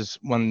because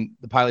when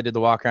the pilot did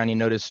the walk around, he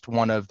noticed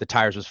one of the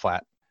tires was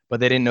flat, but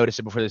they didn't notice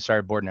it before they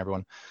started boarding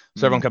everyone.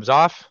 So everyone comes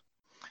off,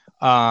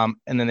 and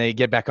then they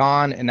get back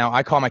on. And now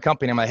I call my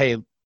company. I'm like, hey,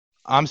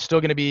 I'm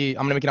going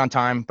to make it on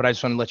time, but I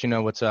just want to let you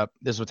know what's up.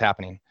 This is what's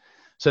happening.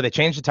 So they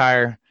change the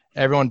tire,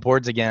 everyone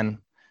boards again.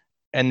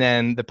 And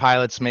then the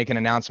pilots make an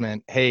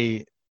announcement.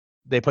 Hey,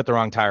 they put the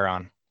wrong tire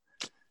on.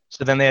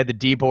 So then they had to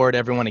deboard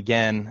everyone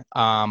again.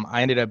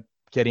 I ended up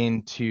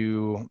getting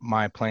to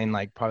my plane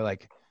probably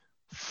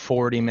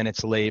 40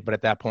 minutes late, but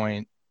at that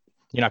point,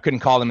 I couldn't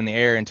call them in the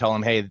air and tell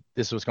them, hey,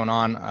 this is what's going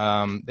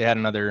on. They had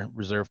another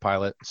reserve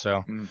pilot.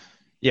 So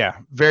yeah,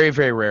 very,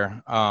 very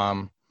rare.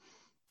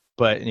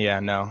 But yeah,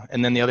 no.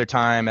 And then the other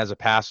time as a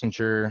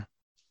passenger,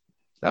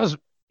 it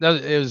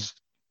was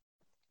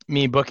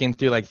me booking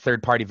through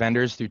third-party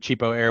vendors through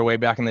Cheapo Air way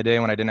back in the day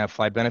when I didn't have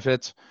flight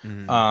benefits.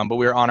 But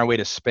we were on our way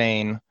to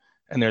Spain,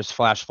 and there's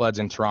flash floods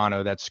in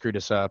Toronto that screwed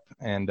us up,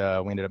 and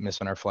we ended up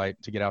missing our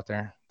flight to get out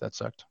there. That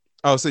sucked.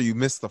 Oh, so you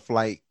missed the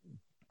flight?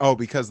 Oh,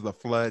 because of the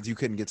floods, you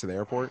couldn't get to the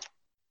airport?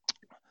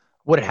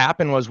 What had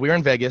happened was we were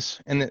in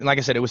Vegas, and like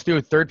I said, it was through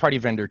a third-party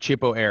vendor,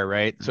 Cheapo Air,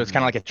 right? So it's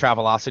kind of like a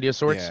Travelocity of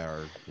sorts.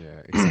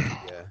 Yeah.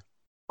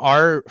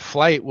 Our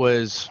flight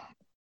was,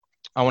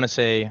 I want to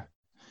say,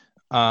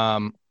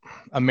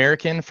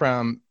 American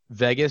from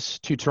Vegas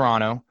to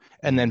Toronto,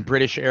 and then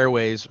British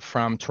Airways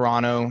from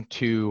Toronto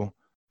to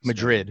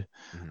Madrid.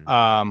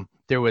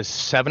 There was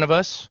 7 of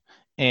us,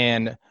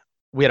 and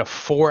we had a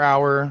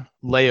 4-hour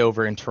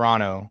layover in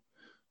Toronto,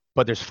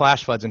 but there's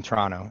flash floods in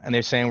Toronto, and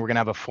they're saying we're going to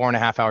have a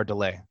 4.5-hour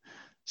delay.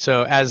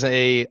 So as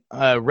a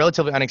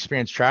relatively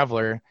unexperienced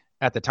traveler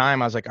at the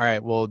time, I was like, all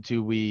right, well,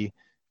 do we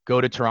go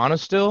to Toronto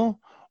still,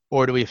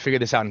 or do we figure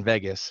this out in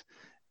Vegas?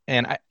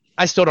 And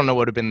I still don't know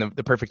what would have been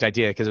the perfect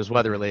idea because it was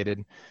weather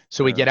related.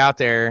 So we get out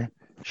there.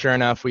 Sure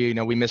enough, we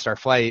missed our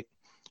flight.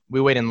 We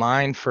wait in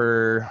line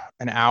for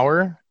an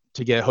hour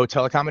to get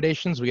hotel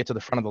accommodations. We get to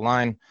the front of the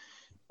line,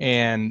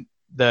 and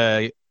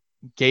the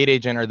gate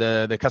agent or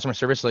the customer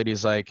service lady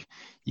is like,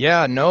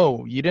 yeah,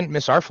 no, you didn't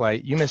miss our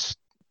flight. You missed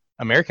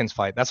American's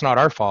flight. That's not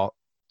our fault.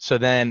 So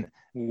then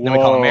we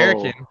call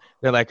American.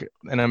 They're like,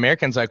 and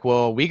American's like,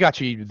 well, we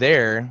got you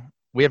there.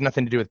 We have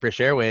nothing to do with British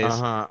Airways.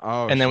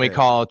 And then we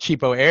call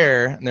Cheapo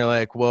Air, and they're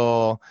like,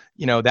 well,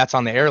 that's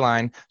on the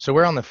airline. So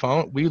we're on the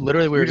phone. We were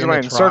in the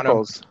Toronto.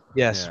 Circles.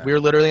 Yes, we were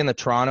literally in the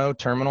Toronto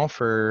terminal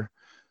for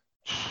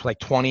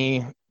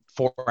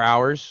 24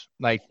 hours,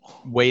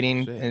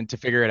 waiting and to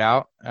figure it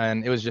out.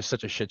 And it was just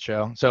such a shit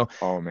show. So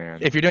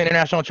if you're doing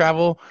international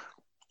travel,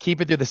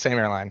 keep it through the same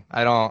airline.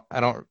 I don't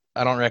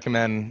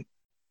recommend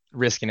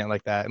risking it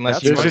like that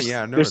unless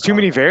there's too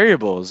many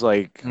variables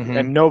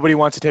and nobody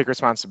wants to take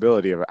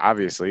responsibility of it,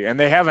 obviously, and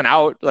they have an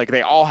out.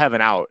 They all have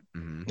an out.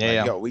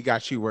 Yo, we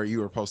got you where you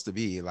were supposed to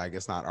be.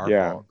 It's not our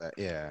fault.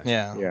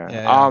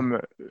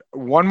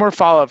 One more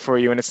follow-up for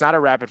you, and it's not a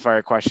rapid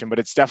fire question, but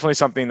it's definitely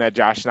something that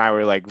Josh and I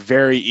were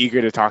very eager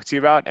to talk to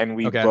you about, and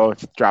we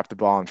both dropped the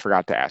ball and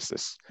forgot to ask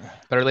this.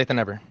 Better late than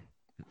never.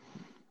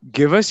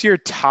 Give us your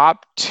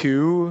top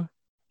 2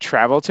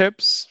 travel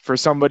tips for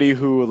somebody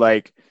who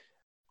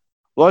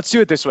well, let's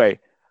do it this way.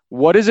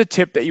 What is a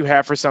tip that you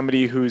have for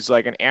somebody who's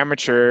an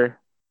amateur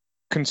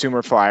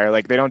consumer flyer?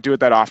 They don't do it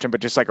that often, but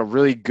just a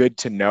really good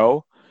to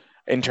know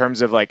in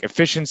terms of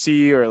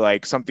efficiency or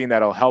something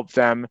that'll help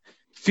them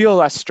feel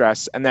less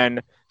stress. And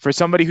then for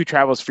somebody who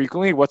travels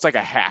frequently, what's a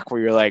hack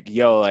where you're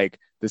yo,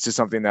 this is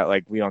something that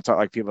we don't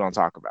talk, people don't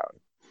talk about?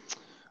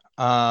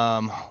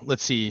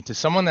 Let's see. To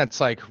someone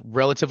that's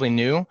relatively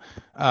new,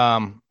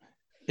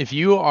 if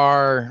you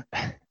are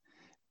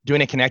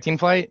doing a connecting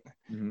flight,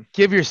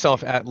 give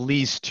yourself at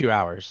least 2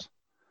 hours.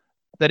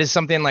 That is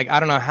something I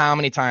don't know how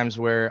many times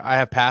where I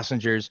have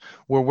passengers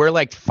where we're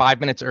 5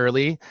 minutes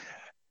early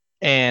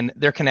and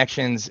their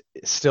connection's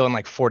still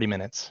in 40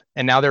 minutes.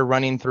 And now they're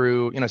running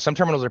through, some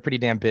terminals are pretty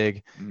damn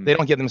big. They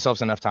don't give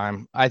themselves enough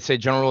time. I'd say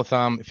general rule of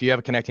thumb, if you have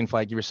a connecting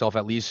flight, give yourself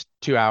at least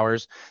 2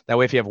 hours. That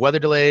way, if you have weather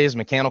delays,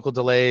 mechanical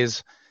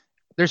delays,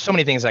 there's so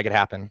many things that could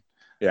happen.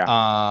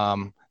 Yeah.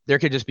 There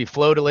could just be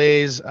flow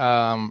delays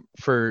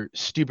for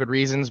stupid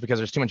reasons because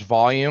there's too much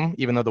volume,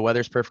 even though the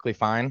weather's perfectly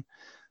fine.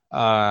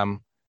 That'd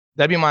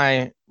be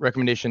my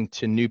recommendation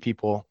to new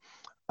people.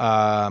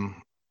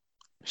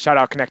 Shout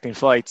out Connecting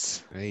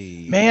Flights.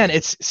 Hey. Man,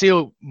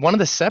 one of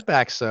the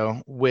setbacks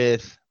though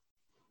with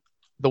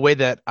the way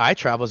that I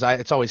travel is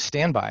it's always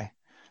standby.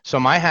 So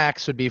my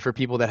hacks would be for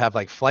people that have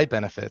flight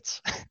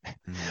benefits.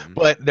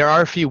 But there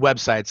are a few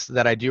websites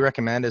that I do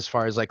recommend as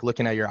far as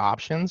looking at your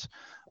options.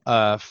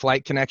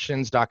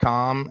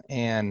 Flightconnections.com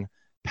and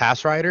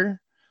PassRider.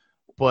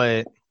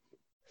 But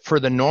for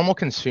the normal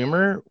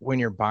consumer, when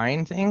you're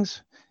buying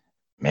things,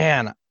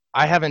 man,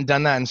 I haven't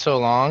done that in so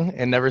long,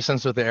 and never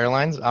since with the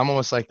airlines, I'm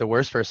almost the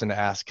worst person to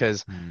ask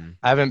because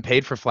I haven't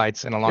paid for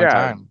flights in a long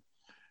time.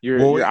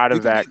 You're out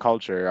of that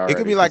culture already. It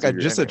could be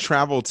just a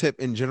travel tip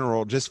in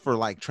general, just for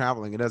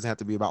traveling. It doesn't have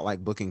to be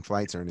about booking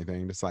flights or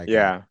anything. Just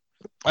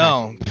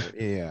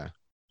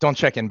don't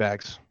check in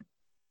bags.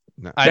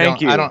 No.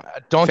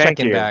 Don't check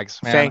in bags,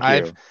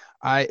 man.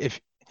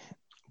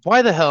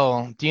 Why the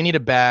hell do you need a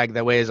bag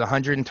that weighs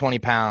 120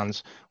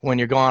 pounds when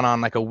you're going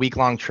on a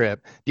week-long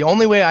trip? The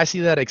only way I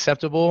see that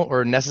acceptable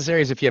or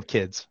necessary is if you have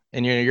kids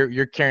and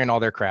you're carrying all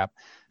their crap.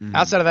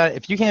 Outside of that,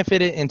 if you can't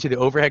fit it into the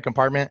overhead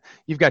compartment,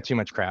 you've got too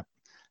much crap.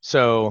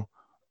 So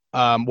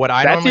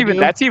that's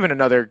even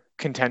another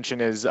contention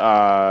is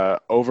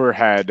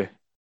overhead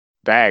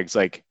bags.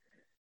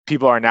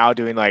 people are now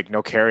doing like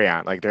no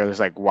carry-on. Like they're just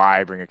like,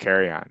 why bring a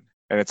carry-on?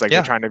 And it's like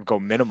they're trying to go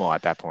minimal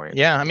at that point.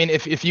 Yeah, I mean,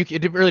 if you,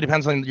 it really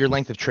depends on your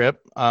length of trip.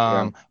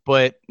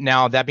 But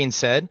now that being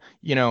said,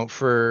 you know,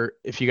 for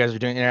if you guys are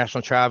doing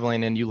international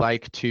traveling and you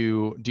like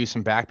to do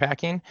some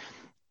backpacking,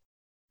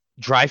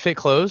 dry fit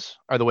clothes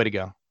are the way to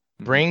go.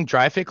 Bring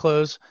dry fit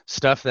clothes,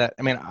 stuff that,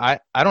 I mean, I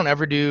don't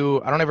ever go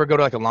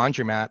to like a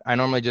laundromat. I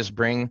normally just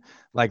bring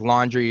like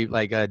laundry,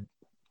 like a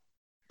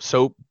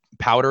soap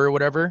powder or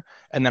whatever,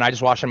 and then I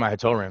just wash in my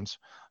hotel rooms.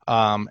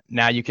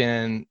 Now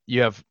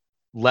you have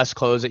less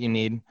clothes that you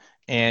need,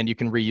 and you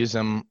can reuse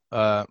them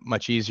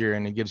much easier,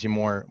 and it gives you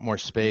more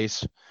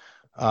space.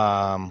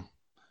 I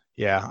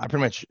pretty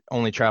much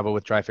only travel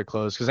with dry fit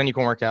clothes because then you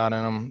can work out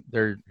in them.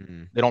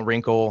 They don't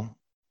wrinkle.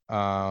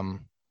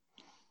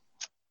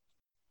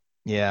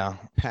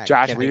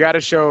 Josh, we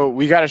gotta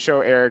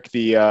show Eric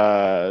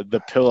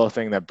the pillow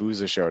thing that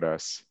Booza showed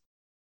us.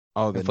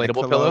 Oh, the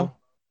inflatable pillow?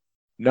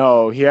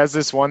 No, he has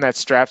this one that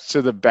straps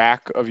to the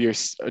back of your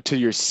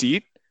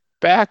seat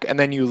back, and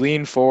then you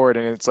lean forward,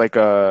 and it's like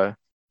a.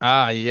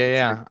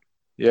 Yeah.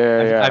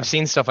 I've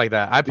seen stuff like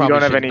that. I probably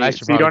you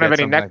don't have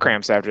any neck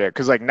cramps after it,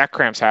 because like neck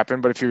cramps happen.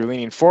 But if you're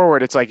leaning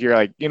forward, it's like you're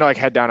like like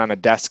head down on a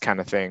desk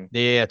kind of thing.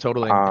 Yeah,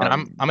 totally.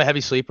 And I'm a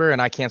heavy sleeper,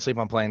 and I can't sleep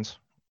on planes.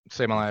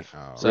 Save my life.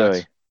 Oh, so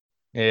really?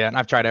 Yeah, and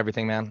I've tried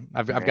everything, man.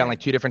 I've gotten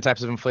like 2 different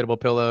types of inflatable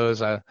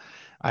pillows. I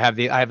have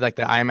like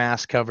the eye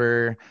mask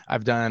cover.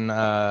 I've done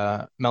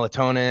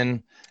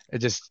melatonin. It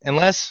just,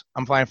 unless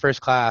I'm flying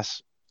first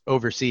class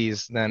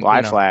overseas, then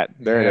lie flat.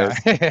 There it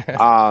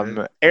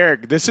is.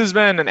 Eric, this has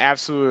been an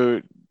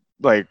absolute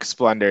like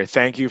splendor.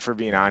 Thank you for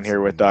being on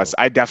here with us.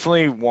 I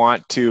definitely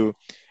want to,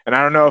 and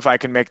I don't know if I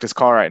can make this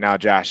call right now,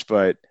 Josh,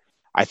 but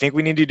I think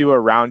we need to do a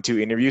round 2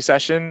 interview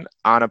session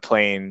on a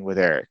plane with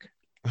Eric.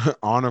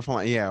 On a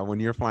plane, yeah. When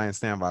you're flying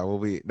standby,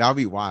 that'll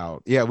be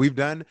wild. Yeah, we've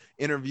done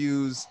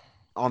interviews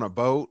on a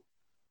boat.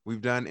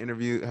 We've done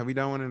interviews. Have we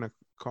done one in a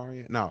car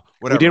yet? No,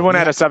 whatever. We did one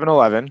at a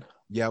 7-Eleven.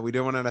 Yeah, we did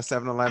one at a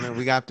 7-Eleven.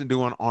 We got to do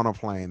one on a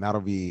plane. That'll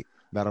be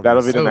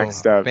the next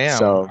step. Bam.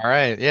 So all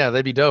right, yeah,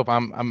 that'd be dope.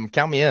 I'm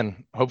count me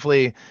in.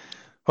 Hopefully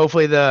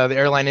the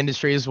airline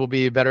industries will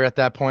be better at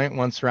that point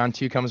once round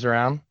 2 comes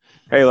around.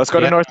 Hey, let's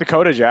go to North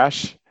Dakota,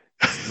 Josh.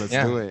 Let's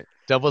do it.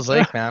 Devil's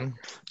Lake, man.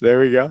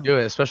 There we go. Do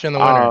it, especially in the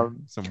winter.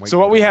 So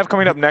what we have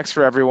coming up next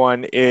for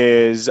everyone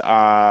is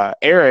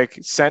Eric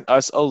sent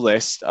us a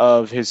list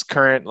of his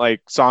current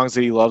like songs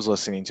that he loves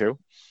listening to.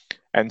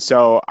 And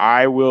so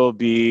I will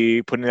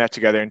be putting that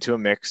together into a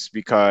mix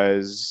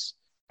because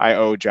I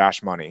owe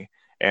Josh money,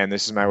 and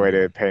this is my way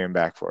to pay him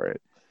back for it.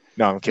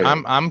 No, I'm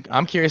kidding.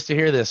 I'm curious to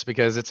hear this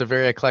because it's a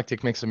very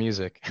eclectic mix of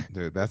music.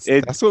 Dude, that's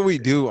what we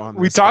do on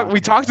this. We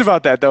talked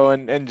about that though,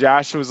 and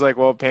Josh was like,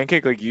 "Well,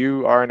 Pancake, like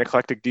you are an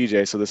eclectic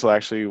DJ, so this will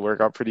actually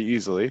work out pretty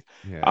easily."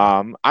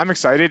 Yeah. I'm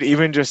excited,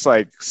 even just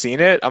like seeing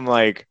it. I'm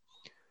like,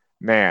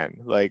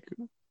 man, like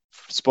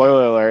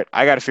spoiler alert,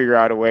 I got to figure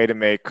out a way to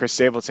make Chris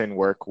Stapleton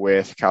work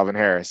with Calvin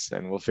Harris,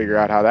 and we'll figure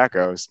out how that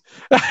goes.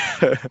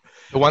 The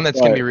one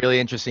that's going to be really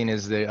interesting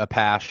is the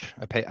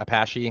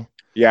Apache.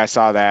 Yeah, I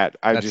saw that.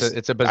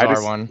 It's a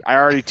bizarre one. I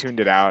already tuned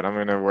it out. I'm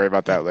going to worry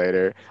about that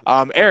later.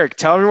 Eric,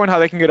 tell everyone how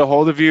they can get a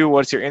hold of you.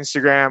 What's your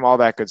Instagram? All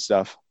that good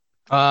stuff.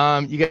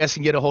 You guys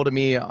can get a hold of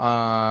me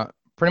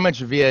pretty much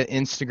via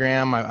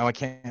Instagram. I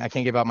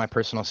can't give out my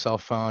personal cell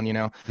phone, you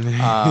know.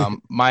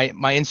 My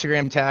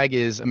Instagram tag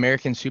is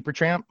American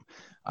Supertramp,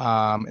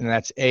 and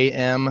that's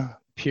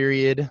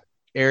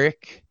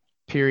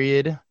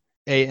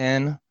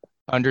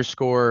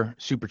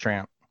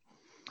AM_Eric_AN_Supertramp.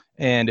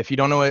 And if you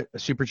don't know what a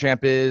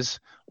Supertramp is,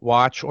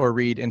 watch or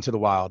read Into the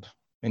Wild,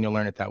 and you'll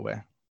learn it that way.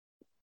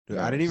 Dude,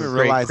 I didn't even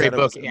realize great that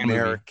book it was and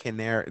American.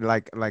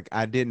 Like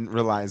I didn't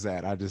realize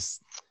that. I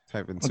just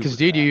type in. Because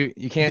dude,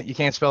 you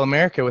can't spell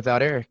America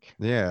without Eric.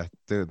 Yeah,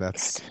 dude,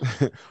 that's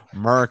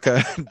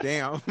America.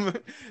 Damn,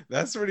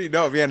 that's pretty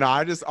dope. Yeah, no,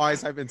 I just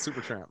always type in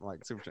Supertramp,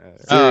 like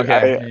Supertramp. Dude,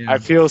 okay. I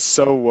feel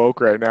so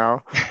woke right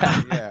now.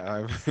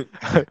 Yeah, I've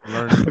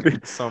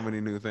learned so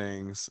many new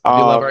things. We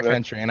love our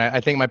country, and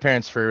I thank my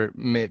parents for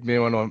me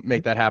want to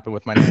make that happen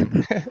with my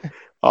name.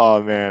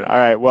 Oh man! All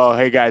right. Well,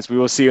 hey guys, we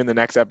will see you in the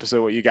next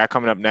episode. What you got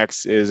coming up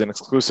next is an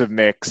exclusive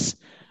mix,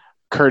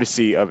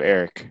 courtesy of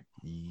Eric.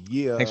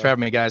 Yeah. Thanks for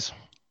having me, guys.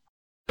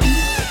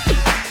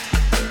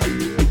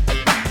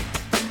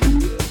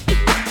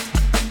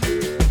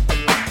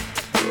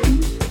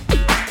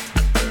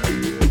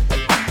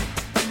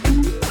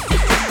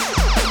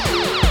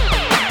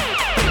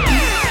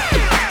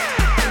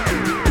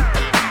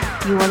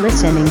 You are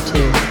listening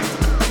to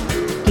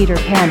Peter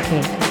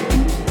Pancake.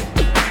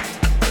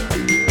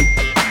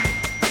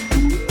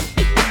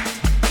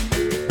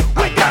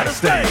 I gotta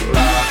stay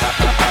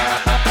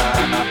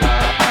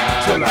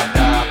till I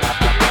die.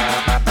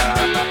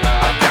 I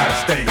gotta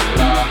stay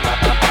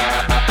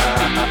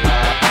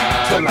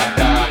till I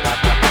die.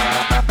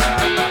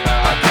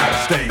 I gotta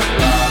stay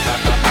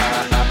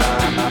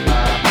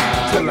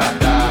till I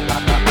die.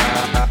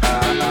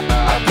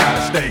 I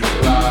gotta stay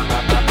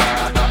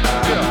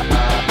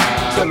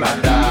till I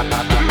die.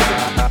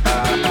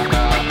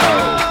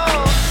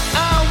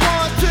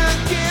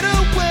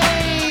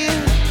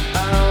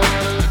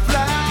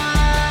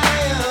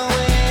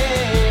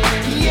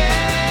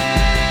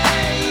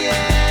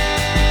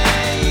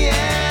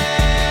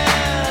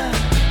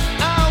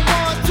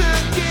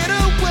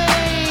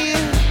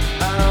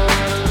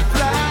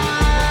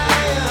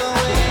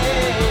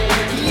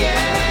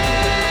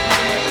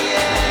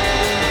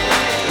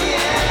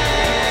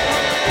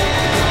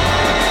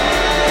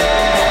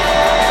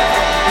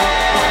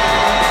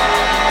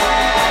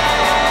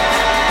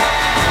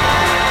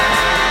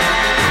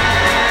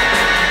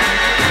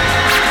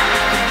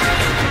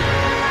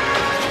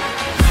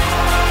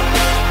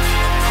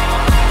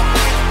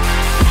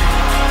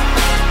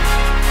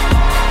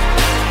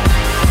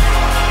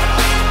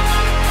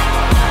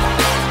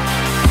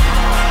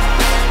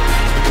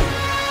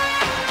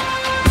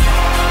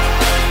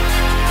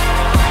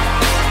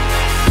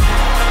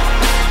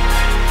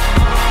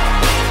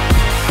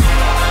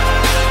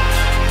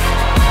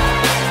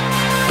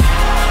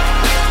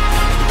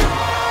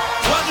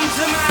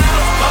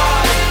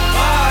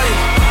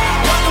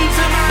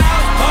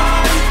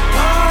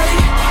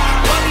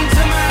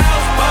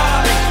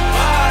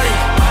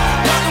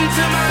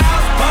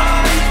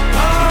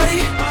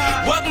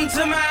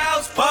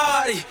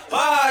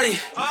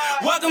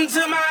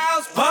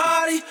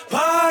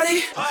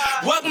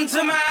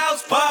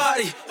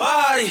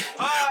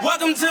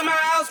 Welcome to my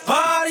house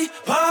party,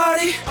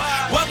 party.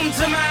 Welcome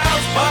to my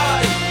house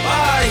party,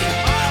 party.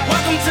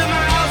 Welcome to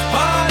my house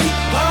party,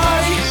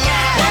 party.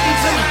 Welcome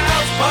to my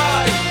house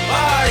party,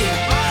 party.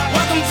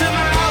 Welcome to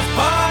my house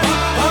party,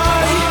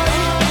 party.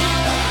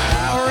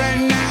 Right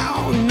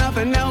now,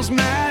 nothing else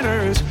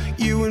matters.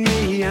 You and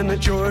me and the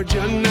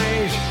Georgia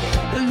night.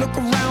 Look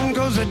around,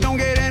 cause it don't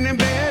get any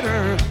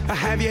better.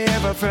 Have you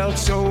ever felt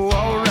so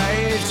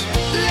alright?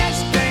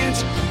 Let's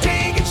dance,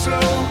 take it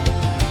slow.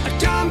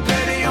 Tom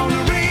Petty on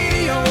the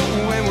radio,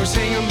 when we're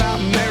singing about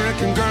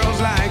American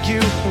girls like you.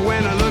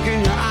 When I look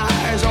in your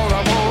eyes, all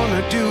I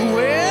wanna do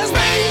is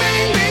bang,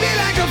 bang, baby,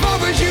 like a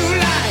 4th of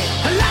July.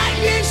 A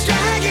lightning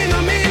strike in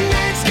the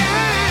midnight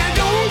sky.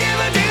 Don't give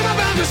a damn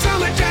about the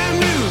summertime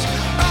news.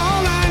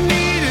 All I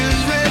need is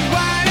red,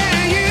 white,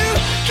 and you.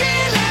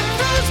 Can't let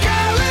those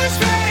colors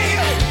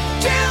fade.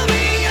 Tell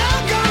me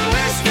you're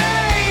gonna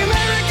stay.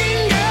 American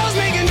girls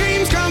making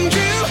dreams come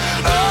true.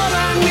 All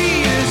I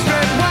need is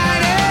red,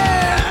 white,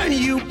 and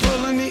you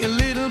pulling me a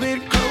little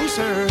bit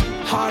closer.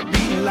 Heart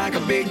beating like a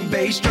big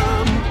bass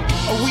drum.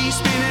 We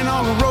spinning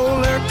on a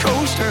roller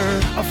coaster.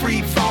 A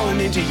free falling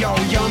into your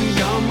yum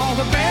yum. All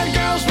the bad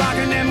girls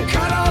rocking them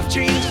cut off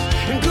jeans.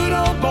 And good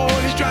old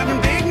boys driving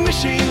big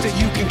machines. That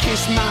you can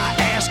kiss my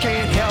ass,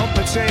 can't help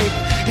but say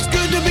it's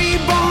good to be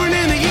born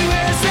in the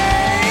USA.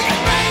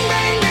 Bang,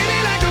 bang, baby,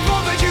 like a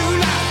 4th of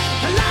July.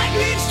 A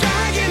lightning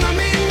strike in the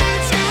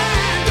midnight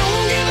sky.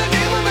 Don't give a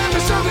damn about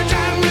the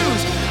summertime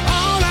news.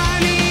 All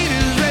I need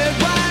is red,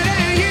 white,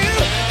 and you.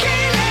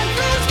 Can't let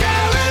those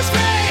colors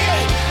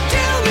fade.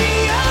 Tell me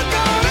you're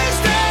gonna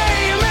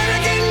stay.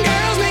 American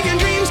girls making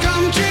dreams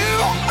come true.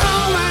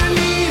 All I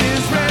need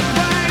is red,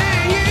 white,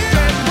 and you.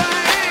 Red,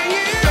 white, and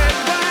you. Red,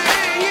 white,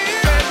 and you.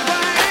 Red,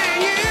 white,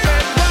 and you.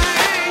 Red,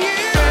 white,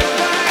 and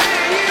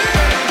you.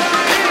 Red,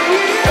 white, and you.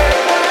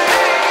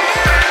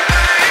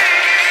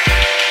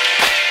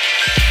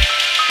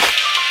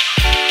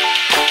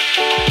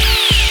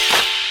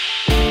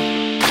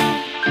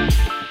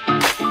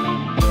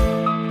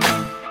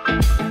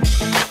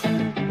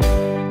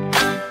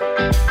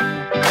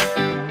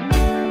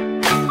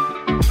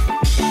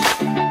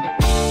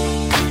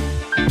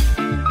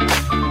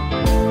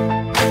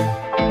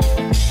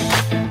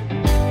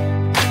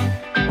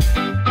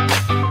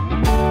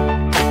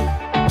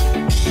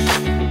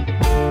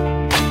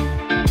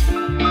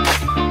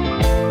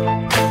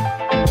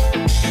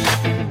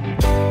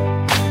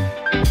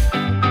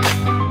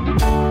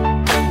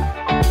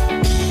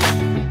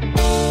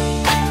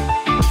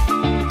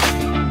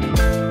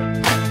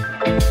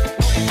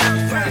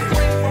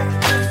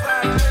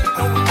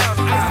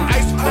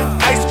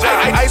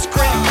 Ice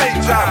cream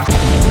paint job.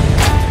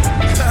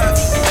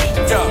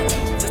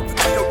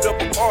 Yo,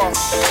 double R.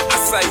 I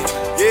say,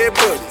 yeah,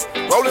 buddy.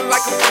 Rolling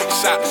like a big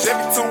shot.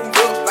 Chevy tuned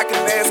up like a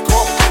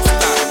NASCAR pit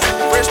stop.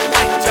 Fresh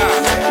paint job.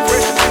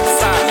 Fresh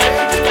inside.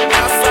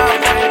 Outside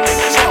rain, make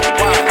it jump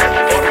wide.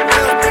 For the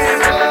real thing,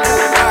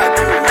 ride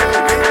good.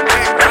 Big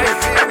back right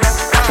here, no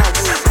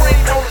firewood.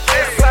 Cream on the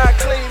inside,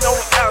 clean on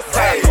the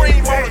outside.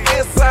 Cream on the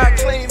inside,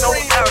 clean on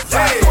the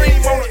outside.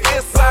 Cream on the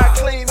inside,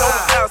 clean on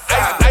the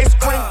outside.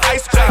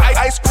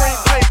 Ice cream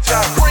paint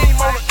job. Cream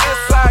on the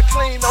inside,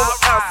 clean on the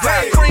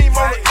outside. Cream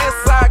on the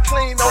inside,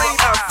 clean on the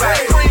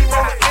outside. Cream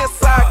on the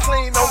inside,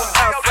 clean on the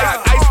outside.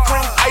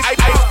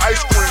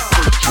 Ice cream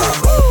paint job.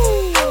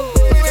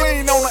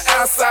 Clean on the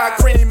outside,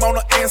 cream on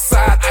the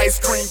inside. Ice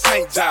cream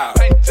paint job.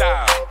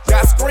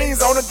 Got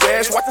screens on the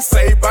dash, watching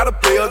Saved by the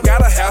Bell.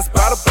 Got a house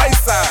by the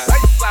bayside.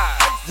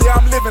 Yeah,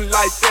 I'm living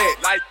like that.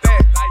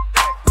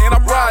 And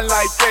I'm riding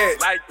like that.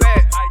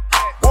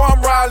 Boy,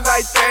 I'm riding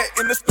like that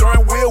in the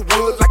steering wheel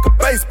wood like a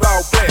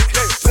baseball bat.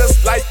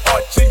 Just like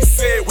Archie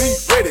said, we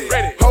ready.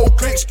 Whole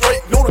click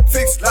straight,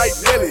 lunatics like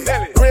Nelly.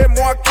 Red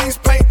Marquis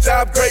paint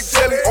job, grape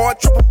jelly. Or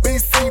triple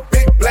BC,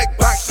 big black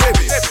box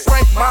Chevy.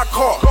 Crank my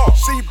car,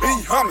 she be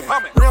humming.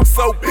 Rim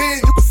so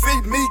big, you can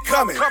see me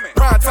coming.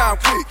 Prime time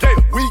click,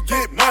 we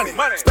get money.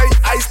 Stay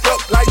iced up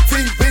like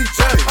TV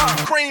Johnny.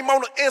 Cream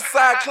on the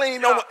inside,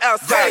 clean on the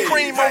outside.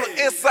 Cream on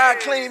the inside,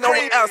 clean on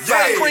the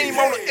outside. Cream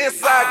on the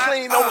inside,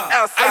 clean on the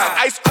outside.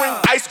 Ice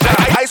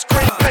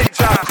cream paint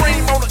job.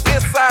 Cream on the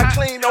inside,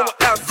 clean on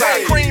the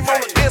outside. Cream on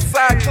the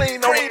inside,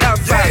 clean on the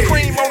outside.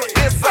 Cream on the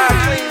inside,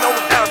 clean on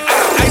the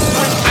outside.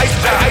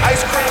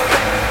 Ice cream.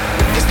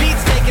 This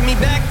beat's taking me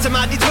back to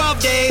my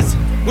D12 days.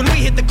 When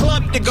we hit the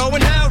club to go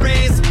and hell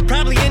raise.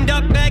 Probably end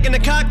up bagging a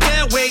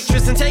cocktail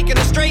waitress and taking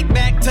her straight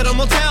back to the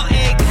Motel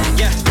 8.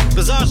 Yeah,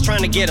 Bazaar's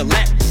trying to get a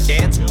lap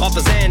dance off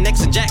of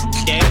Xanax and Jack.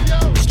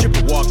 Damn,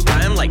 stripper walked by,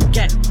 I'm like,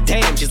 God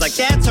damn. She's like,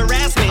 that's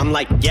harassment. I'm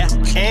like, yeah,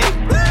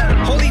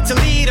 and Holy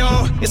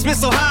Toledo, it's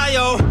Miss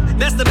Ohio.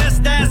 That's the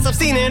best ass I've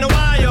seen in a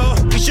while.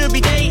 We should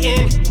be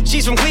dating.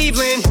 She's from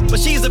Cleveland, but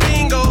she's a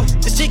bingo.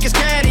 This chick is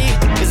catty.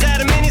 Is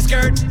that a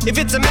miniskirt? If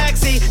it's a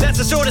maxi, that's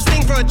the shortest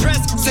thing for a dress.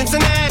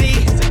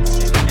 Cincinnati.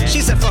 She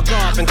said fuck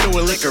off and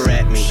threw a liquor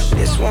at me.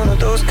 It's one of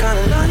those kind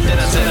of nights. Then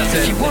I said,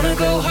 if you wanna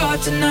go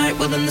hard tonight,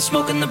 well then the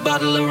smoke and the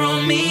bottle are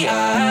on me.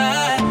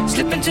 I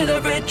slip into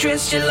the red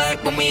dress you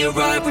like. When we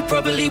arrive, we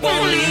probably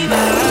won't leave. I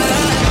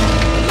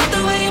love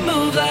the way you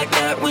move. move like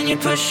that when you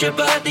push your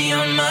body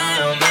on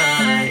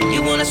my.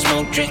 You wanna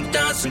smoke, drink,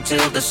 dance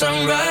until the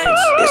sunrise.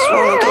 It's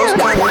one of those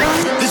kind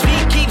of This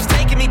beat keeps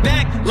taking me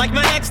back like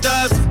my ex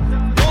does.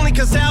 Only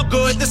cause how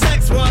good the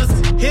sex was.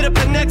 Hit up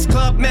the next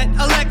club, met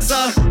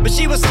Alexa, but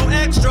she was so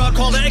extra,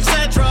 called her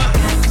etc.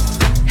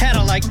 Had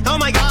her like, oh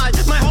my god,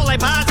 my whole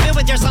iPod's filled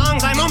with your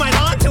songs, I'm on my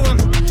lawn to them.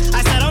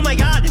 I said, oh my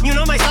god, you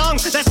know my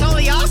songs, that's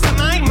totally awesome,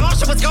 I'm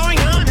Marsha, what's going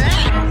on?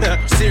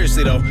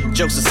 Seriously though,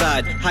 jokes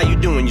aside, how you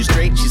doing, you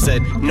straight? She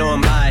said, no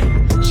I'm bi.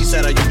 She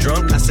said, are you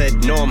drunk? I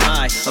said, no I'm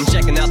high. I'm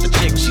checking out the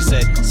chick, she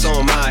said, so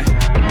am I.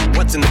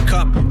 What's in the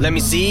cup? Let me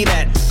see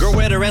that. Girl,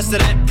 where the rest of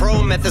that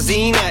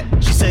promethazine at?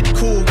 She said,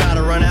 cool,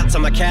 gotta run out to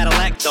my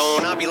Cadillac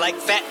zone. I'll be like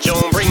Fat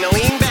Joan, bring the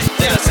lean back.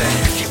 Then I said,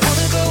 if you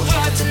wanna go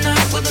hard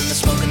tonight, well then the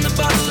smoke and the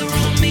bottle are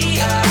on me.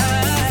 I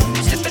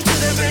step into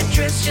the red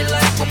dress you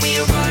like when we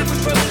arrive, we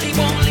probably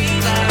won't leave.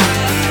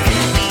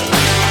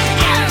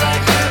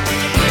 Like that when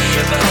you push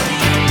your body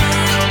on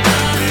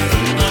mine.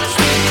 You wanna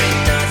smoke, drink,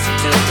 dance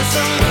until the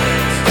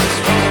sunrise.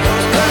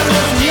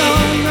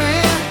 Young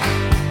man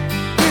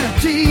in a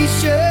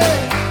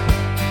t-shirt,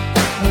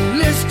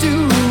 listen to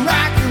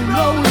rock and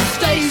roll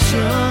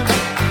station.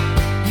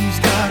 He's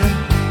got a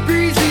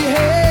breezy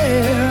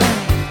hair,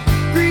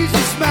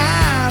 breezy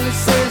smile. It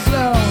says,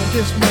 Lord,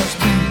 this must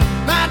be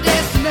my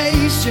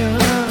destination.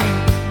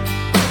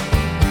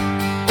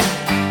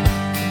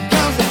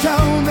 Cause they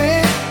told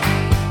me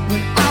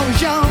when I was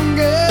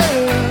younger,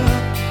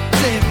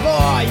 said,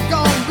 boy, you're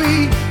gonna be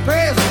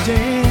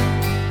president.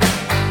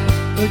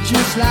 But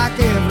just like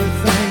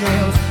everything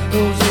else,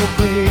 those old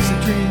crazy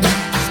dreams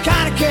just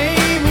kinda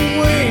came and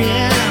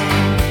went.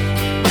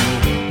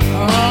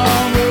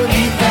 Oh, but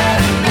ain't that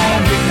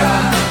America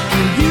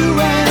for you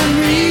and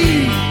me?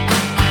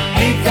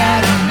 Ain't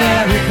that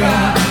America?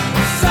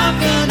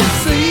 Something to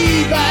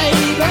see,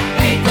 baby.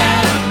 Ain't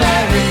that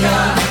America?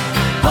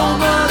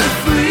 Home of the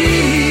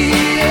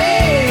free,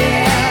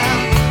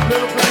 yeah.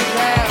 Little pink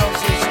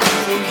houses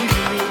for you.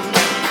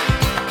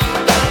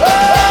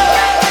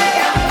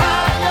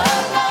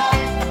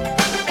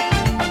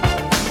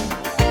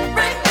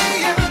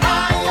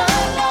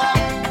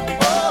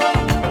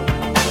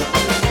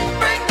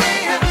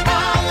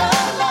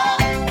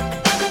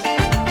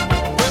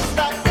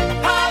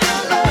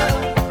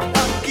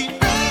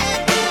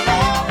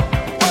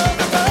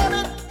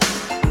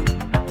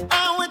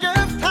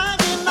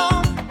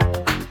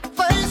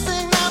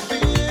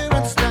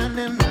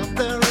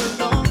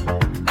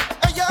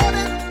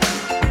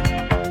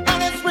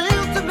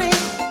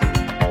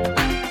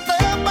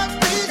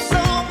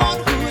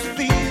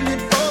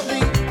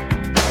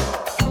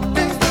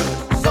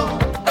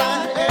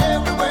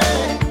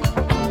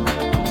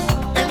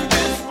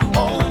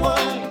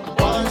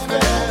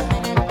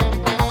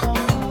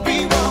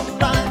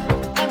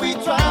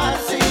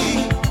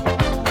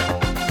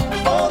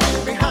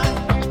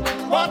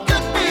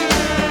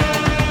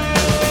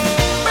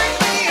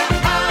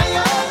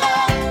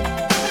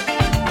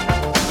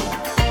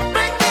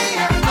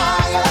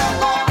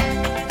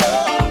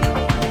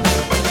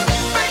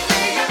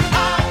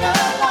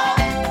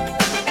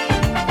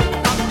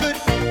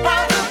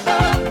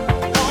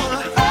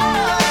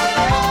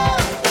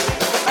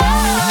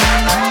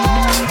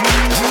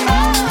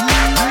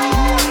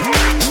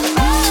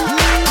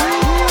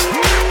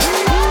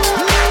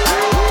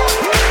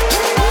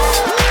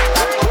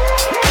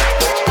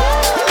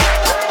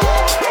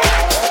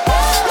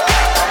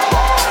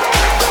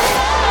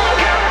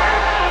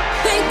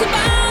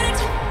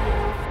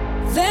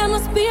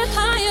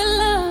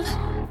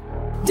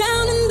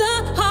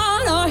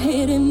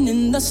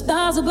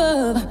 Stars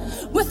above.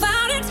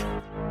 Without it,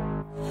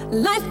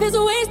 life is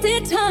a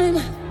wasted time.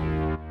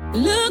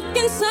 Look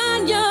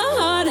inside your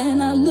heart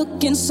and I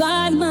look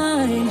inside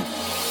mine.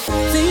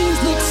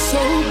 Things look so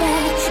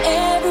bad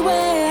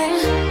everywhere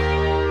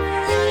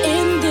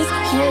in this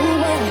whole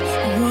world.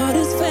 What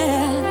is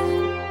fair?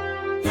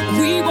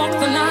 We walk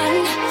the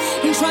line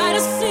and try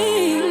to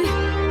see,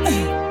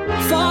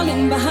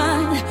 falling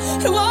behind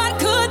what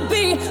could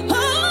be.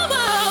 Oh,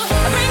 wow.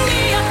 Bring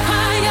me a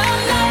higher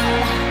love.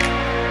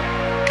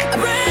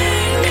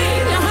 Bring me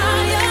a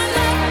higher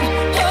love.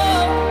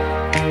 Oh,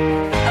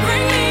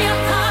 bring me a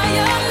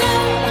higher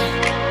love.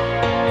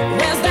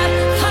 Where's that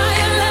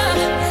higher love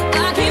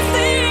I keep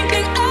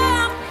thinking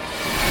of?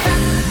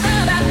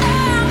 That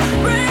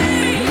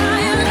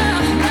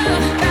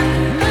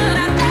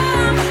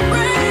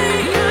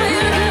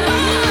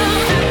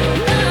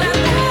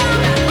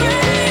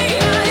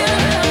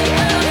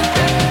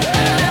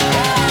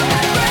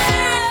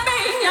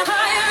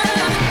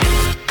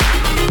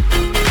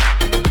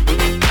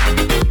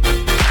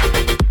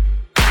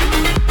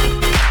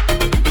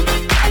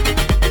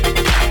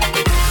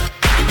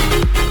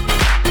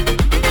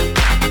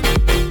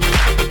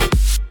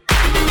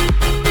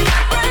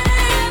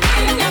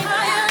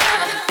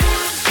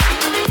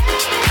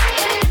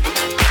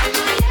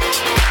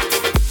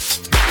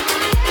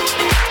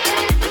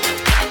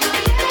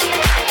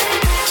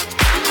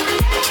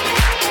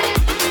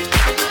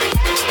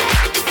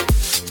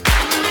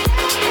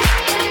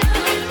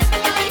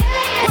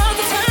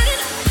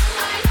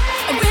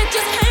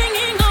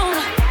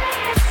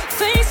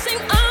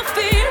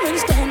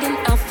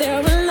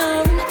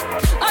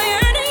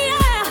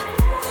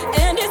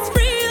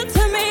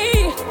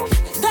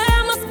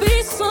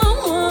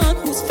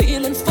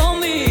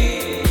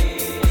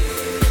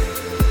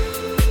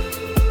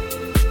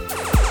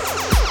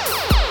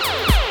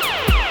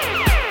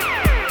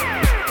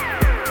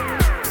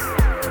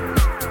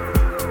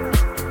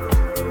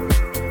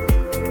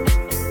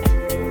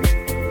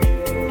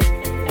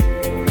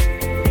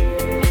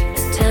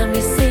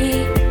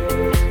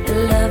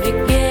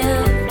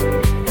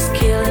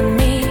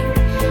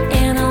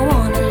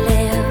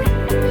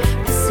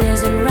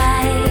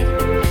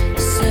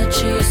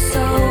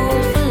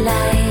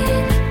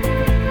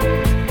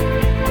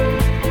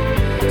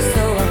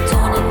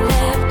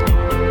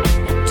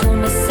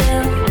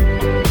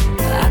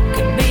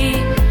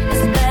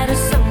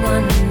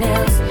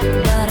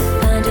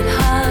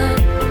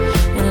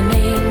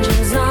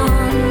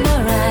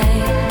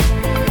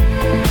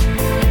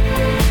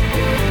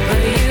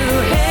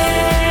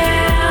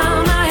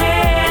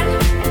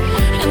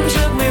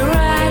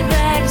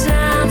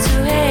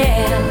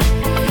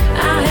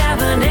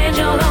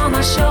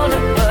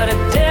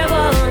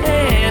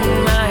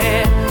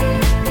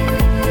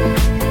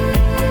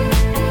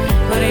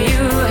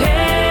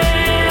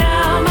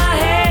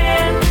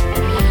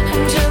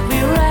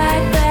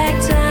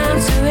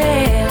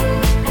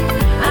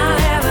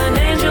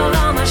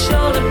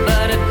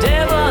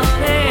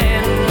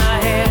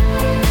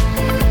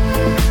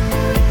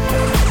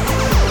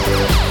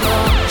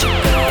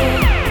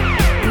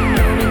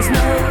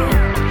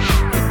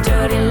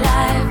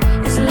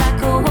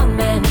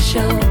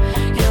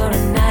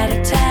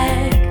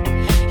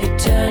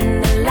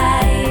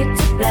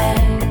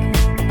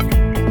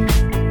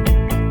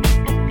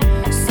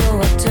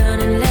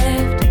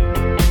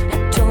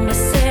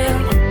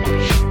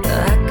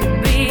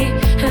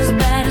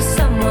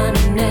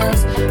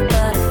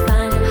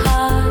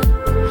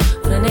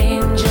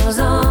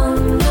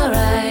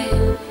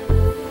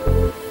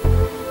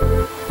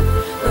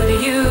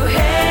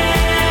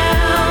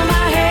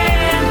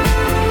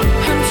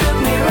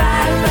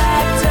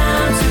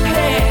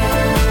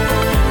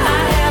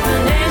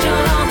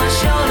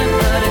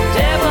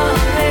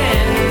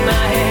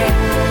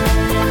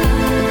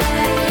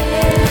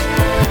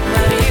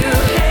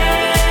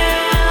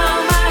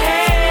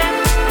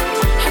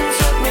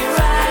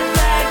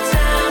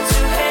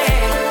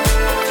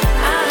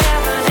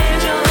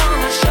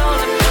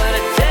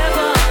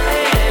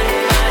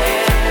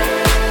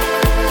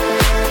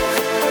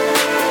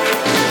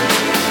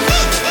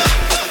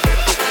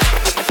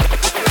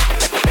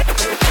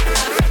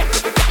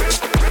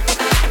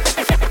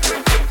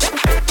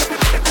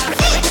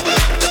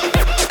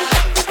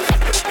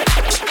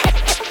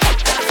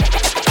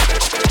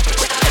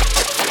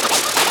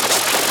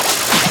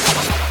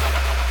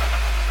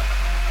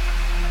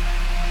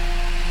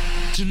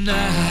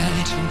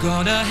Tonight I'm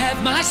gonna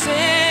have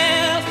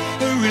myself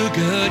a real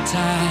good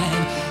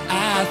time.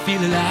 I feel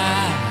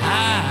alive.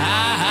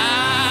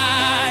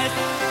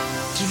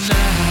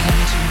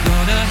 Tonight I'm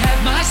gonna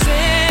have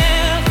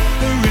myself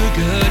a real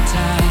good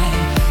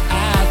time.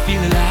 I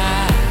feel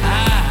alive.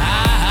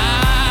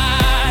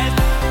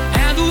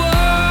 And the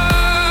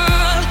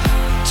world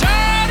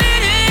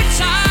turning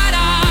inside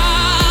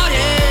out,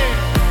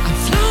 yeah. I'm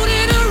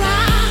floating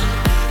around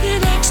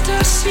in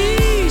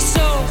ecstasy.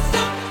 So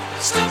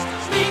stop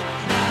me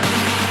now.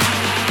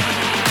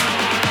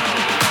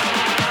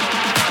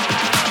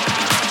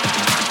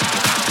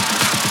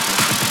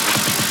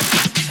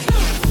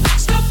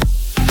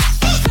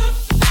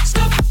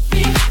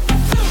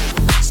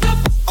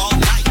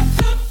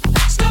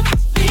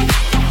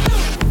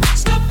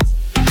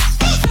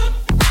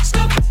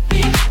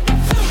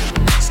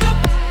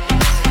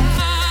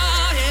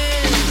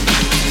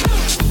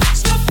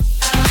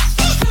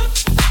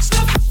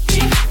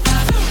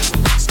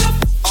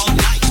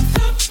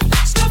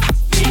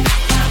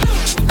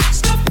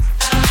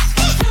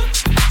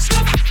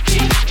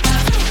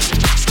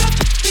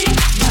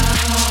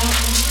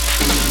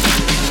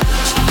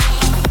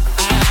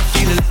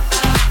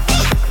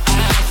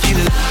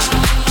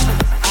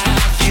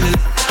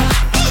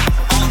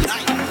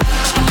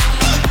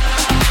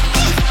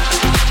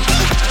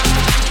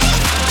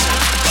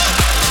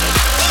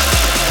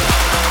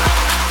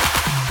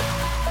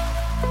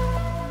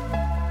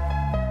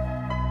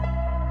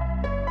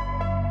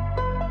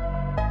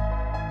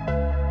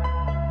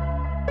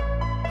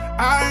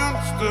 I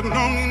understood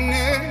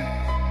loneliness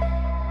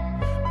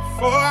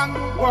before I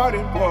knew what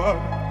it was.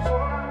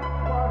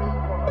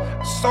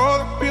 I saw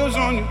the pills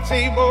on your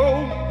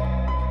table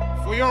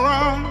for your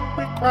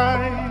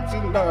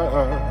unrequited love.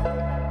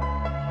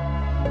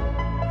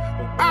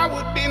 Well, I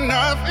would be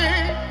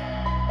nothing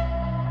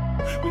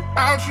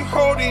without you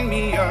holding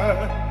me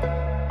up.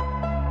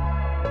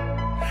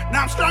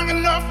 Now I'm strong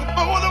enough for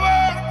both of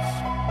us,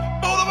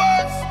 both of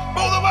us,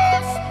 both of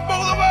us,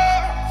 both of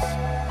us.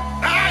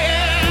 I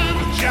am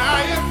a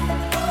giant.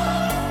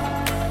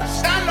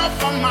 Stand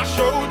up on my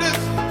shoulders.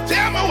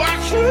 Tell me what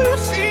you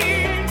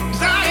see.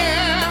 'Cause I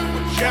am a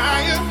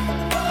giant.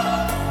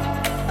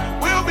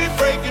 We'll be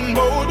breaking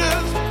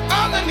boulders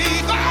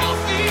underneath our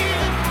feet.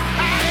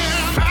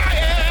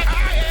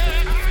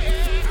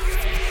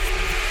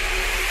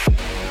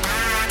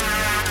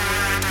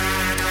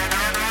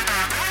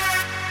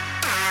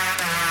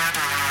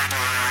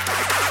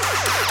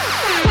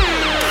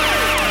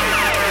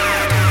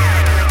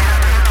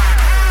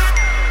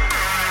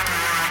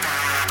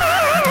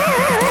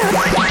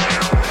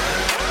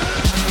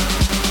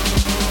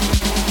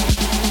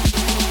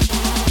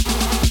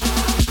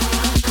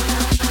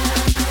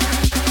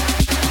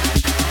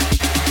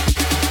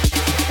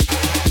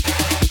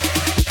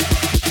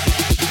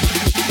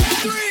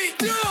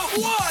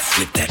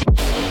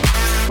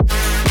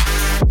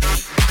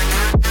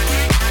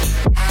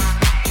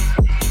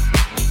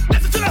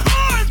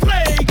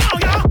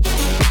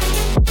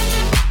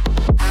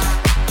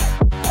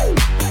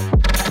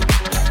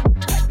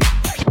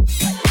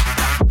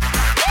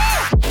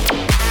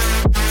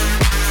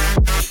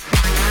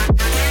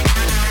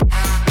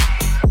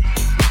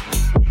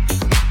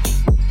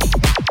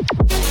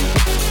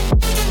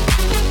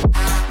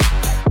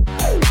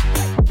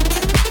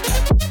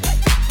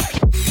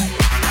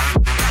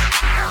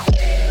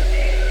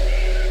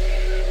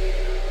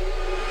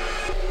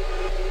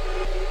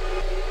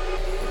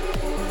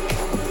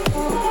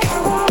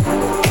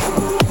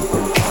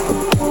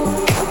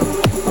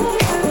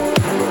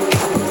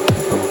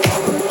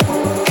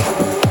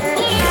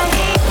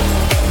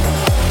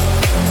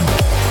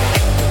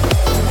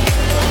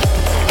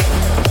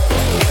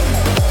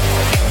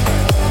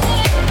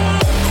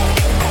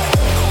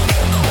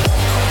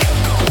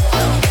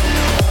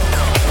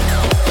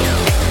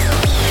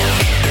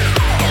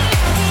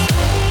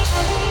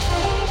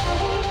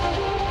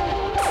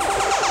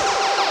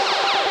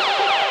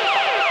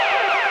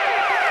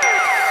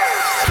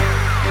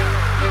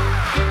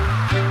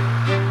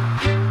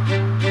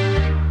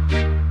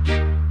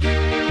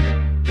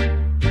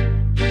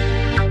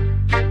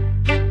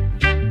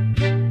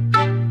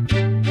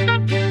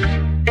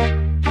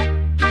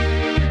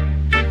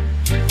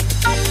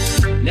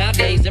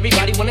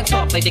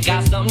 Like they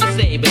got something to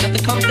say, but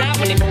nothing comes out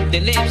when they move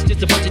their lips.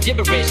 Just a bunch of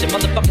gibberish, and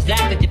motherfuckers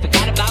act like they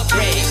forgot about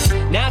Dre.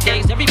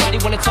 Nowadays, everybody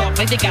wanna talk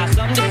like they got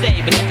something to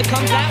say, but nothing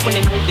comes out when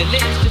they move their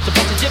lips. Just a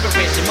bunch of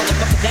gibberish, and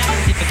motherfuckers act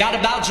like they forgot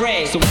about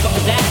Dre. So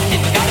motherfuckers act like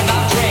they forgot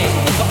about Dre.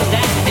 Motherfuckers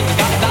act like they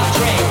forgot about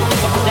Dre.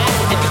 Motherfuckers act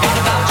like they forgot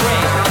about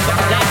Dre.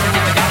 Motherfuckers act like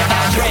they forgot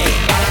about Dre.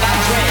 Forgot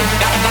about Dre.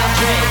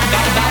 Forgot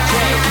about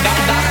Dre. Forgot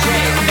about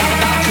Dre. Forgot about Dre.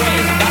 Forgot about Dre.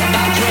 Forgot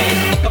about Dre.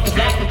 Motherfuckers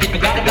act like they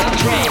forgot about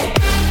Dre.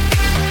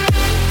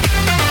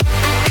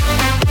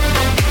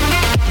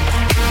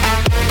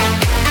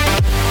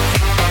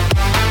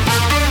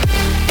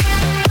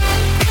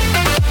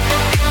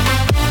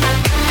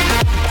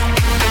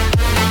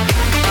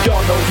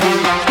 Y'all know who,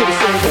 get a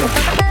single.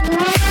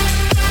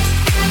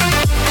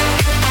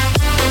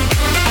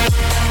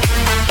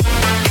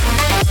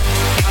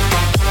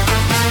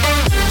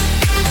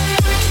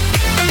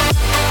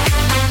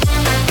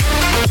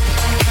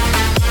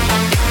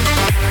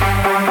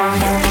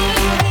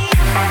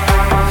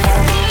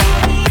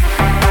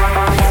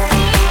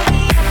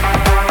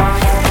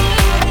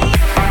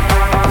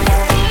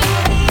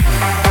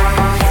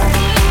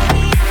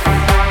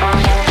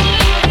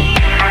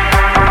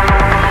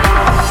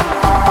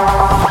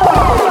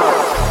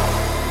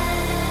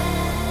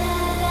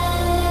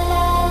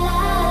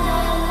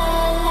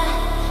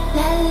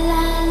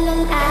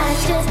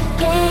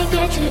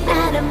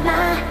 of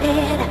my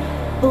head.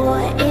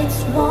 Boy, it's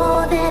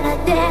more than I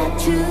dare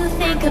to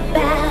think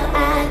about.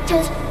 I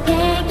just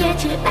can't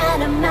get you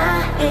out of my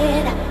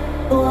head.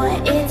 Boy,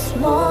 it's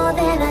more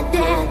than I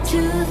dare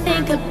to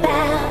think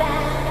about.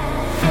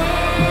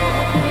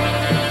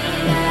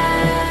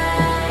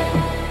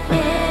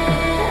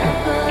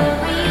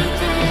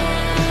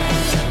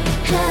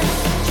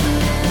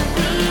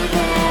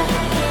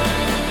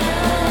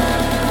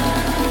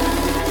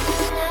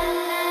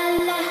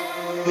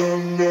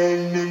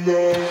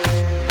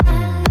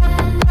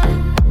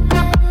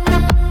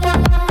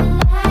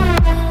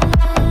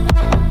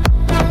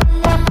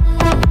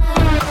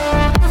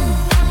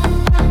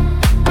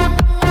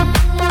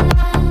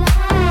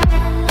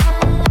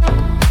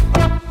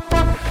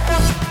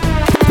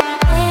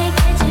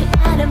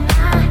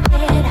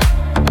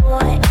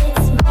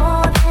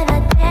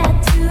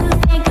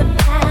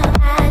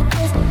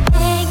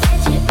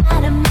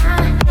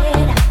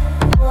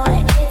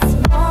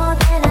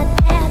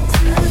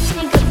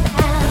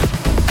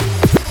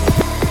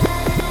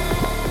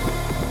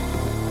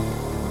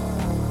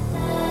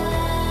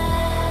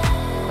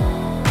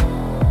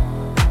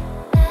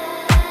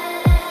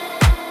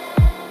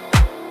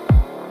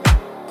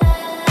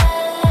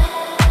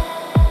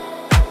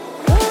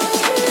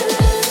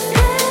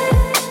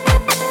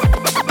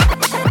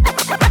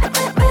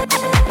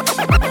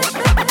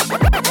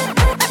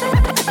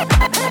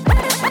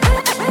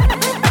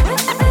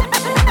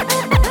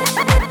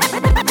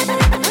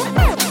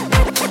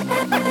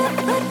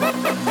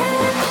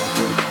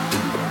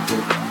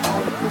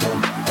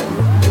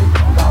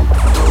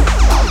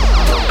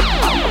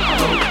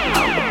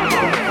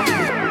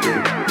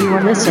 You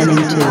are listening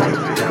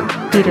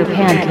to Peter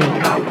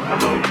Pancake.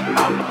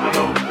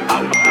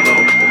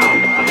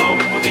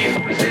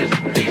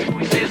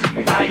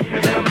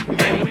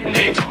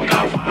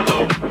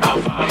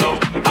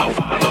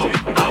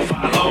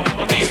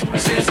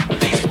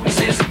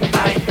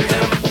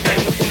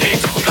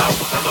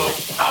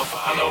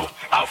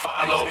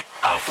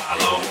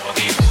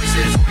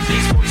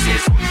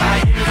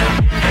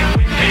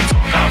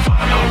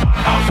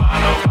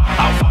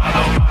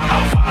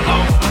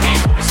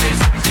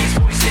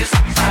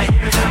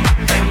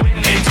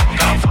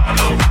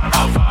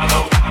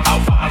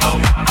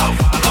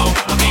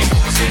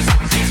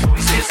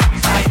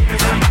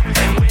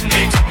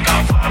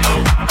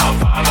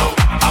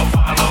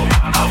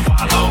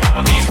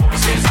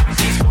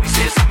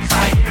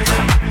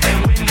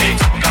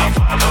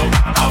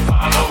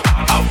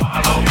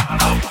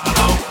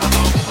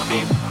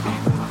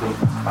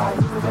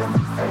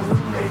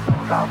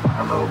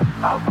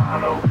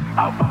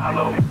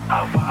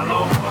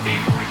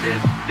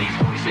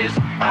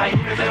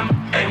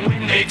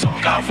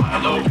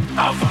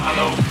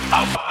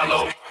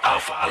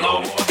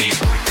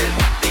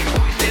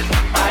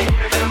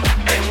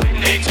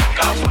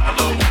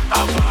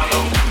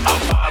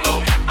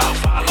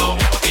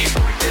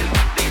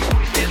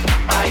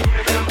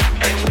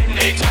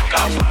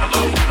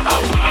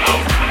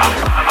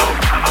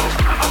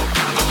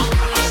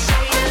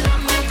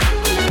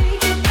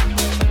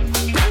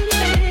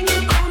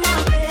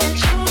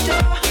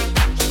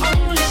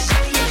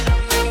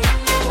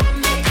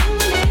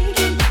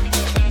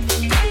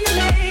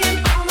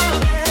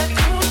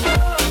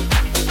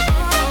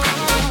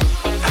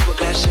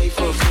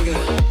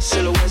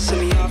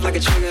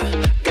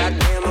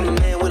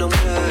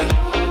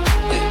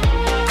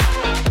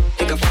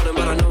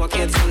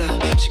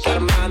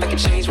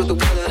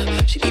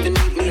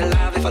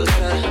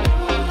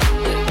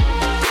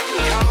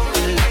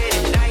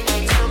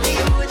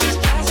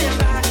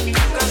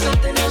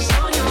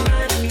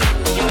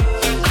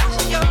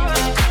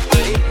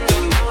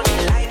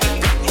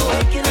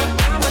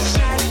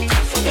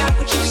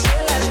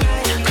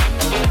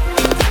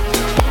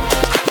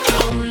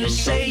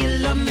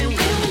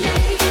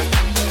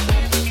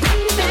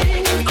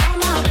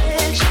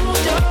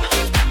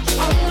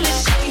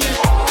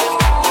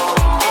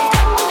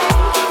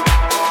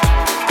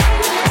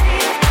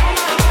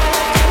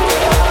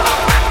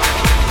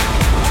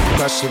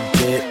 Crush a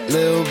bit,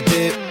 little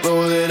bit,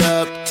 roll it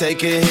up,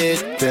 take a hit,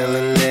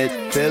 feeling lit,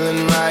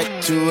 feeling right,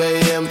 2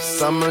 a.m.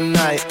 summer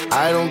night,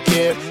 I don't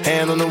care,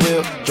 hand on the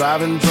wheel,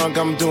 driving drunk,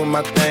 I'm doing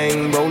my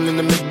thing, rolling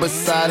the mid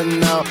beside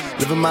and out,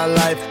 living my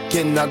life,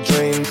 getting our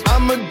dreams,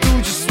 I'ma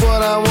do just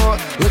what I want,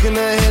 looking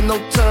ahead, no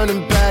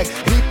turning back,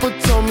 people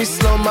told me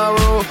slow my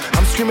roll,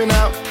 I'm screaming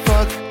out,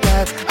 fuck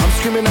that, I'm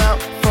screaming out,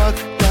 fuck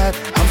that,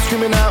 I'm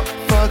screaming out,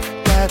 fuck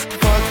that,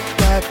 fuck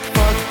that,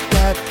 fuck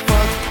that,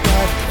 fuck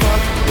that,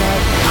 fuck that.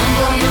 I'm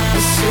gonna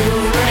pursue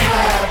the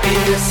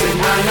happiness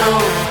and I know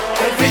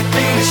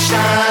everything is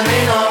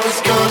shining, always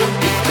gonna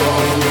be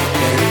gold,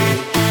 baby.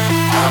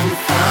 I'll be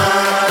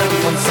fine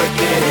once I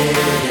get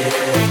it,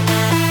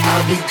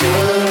 I'll be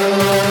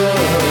good.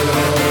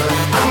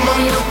 I'm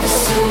gonna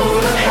pursue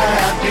the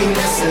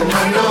happiness and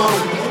I know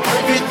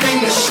everything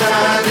is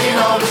shining,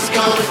 always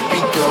gonna be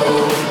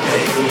gold,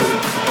 baby.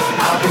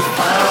 I'll be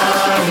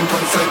fine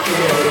once I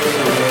get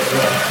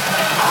it.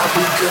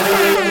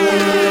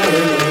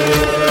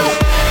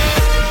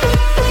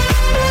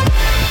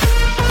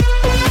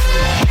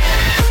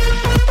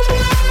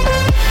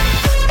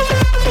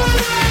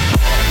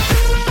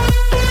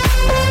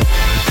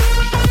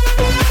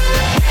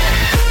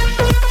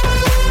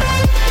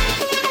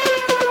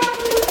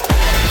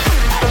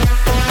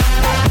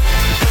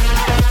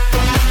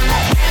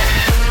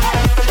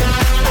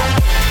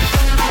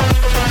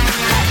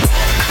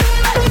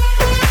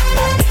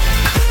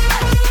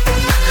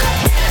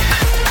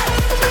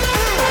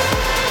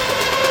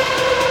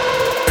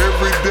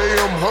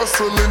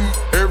 hustling.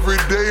 Every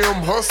day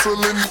I'm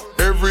hustling.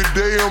 Every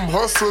day I'm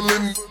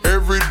hustling.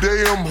 Every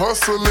day I'm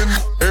hustling.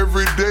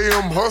 Every day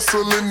I'm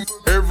hustling.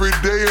 Every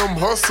day I'm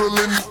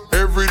hustling.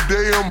 Every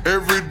day I'm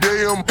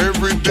hustling.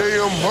 Every day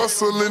I'm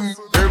hustling.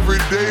 Every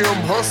day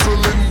I'm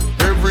hustling.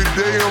 Every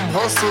day I'm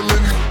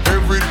hustling.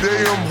 Every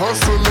day I'm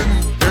hustling.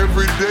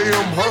 Every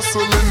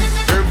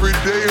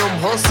day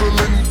I'm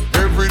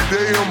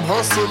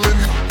hustling.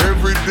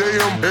 Every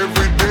day I'm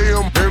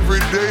hustling. Every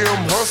day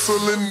I'm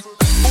hustling.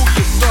 Who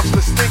you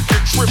suckers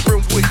thinking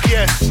tripping with?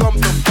 Yes, I'm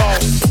the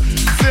boss.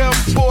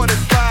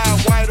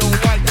 745, white on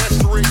white,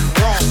 that's Rick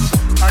Ross.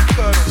 I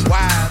cut 'em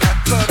wide, I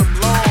cut 'em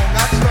long, I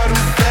cut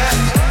 'em fat.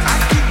 I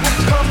keep 'em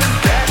coming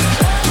back,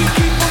 we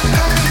keep 'em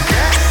coming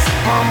back.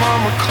 My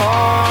mama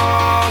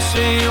calls,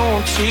 see you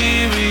on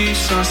TV.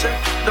 Sunset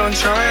done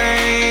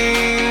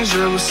changed.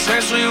 Ever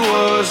since we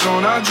was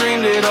on, I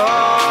dreamed it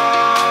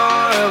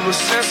all. Ever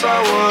since I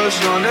was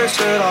young, they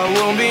said I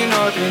won't be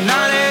nothing.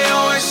 Now they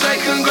always say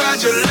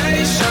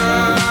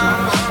congratulations.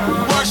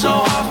 Worked so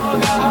hard,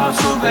 forgot how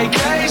to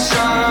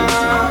vacation.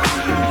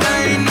 They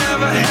ain't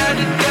never had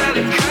the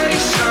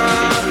dedication.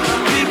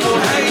 People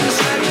hating,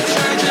 say we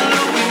changing,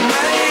 look, we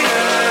made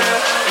it.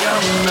 Yeah,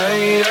 we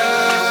made it.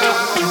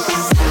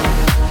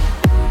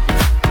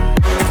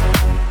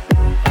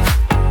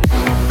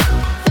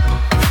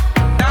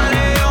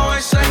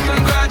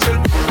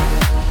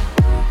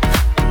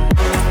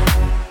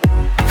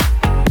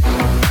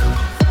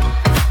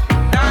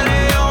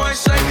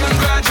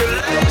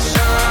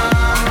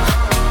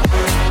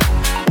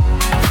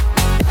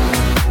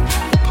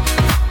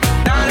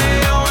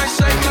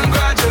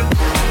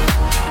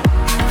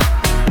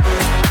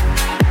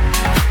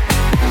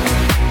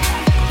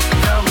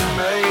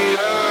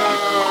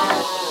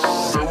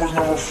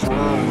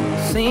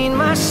 Seen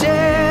my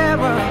share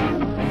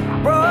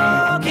of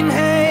broken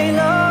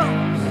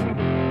halos,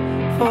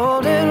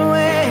 folded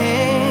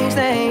wings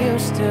they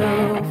used to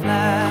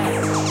fly.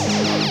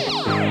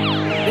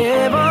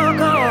 They've all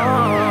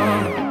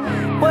gone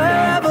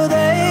wherever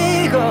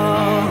they go.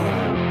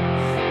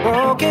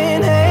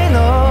 Broken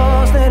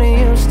halos that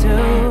used to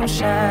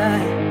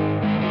shine.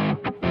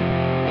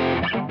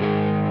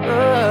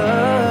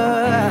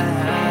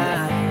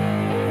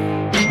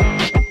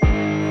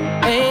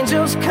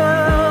 Angels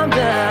come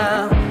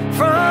down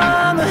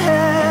from the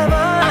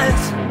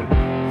heavens,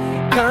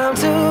 come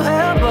to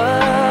help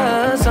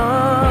us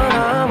on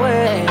our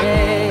way,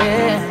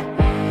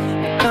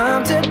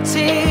 come to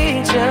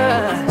teach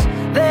us,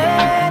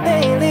 then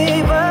they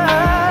leave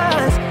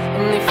us,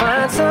 and they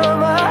find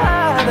some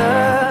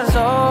other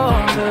soul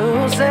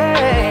to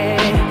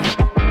save.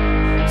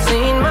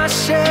 Seen my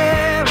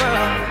share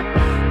of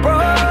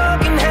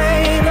broken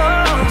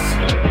halos,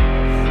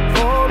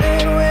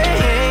 folded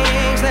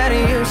wings that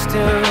used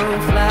to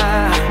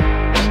fly.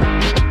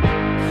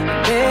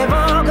 They've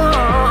all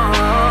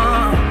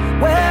gone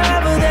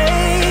wherever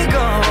they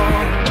go.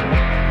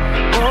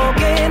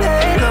 Broken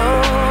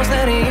halos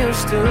that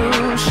used to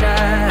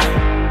shine.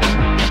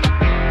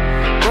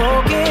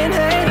 Broken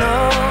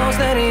halos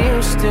that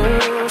used to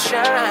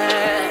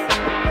shine.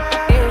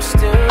 Used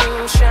to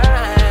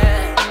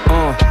shine.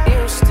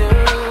 Used to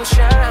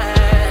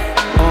shine.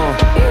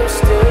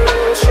 Used to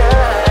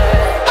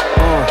shine.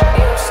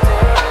 Used to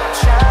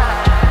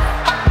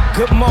shine.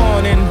 Good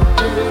morning.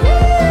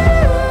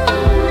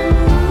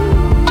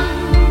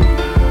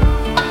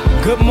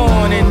 Good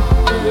morning.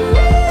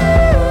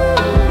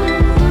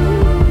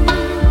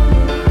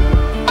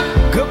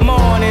 Good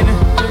morning.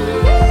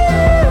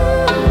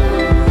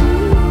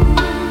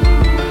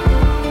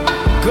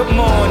 Good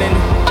morning.